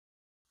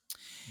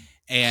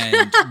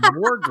 And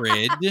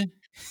Morgred...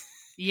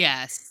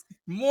 Yes.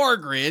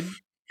 Morgred.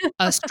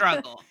 A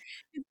struggle.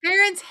 His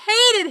parents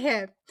hated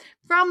him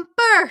from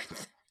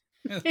birth.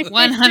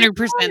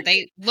 100%.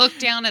 They looked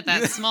down at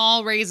that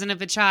small raisin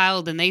of a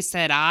child and they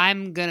said,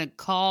 "I'm going to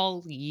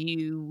call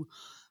you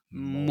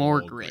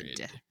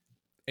Morgred."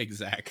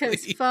 Exactly.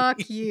 Because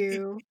fuck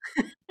you.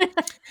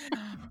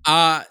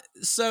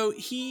 So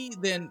he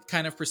then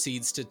kind of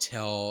proceeds to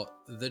tell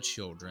the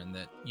children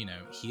that,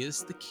 he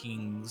is the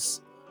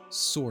king's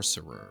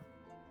sorcerer.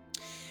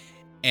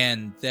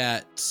 And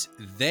that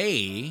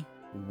they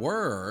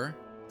were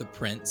the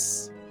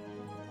prince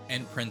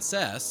and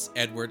princess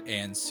Edward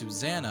and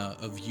Susanna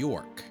of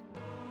York.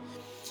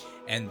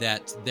 And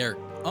that their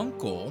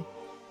uncle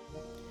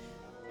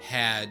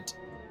had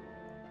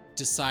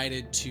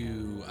decided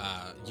to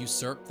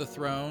usurp the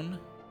throne,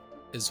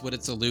 is what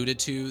it's alluded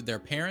to. Their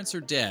parents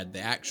are dead.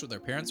 Their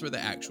parents were the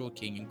actual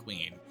king and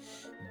queen.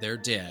 They're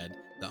dead.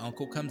 The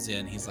uncle comes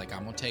in. He's like,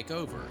 "I'm going to take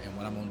over. And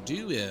what I'm going to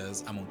do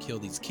is I'm going to kill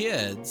these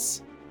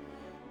kids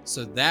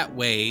so that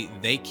way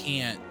they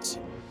can't,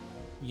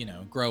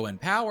 grow in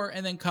power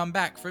and then come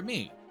back for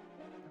me."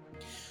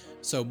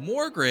 So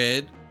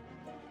Morgred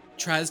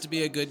tries to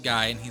be a good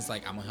guy, and he's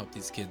like, "I'm going to help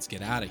these kids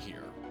get out of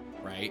here,"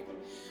 right?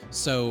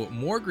 So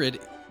Morgred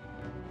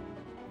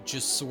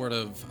just sort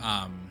of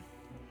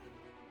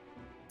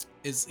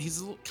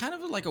he's kind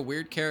of like a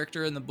weird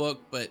character in the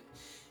book, but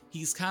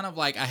he's kind of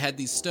like, "I had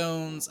these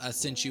stones, I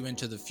sent you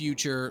into the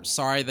future.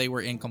 Sorry they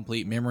were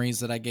incomplete memories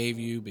that I gave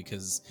you,"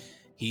 because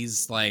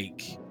he's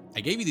like,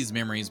 "I gave you these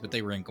memories, but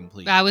they were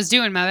incomplete. I was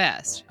doing my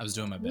best. I was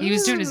doing my best." He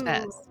was doing his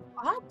best.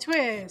 Plot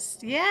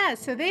twist. Yeah,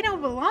 so they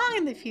don't belong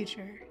in the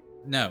future.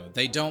 No,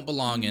 they don't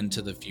belong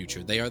into the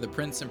future. They are the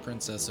prince and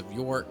princess of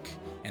York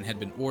and had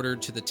been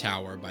ordered to the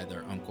tower by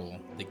their uncle,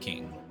 the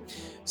king.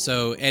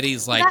 So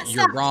Eddie's like, That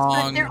 "You're sucks,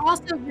 wrong." But they're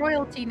also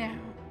royalty now.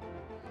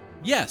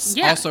 Yes,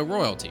 Yeah. also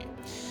royalty.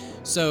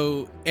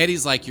 So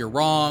Eddie's like, "You're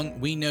wrong.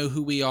 We know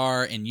who we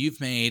are, and you've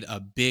made a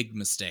big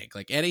mistake."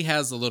 Like, Eddie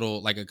has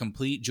a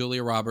complete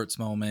Julia Roberts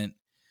moment.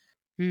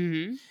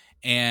 Mm-hmm.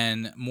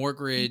 And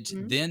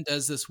Morgred then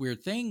does this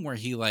weird thing where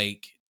he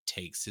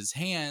takes his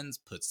hands,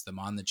 puts them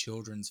on the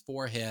children's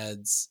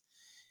foreheads,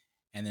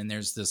 and then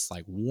there's this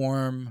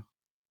warm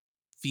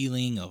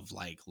feeling of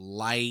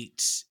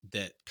light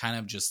that kind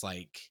of just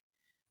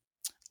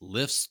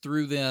lifts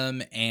through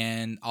them,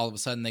 and all of a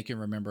sudden they can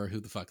remember who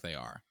the fuck they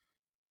are.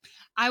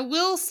 I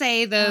will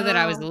say though that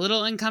I was a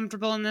little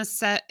uncomfortable in this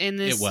part of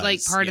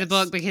the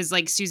book, because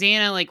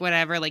Susanna,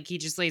 whatever, he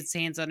just lays his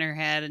hands on her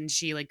head and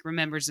she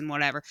remembers and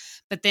whatever.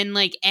 But then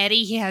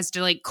Eddie, he has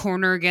to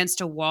corner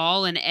against a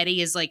wall and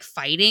Eddie is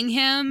fighting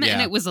him,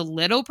 and it was a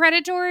little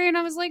predatory, and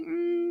I was like,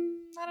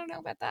 I don't know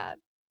about that.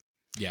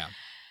 Yeah.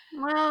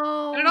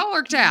 Well, But it all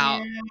worked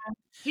out.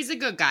 He's a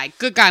good guy.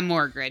 Good guy,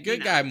 Morgred.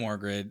 Good guy,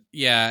 Morgred.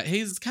 Yeah,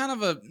 he's kind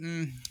of a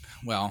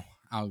well,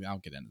 I'll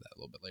get into that a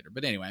little bit later.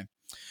 But anyway.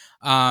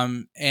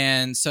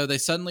 And so they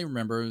suddenly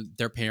remember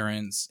their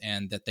parents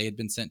and that they had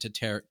been sent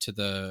to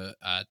the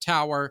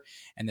tower,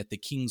 and that the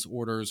king's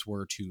orders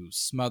were to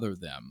smother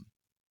them.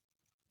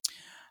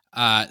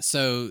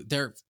 So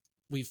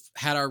we've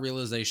had our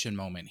realization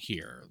moment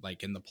here.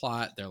 In the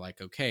plot, they're like,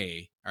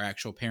 "Okay, our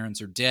actual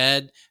parents are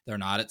dead. They're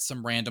not at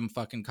some random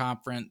fucking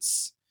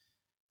conference.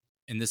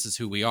 And this is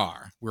who we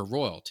are. We're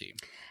royalty."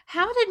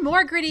 How did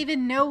Morgred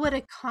even know what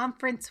a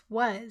conference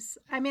was?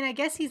 I mean, I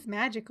guess he's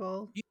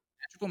magical.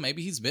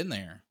 Maybe he's been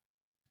there.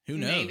 Who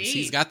knows? Maybe.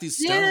 He's got these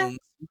stones.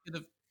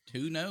 Yeah.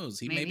 Who knows?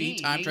 He maybe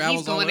time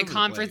travels he's going all to over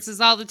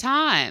conferences all the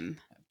time.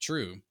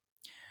 True.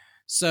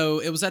 So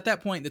it was at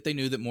that point that they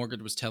knew that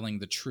Morgoth was telling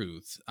the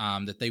truth,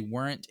 that they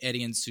weren't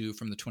Eddie and Sue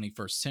from the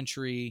 21st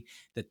century,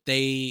 that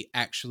they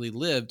actually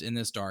lived in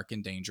this dark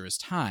and dangerous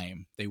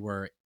time. They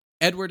were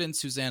Edward and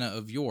Susanna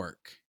of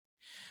York.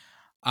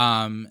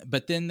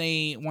 But then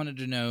they wanted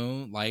to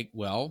know, like,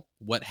 well,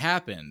 what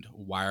happened?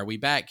 Why are we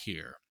back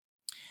here?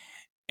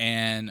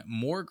 And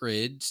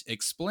Morgoth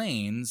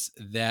explains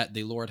that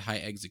the Lord High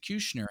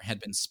Executioner had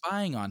been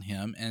spying on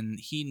him, and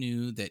he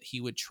knew that he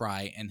would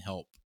try and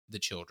help the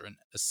children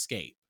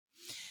escape.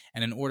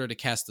 And in order to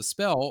cast the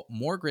spell,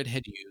 Morgoth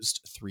had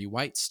used 3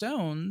 white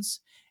stones,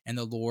 and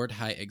the Lord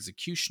High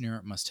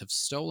Executioner must have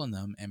stolen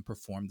them and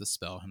performed the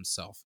spell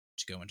himself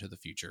to go into the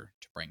future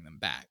to bring them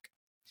back.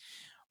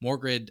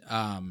 Morgoth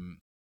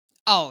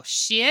Oh,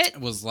 shit.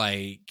 was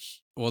like,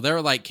 well,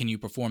 they're like, can you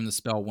perform the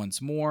spell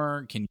once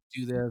more? Can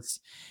you do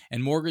this?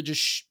 And Morgoth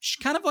just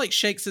kind of like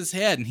shakes his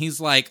head, and he's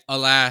like,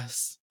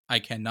 alas, I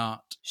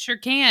cannot. Sure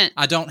can't.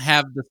 I don't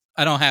have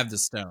the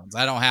stones.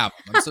 I don't have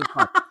them. I'm so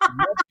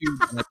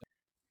sorry.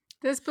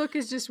 This book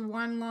is just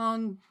one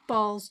long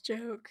balls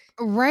joke.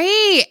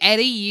 Right.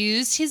 Eddie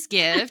used his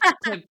gift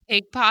to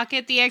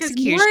pickpocket the 'Cause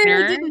executioner.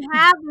 Morty didn't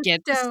have the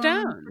get the stones,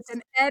 stones.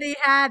 and Eddie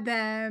had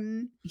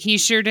them. He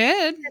sure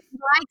did. He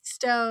likes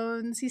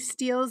stones. He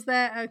steals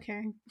that.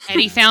 Okay.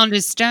 Eddie found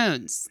his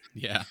stones.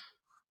 Yeah.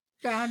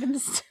 Found him.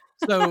 The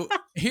So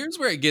here's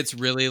where it gets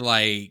really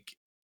like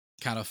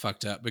kind of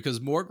fucked up, because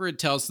Morgoth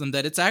tells them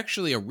that it's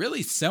actually a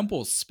really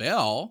simple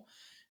spell,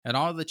 and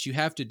all that you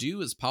have to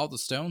do is pile the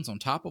stones on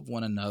top of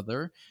one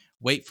another,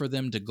 wait for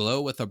them to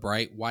glow with a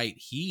bright white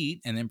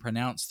heat, and then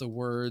pronounce the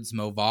words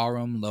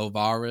Movarum,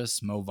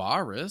 Lovaris,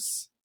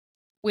 Movaris.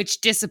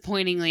 Which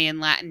disappointingly in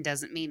Latin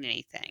doesn't mean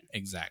anything.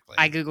 Exactly.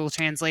 I Google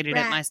translated it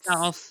Rats.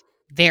 myself.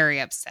 Very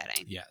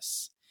upsetting.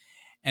 Yes.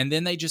 And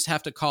then they just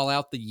have to call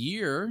out the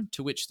year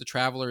to which the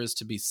traveler is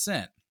to be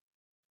sent.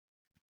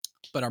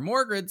 But our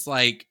Morgoth's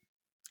like,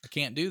 I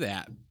can't do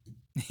that.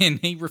 And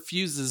he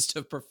refuses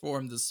to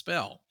perform the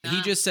spell.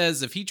 He just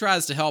says if he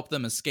tries to help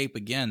them escape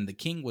again, the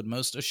king would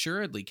most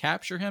assuredly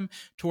capture him,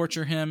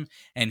 torture him,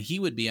 and he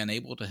would be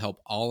unable to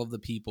help all of the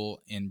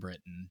people in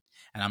Britain.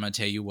 And I'm going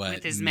to tell you what,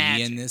 With his me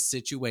magic. in this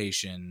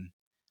situation,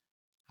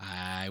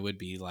 I would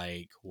be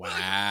like,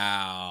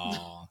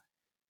 wow.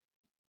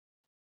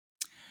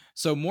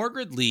 So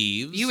Morgoth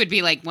leaves. You would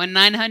be like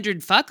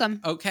 1-900 fuck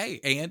them. Okay,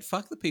 and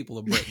fuck the people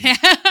of Britain.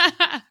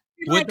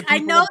 What like, the I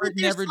people know of that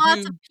Britain there's never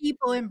lots do? of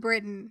people in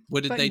Britain.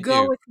 What did but they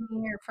go do? with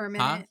me here for a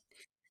Huh? minute.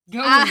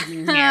 Go with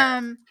me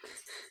here.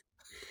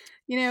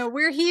 You know,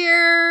 we're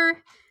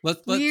here.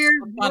 Let's We're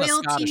find a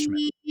Scottishman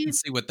royalty. and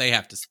see what they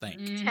have to think.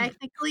 Mm.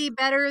 Technically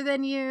better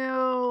than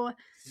you.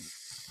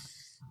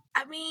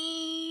 I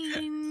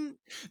mean,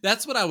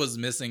 That's what I was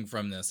missing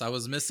from this. I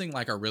was missing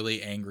like a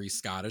really angry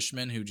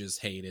Scottishman who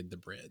just hated the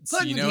Brits.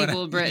 Fuck You the know what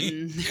people I of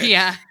mean? Britain.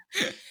 Yeah.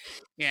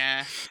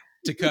 Yeah.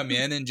 To come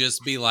in and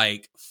just be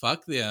like,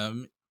 fuck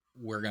them.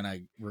 We're gonna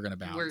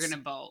bounce. We're going to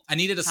bolt. I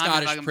needed a Time to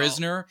Scottish fucking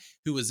prisoner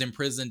who was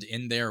imprisoned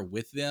in there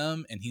with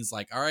them, and he's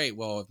like, all right,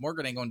 well, if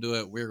Morgoth ain't gonna do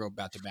it, we're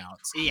about to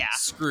bounce. Yeah.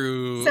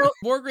 Screw. So-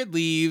 Morgoth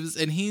leaves,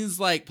 and he's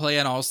like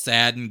playing all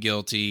sad and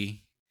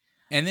guilty.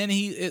 And then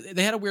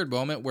they had a weird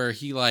moment where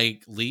he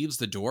like leaves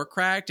the door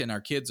cracked, and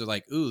our kids are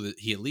like, ooh,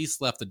 he at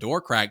least left the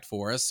door cracked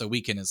for us so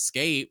we can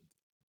escape.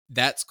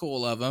 That's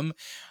cool of him.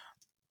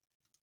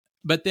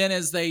 But then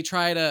as they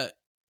try to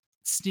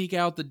sneak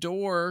out the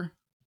door,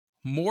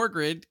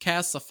 Morgoth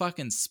casts a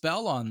fucking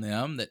spell on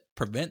them that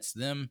prevents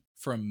them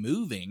from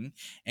moving,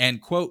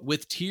 and, quote,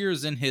 with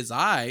tears in his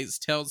eyes,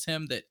 tells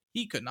him that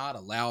he could not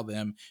allow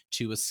them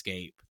to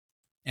escape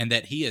and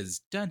that he has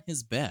done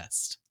his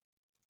best.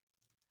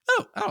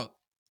 Oh, I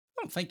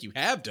don't think you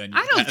have done your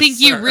I don't best, think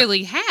you sir.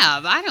 really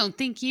have. I don't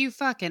think you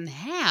fucking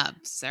have,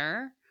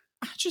 sir.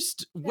 I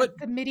just, what?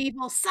 the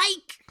medieval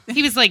psych.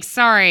 He was like,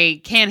 sorry,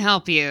 can't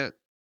help you.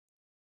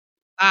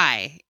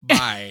 Bye.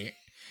 Bye.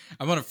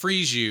 I'm going to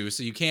freeze you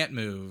so you can't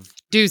move.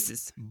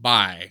 Deuces.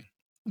 Bye.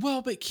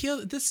 Well, but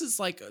this is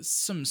like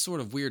some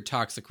sort of weird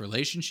toxic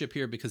relationship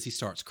here, because he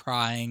starts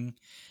crying.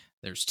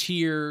 There's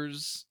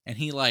tears, and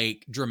he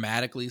like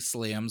dramatically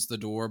slams the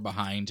door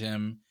behind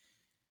him.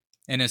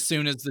 And as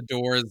soon as the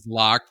door is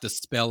locked, the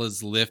spell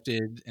is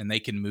lifted and they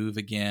can move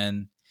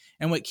again.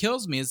 And what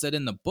kills me is that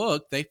in the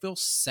book, they feel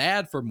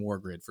sad for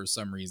Morgoth for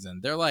some reason.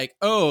 They're like,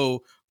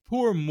 oh,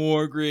 poor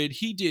Morgoth,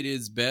 he did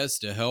his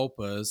best to help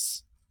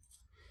us.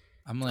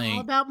 I'm All like,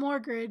 about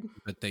Morgoth.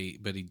 but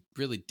he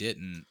really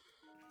didn't.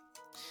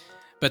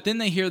 But then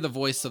they hear the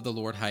voice of the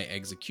Lord High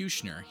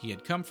Executioner. He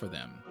had come for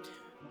them.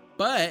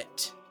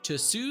 But to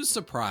Sue's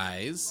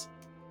surprise,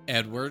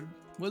 Edward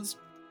was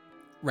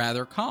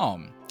rather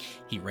calm.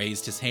 He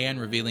raised his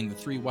hand, revealing the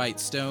 3 white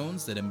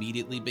stones that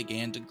immediately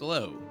began to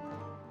glow.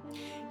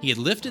 He had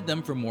lifted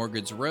them from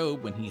Morgoth's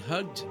robe when he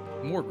hugged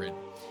Morgoth.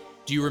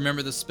 Do you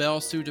remember the spell?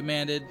 Sue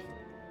demanded.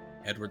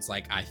 Edward's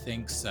like, I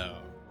think so.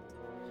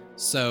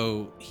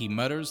 So he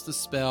mutters the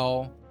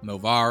spell,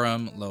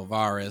 Movarum,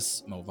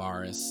 Lovaris,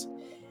 Movaris,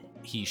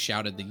 he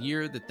shouted the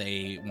year that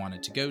they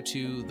wanted to go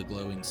to. The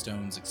glowing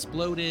stones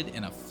exploded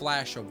in a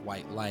flash of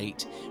white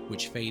light,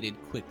 which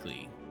faded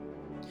quickly.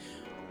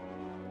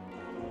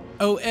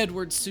 "Oh,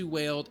 Edward," Sue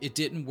wailed, "it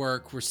didn't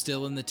work. We're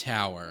still in the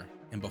tower."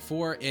 And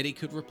before Eddie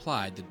could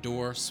reply, the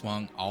door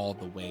swung all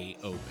the way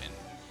open.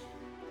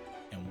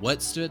 And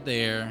what stood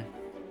there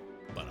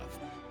but a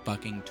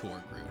fucking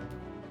tour group?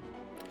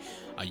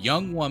 A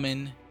young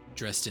woman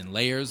dressed in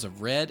layers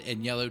of red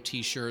and yellow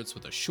t-shirts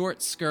with a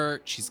short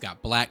skirt. She's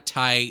got black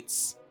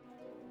tights.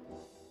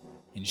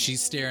 And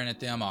she's staring at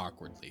them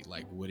awkwardly,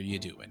 like, what are you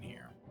doing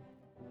here?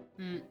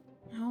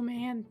 Oh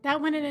man, that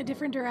went in a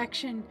different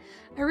direction.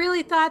 I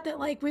really thought that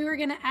like we were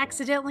gonna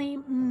accidentally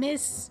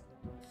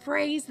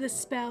misphrase the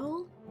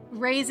spell,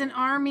 raise an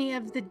army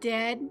of the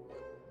dead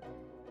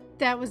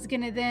that was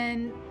gonna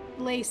then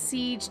lay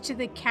siege to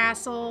the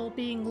castle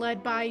being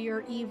led by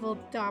your evil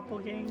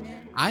doppelganger.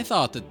 I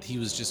thought that he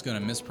was just going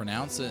to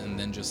mispronounce it and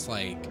then just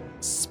like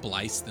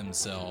splice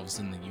themselves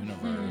in the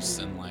universe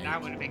and like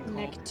That would have been cool.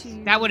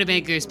 Neptune. That would have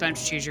been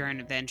Goosebumps Choose Your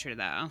Own Adventure,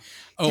 though.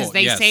 Because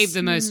they yes. saved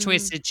the most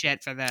twisted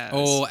shit for those.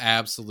 Oh,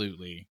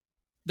 absolutely.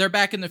 They're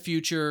back in the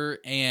future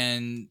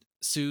and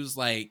Sue's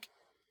like,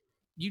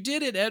 "You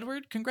did it,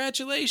 Edward.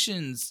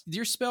 Congratulations.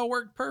 Your spell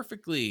worked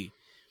perfectly."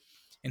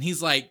 And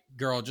he's like,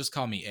 "Girl, just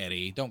call me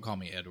Eddie. Don't call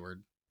me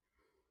Edward."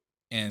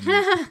 And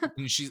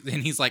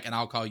he's like, "And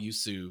I'll call you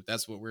Sue."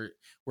 That's what we're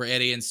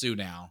Eddie and Sue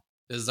now.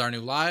 This is our new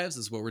lives.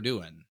 This is what we're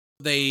doing.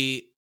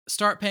 They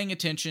start paying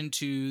attention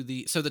to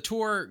the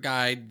tour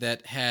guide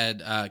that had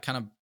kind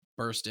of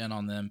burst in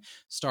on them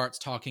starts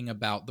talking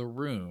about the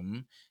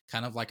room,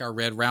 kind of like our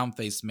red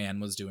round-faced man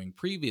was doing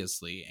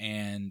previously.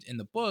 And in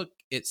the book,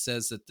 it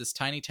says that this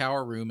tiny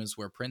tower room is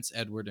where Prince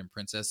Edward and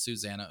Princess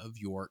Susanna of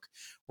York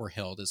were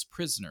held as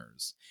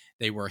prisoners.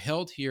 They were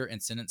held here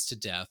and sentenced to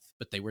death,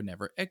 but they were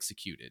never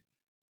executed.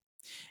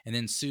 And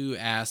then Sue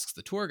asks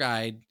the tour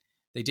guide,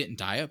 "They didn't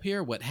die up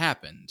here? What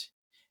happened?"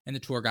 And the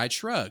tour guide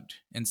shrugged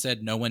and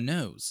said, "No one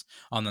knows.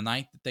 On the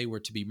night that they were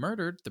to be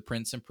murdered, the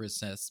prince and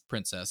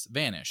princess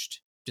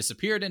vanished,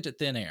 disappeared into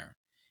thin air.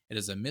 It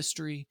is a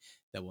mystery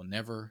that will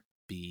never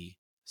be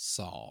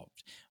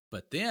solved."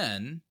 But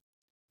then,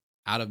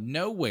 out of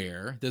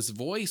nowhere, this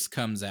voice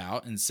comes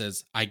out and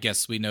says, "I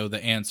guess we know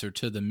the answer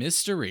to the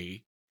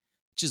mystery,"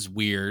 which is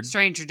weird.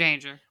 Stranger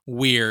danger.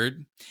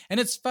 Weird. And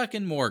it's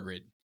fucking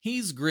Morgred.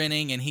 He's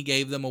grinning and he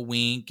gave them a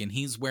wink and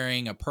he's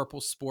wearing a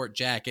purple sport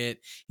jacket.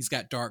 He's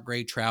got dark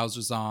gray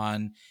trousers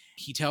on.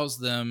 He tells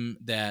them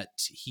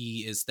that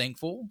he is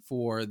thankful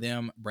for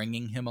them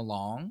bringing him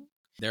along.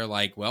 They're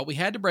like, "Well, we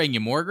had to bring you,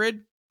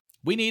 Morgred.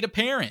 We need a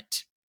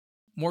parent."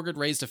 Morgred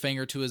raised a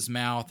finger to his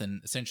mouth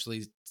and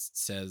essentially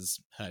says,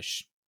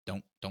 "Hush,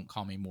 don't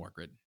call me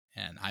Morgred.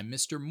 And I'm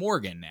Mr.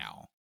 Morgan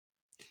now."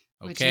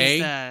 Okay? Which is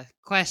the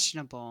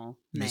questionable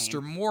name.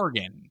 Mr.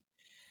 Morgan.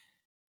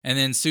 And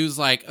then Sue's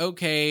like,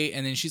 "Okay."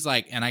 And then she's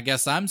like, "And I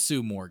guess I'm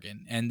Sue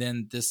Morgan. And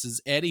then this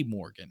is Eddie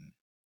Morgan."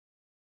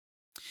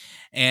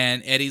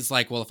 And Eddie's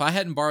like, "Well, if I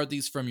hadn't borrowed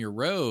these from your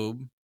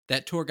robe,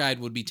 that tour guide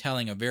would be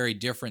telling a very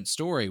different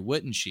story,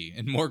 wouldn't she?"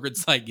 And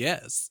Morgan's like,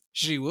 "Yes,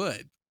 she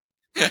would."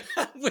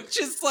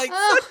 Which is like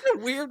such a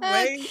weird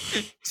way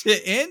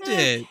to end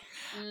it.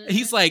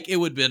 He's like, it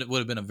would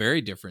have been a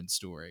very different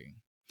story.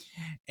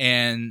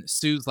 And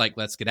Sue's like,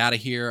 "Let's get out of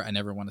here. I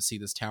never want to see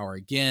this tower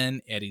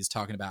again." Eddie's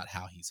talking about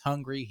how he's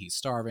hungry, he's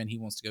starving, he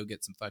wants to go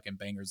get some fucking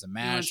bangers and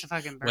He wants mash, a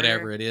fucking burger.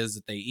 whatever it is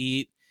that they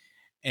eat.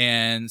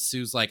 And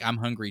Sue's like, "I'm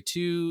hungry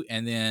too."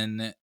 And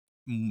then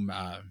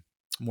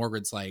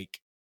Morgan's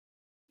like,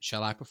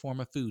 "Shall I perform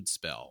a food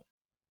spell?"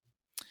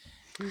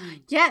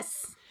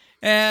 Yes.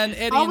 And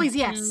Eddie Always and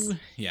yes. Sue,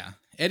 yeah.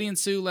 Eddie and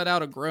Sue let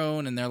out a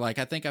groan and they're like,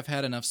 "I think I've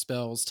had enough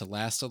spells to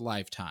last a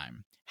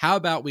lifetime. How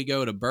about we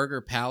go to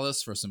Burger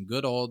Palace for some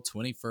good old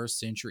 21st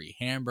century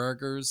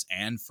hamburgers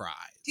and fries?"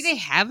 Do they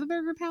have a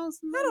Burger Palace?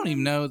 I don't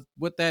even know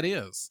what that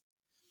is.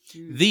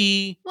 Mm.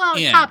 The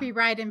end.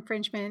 Copyright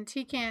infringement.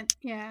 He can't.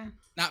 Yeah.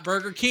 Not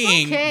Burger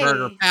King, Okay.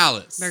 Burger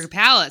Palace. Burger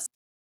Palace.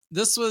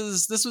 This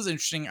was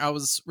interesting. I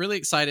was really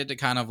excited to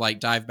kind of like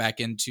dive back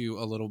into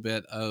a little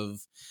bit of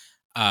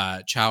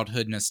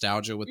childhood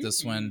nostalgia with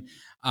this one.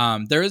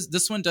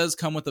 This one does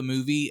come with a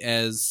movie,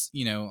 as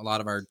you know, a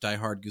lot of our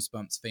diehard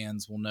Goosebumps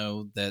fans will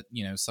know that,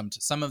 you know,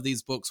 some of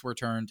these books were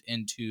turned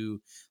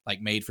into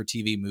like made for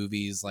TV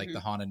movies like The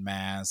Haunted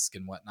Mask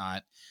and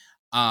whatnot.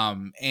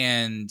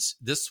 And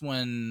this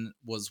one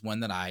was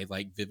one that I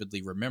like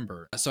vividly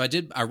remember. So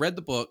I read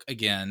the book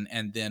again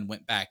and then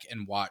went back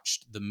and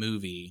watched the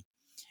movie,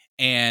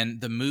 and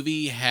the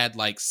movie had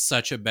like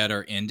such a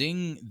better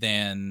ending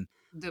than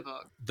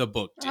the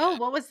book did. Oh,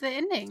 what was the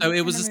ending? So it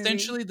in was the movie?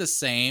 essentially the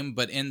same,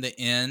 but in the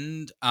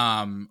end,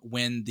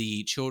 when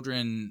the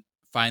children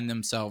find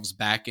themselves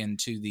back when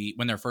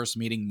they're first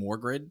meeting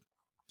Morgred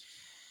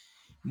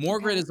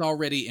is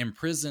already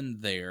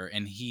imprisoned there,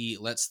 and he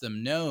lets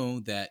them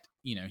know that,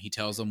 you know, he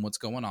tells them what's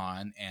going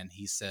on, and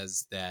he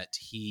says that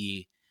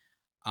he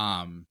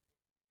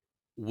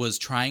was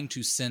trying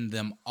to send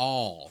them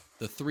all,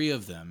 the three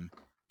of them,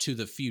 to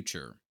the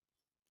future.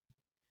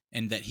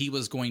 and that he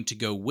was going to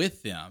go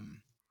with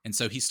them. And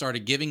so he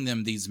started giving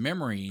them these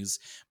memories,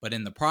 but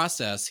in the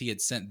process, he had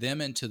sent them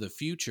into the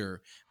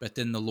future. But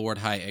then the Lord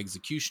High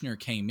Executioner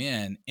came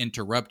in,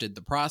 interrupted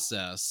the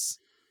process,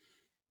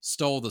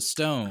 stole the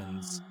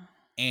stones,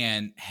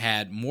 and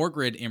had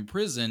Morgred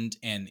imprisoned,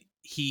 and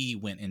he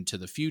went into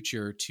the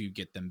future to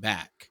get them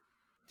back.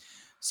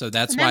 So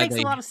that's and that why makes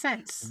a lot of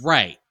sense.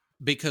 Right.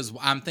 Because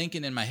I'm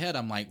thinking in my head,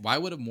 I'm like, why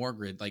would a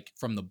Morgred, like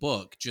from the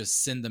book,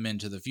 just send them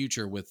into the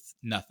future with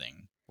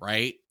nothing,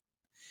 right?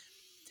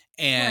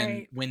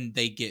 And when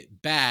they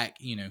get back,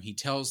 you know, he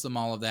tells them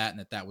all of that,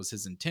 and that was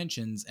his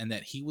intentions, and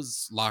that he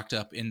was locked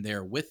up in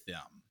there with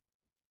them.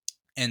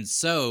 And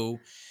so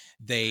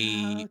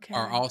they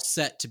are all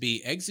set to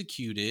be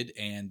executed,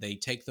 and they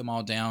take them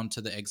all down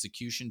to the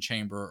execution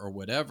chamber or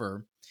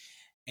whatever.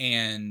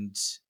 And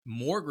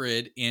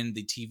Morgred in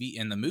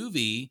the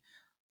movie,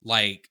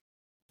 like,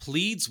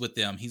 pleads with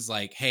them. He's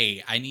like,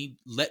 hey,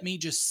 let me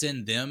just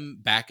send them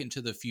back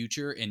into the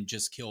future and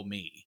just kill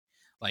me.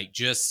 Like,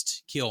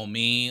 just kill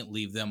me,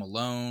 leave them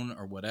alone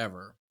or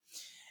whatever.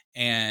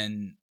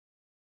 And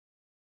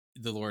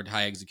the Lord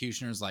High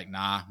Executioner is like,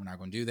 nah, we're not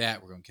going to do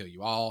that. We're going to kill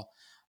you all.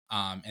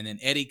 And then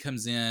Eddie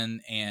comes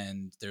in,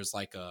 and there's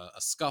like a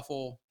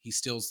scuffle. He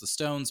steals the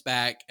stones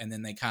back, and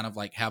then they kind of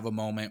like have a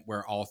moment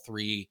where all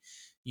three,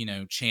 you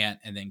know, chant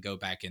and then go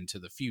back into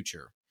the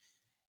future.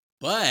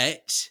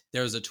 But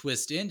there's a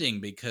twist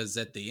ending, because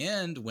at the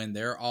end, when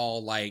they're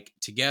all like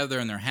together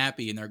and they're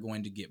happy and they're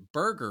going to get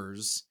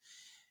burgers,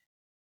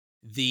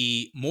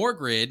 the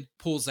Morgred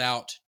pulls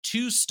out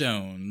 2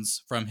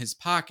 stones from his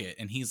pocket,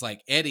 and he's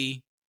like,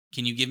 Eddie,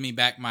 can you give me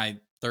back my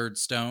 3rd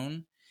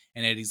stone?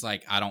 And Eddie's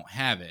like, I don't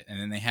have it. And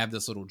then they have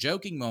this little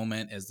joking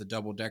moment as the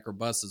double-decker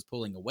bus is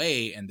pulling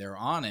away and they're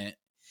on it.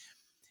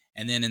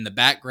 And then in the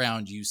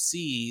background, you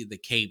see the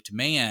caped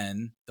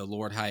man, the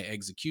Lord High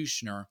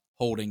Executioner,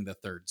 holding the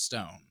 3rd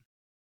stone.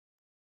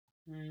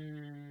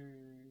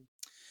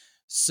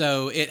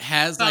 So it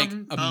has like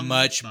a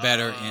much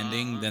better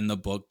ending than the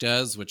book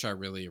does, which I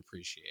really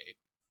appreciate.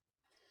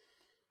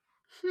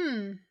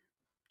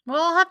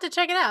 Well, I'll have to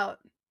check it out.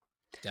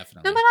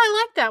 Definitely. No, but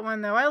I like that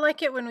one, though. I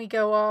like it when we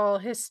go all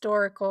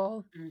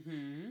historical.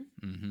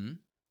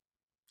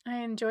 I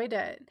enjoyed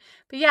it.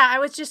 But yeah, I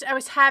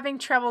was having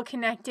trouble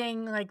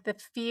connecting like the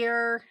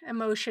fear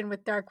emotion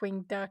with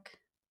Darkwing Duck.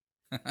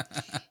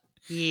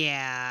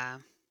 Yeah.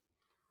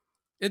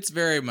 It's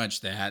very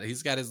much that.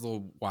 He's got his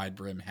little wide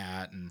brim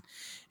hat, and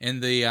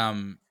in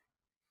the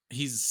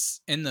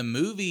he's in the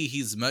movie,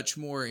 he's much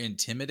more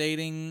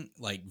intimidating,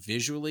 like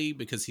visually,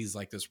 because he's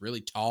like this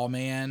really tall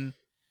man.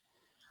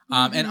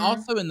 And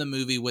also in the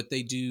movie, what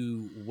they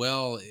do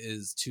well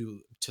is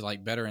to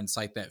like better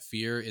incite that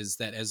fear, is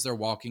that as they're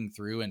walking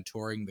through and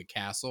touring the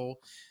castle,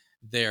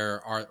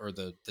 or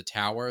the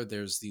tower,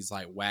 there's these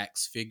like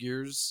wax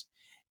figures,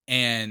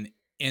 and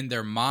in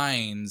their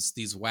minds,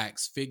 these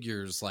wax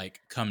figures like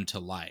come to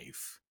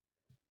life.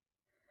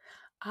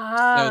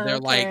 So they're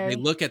like, they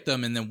look at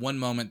them, and then one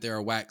moment they're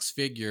a wax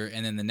figure,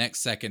 and then the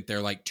next second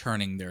they're like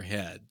turning their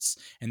heads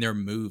and they're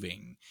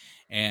moving.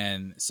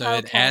 And so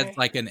it adds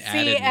like an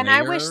added and layer.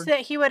 I wish that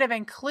he would have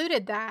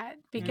included that,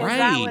 because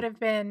that would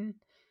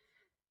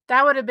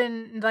have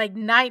been like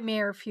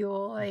nightmare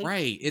fuel. Like,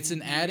 right. It's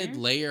an added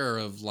layer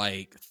of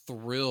like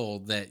thrill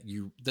that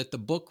the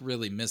book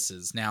really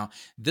misses. Now,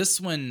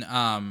 this one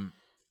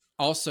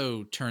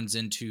also turns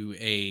into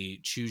a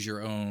choose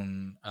your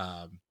own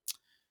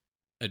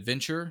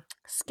adventure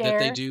that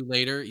they do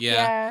later.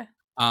 Yeah.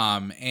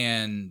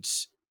 And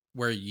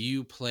where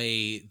you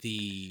play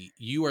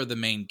you are the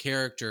main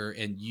character,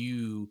 and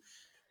you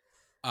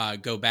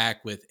go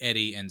back with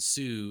Eddie and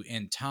Sue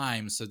in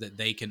time so that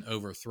they can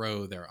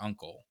overthrow their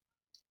uncle.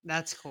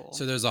 That's cool.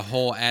 So there's a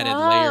whole added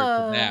layer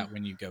to that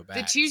when you go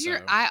back.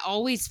 I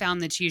always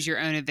found the choose your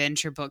own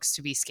adventure books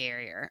to be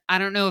scarier. I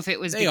don't know if it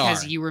was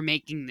because you were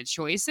making the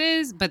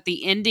choices, but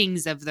the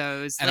endings of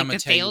those, and like the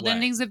failed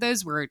endings of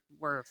those, were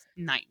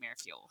nightmare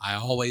fuel. I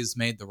always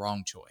made the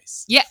wrong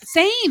choice. Yeah,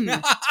 same.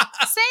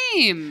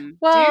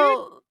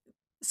 Well, dude.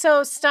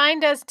 So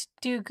Stein does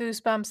do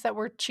Goosebumps that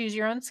were choose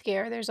your own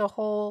scare. There's a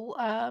whole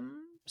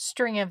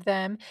string of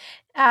them.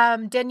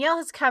 Danielle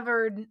has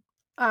covered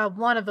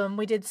one of them.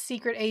 We did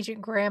Secret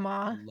Agent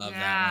Grandma. Love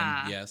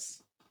that one.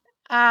 Yes.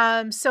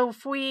 So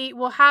if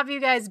we'll have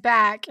you guys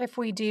back if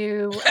we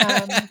do.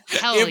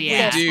 Hell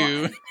yeah. We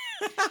do.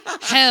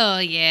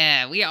 Hell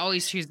yeah. We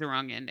always choose the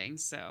wrong ending,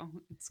 so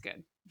it's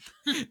good.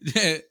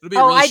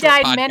 I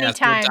died many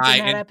times in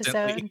that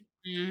episode.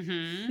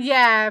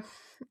 Yeah.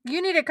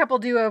 You need a couple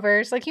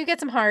do-overs. Like, you get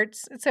some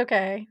hearts. It's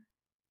okay.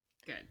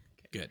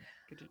 Good.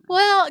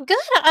 Well, good.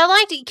 I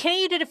liked it.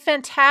 Kenny, you did a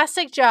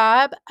fantastic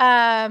job.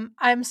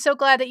 I'm so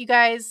glad that you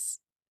guys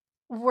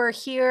were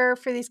here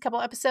for these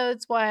couple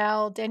episodes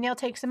while Danielle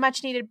takes a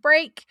much-needed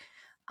break.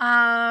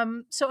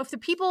 So if the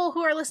people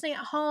who are listening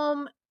at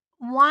home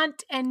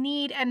want and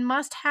need and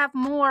must have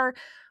more,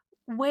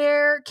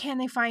 where can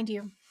they find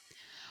you?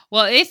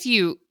 Well, if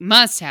you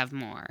must have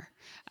more,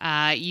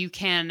 You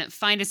can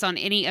find us on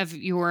any of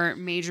your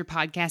major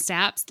podcast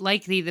apps,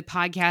 likely the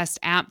podcast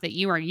app that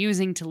you are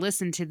using to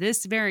listen to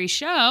this very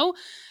show.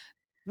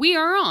 We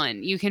are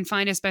on. You can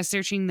find us by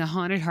searching the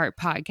Haunted Heart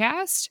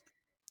Podcast.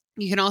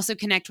 You can also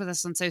connect with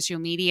us on social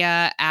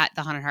media at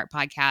the Haunted Heart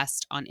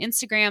Podcast on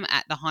Instagram,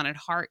 at the Haunted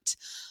Heart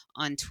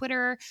on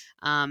Twitter.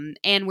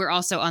 And we're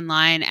also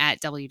online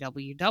at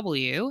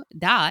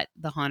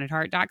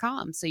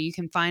www.thehauntedheart.com. So you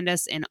can find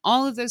us in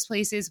all of those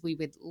places. We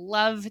would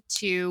love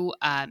to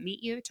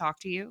meet you,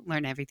 talk to you,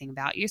 learn everything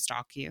about you,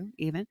 stalk you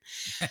even.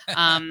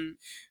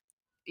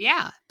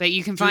 Yeah, but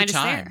you can find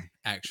us there.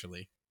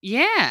 Actually.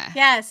 Yeah.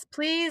 Yes,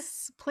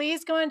 please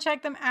go and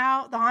check them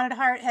out. The Haunted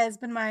Heart has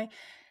been my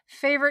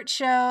favorite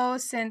show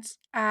since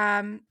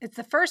it's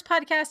the first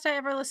podcast I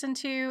ever listened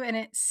to, and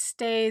it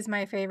stays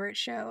my favorite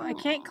show. Aww. I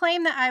can't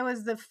claim that I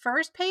was the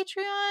first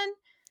Patreon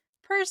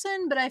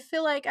person, but I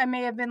feel like I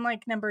may have been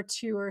like number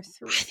 2 or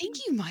 3. I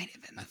think you might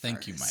have been the first. I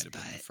think you might have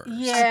been the first.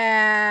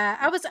 Yeah,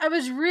 I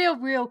was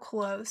real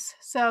close.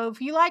 So if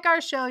you like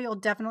our show, you'll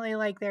definitely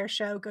like their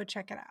show. Go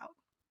check it out.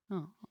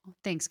 Oh,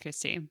 thanks,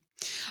 Christy.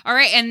 All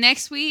right, and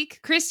next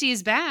week, Christy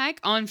is back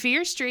on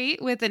Fear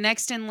Street with the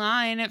next in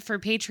line for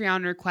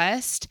Patreon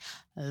request,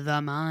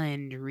 The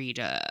Mind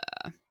Reader.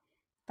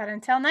 But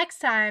until next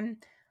time,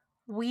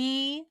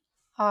 we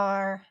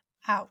are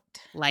out.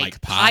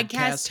 Like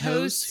podcast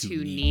hosts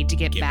who need to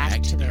get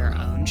back to their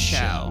own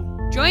show.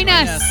 Join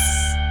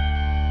us.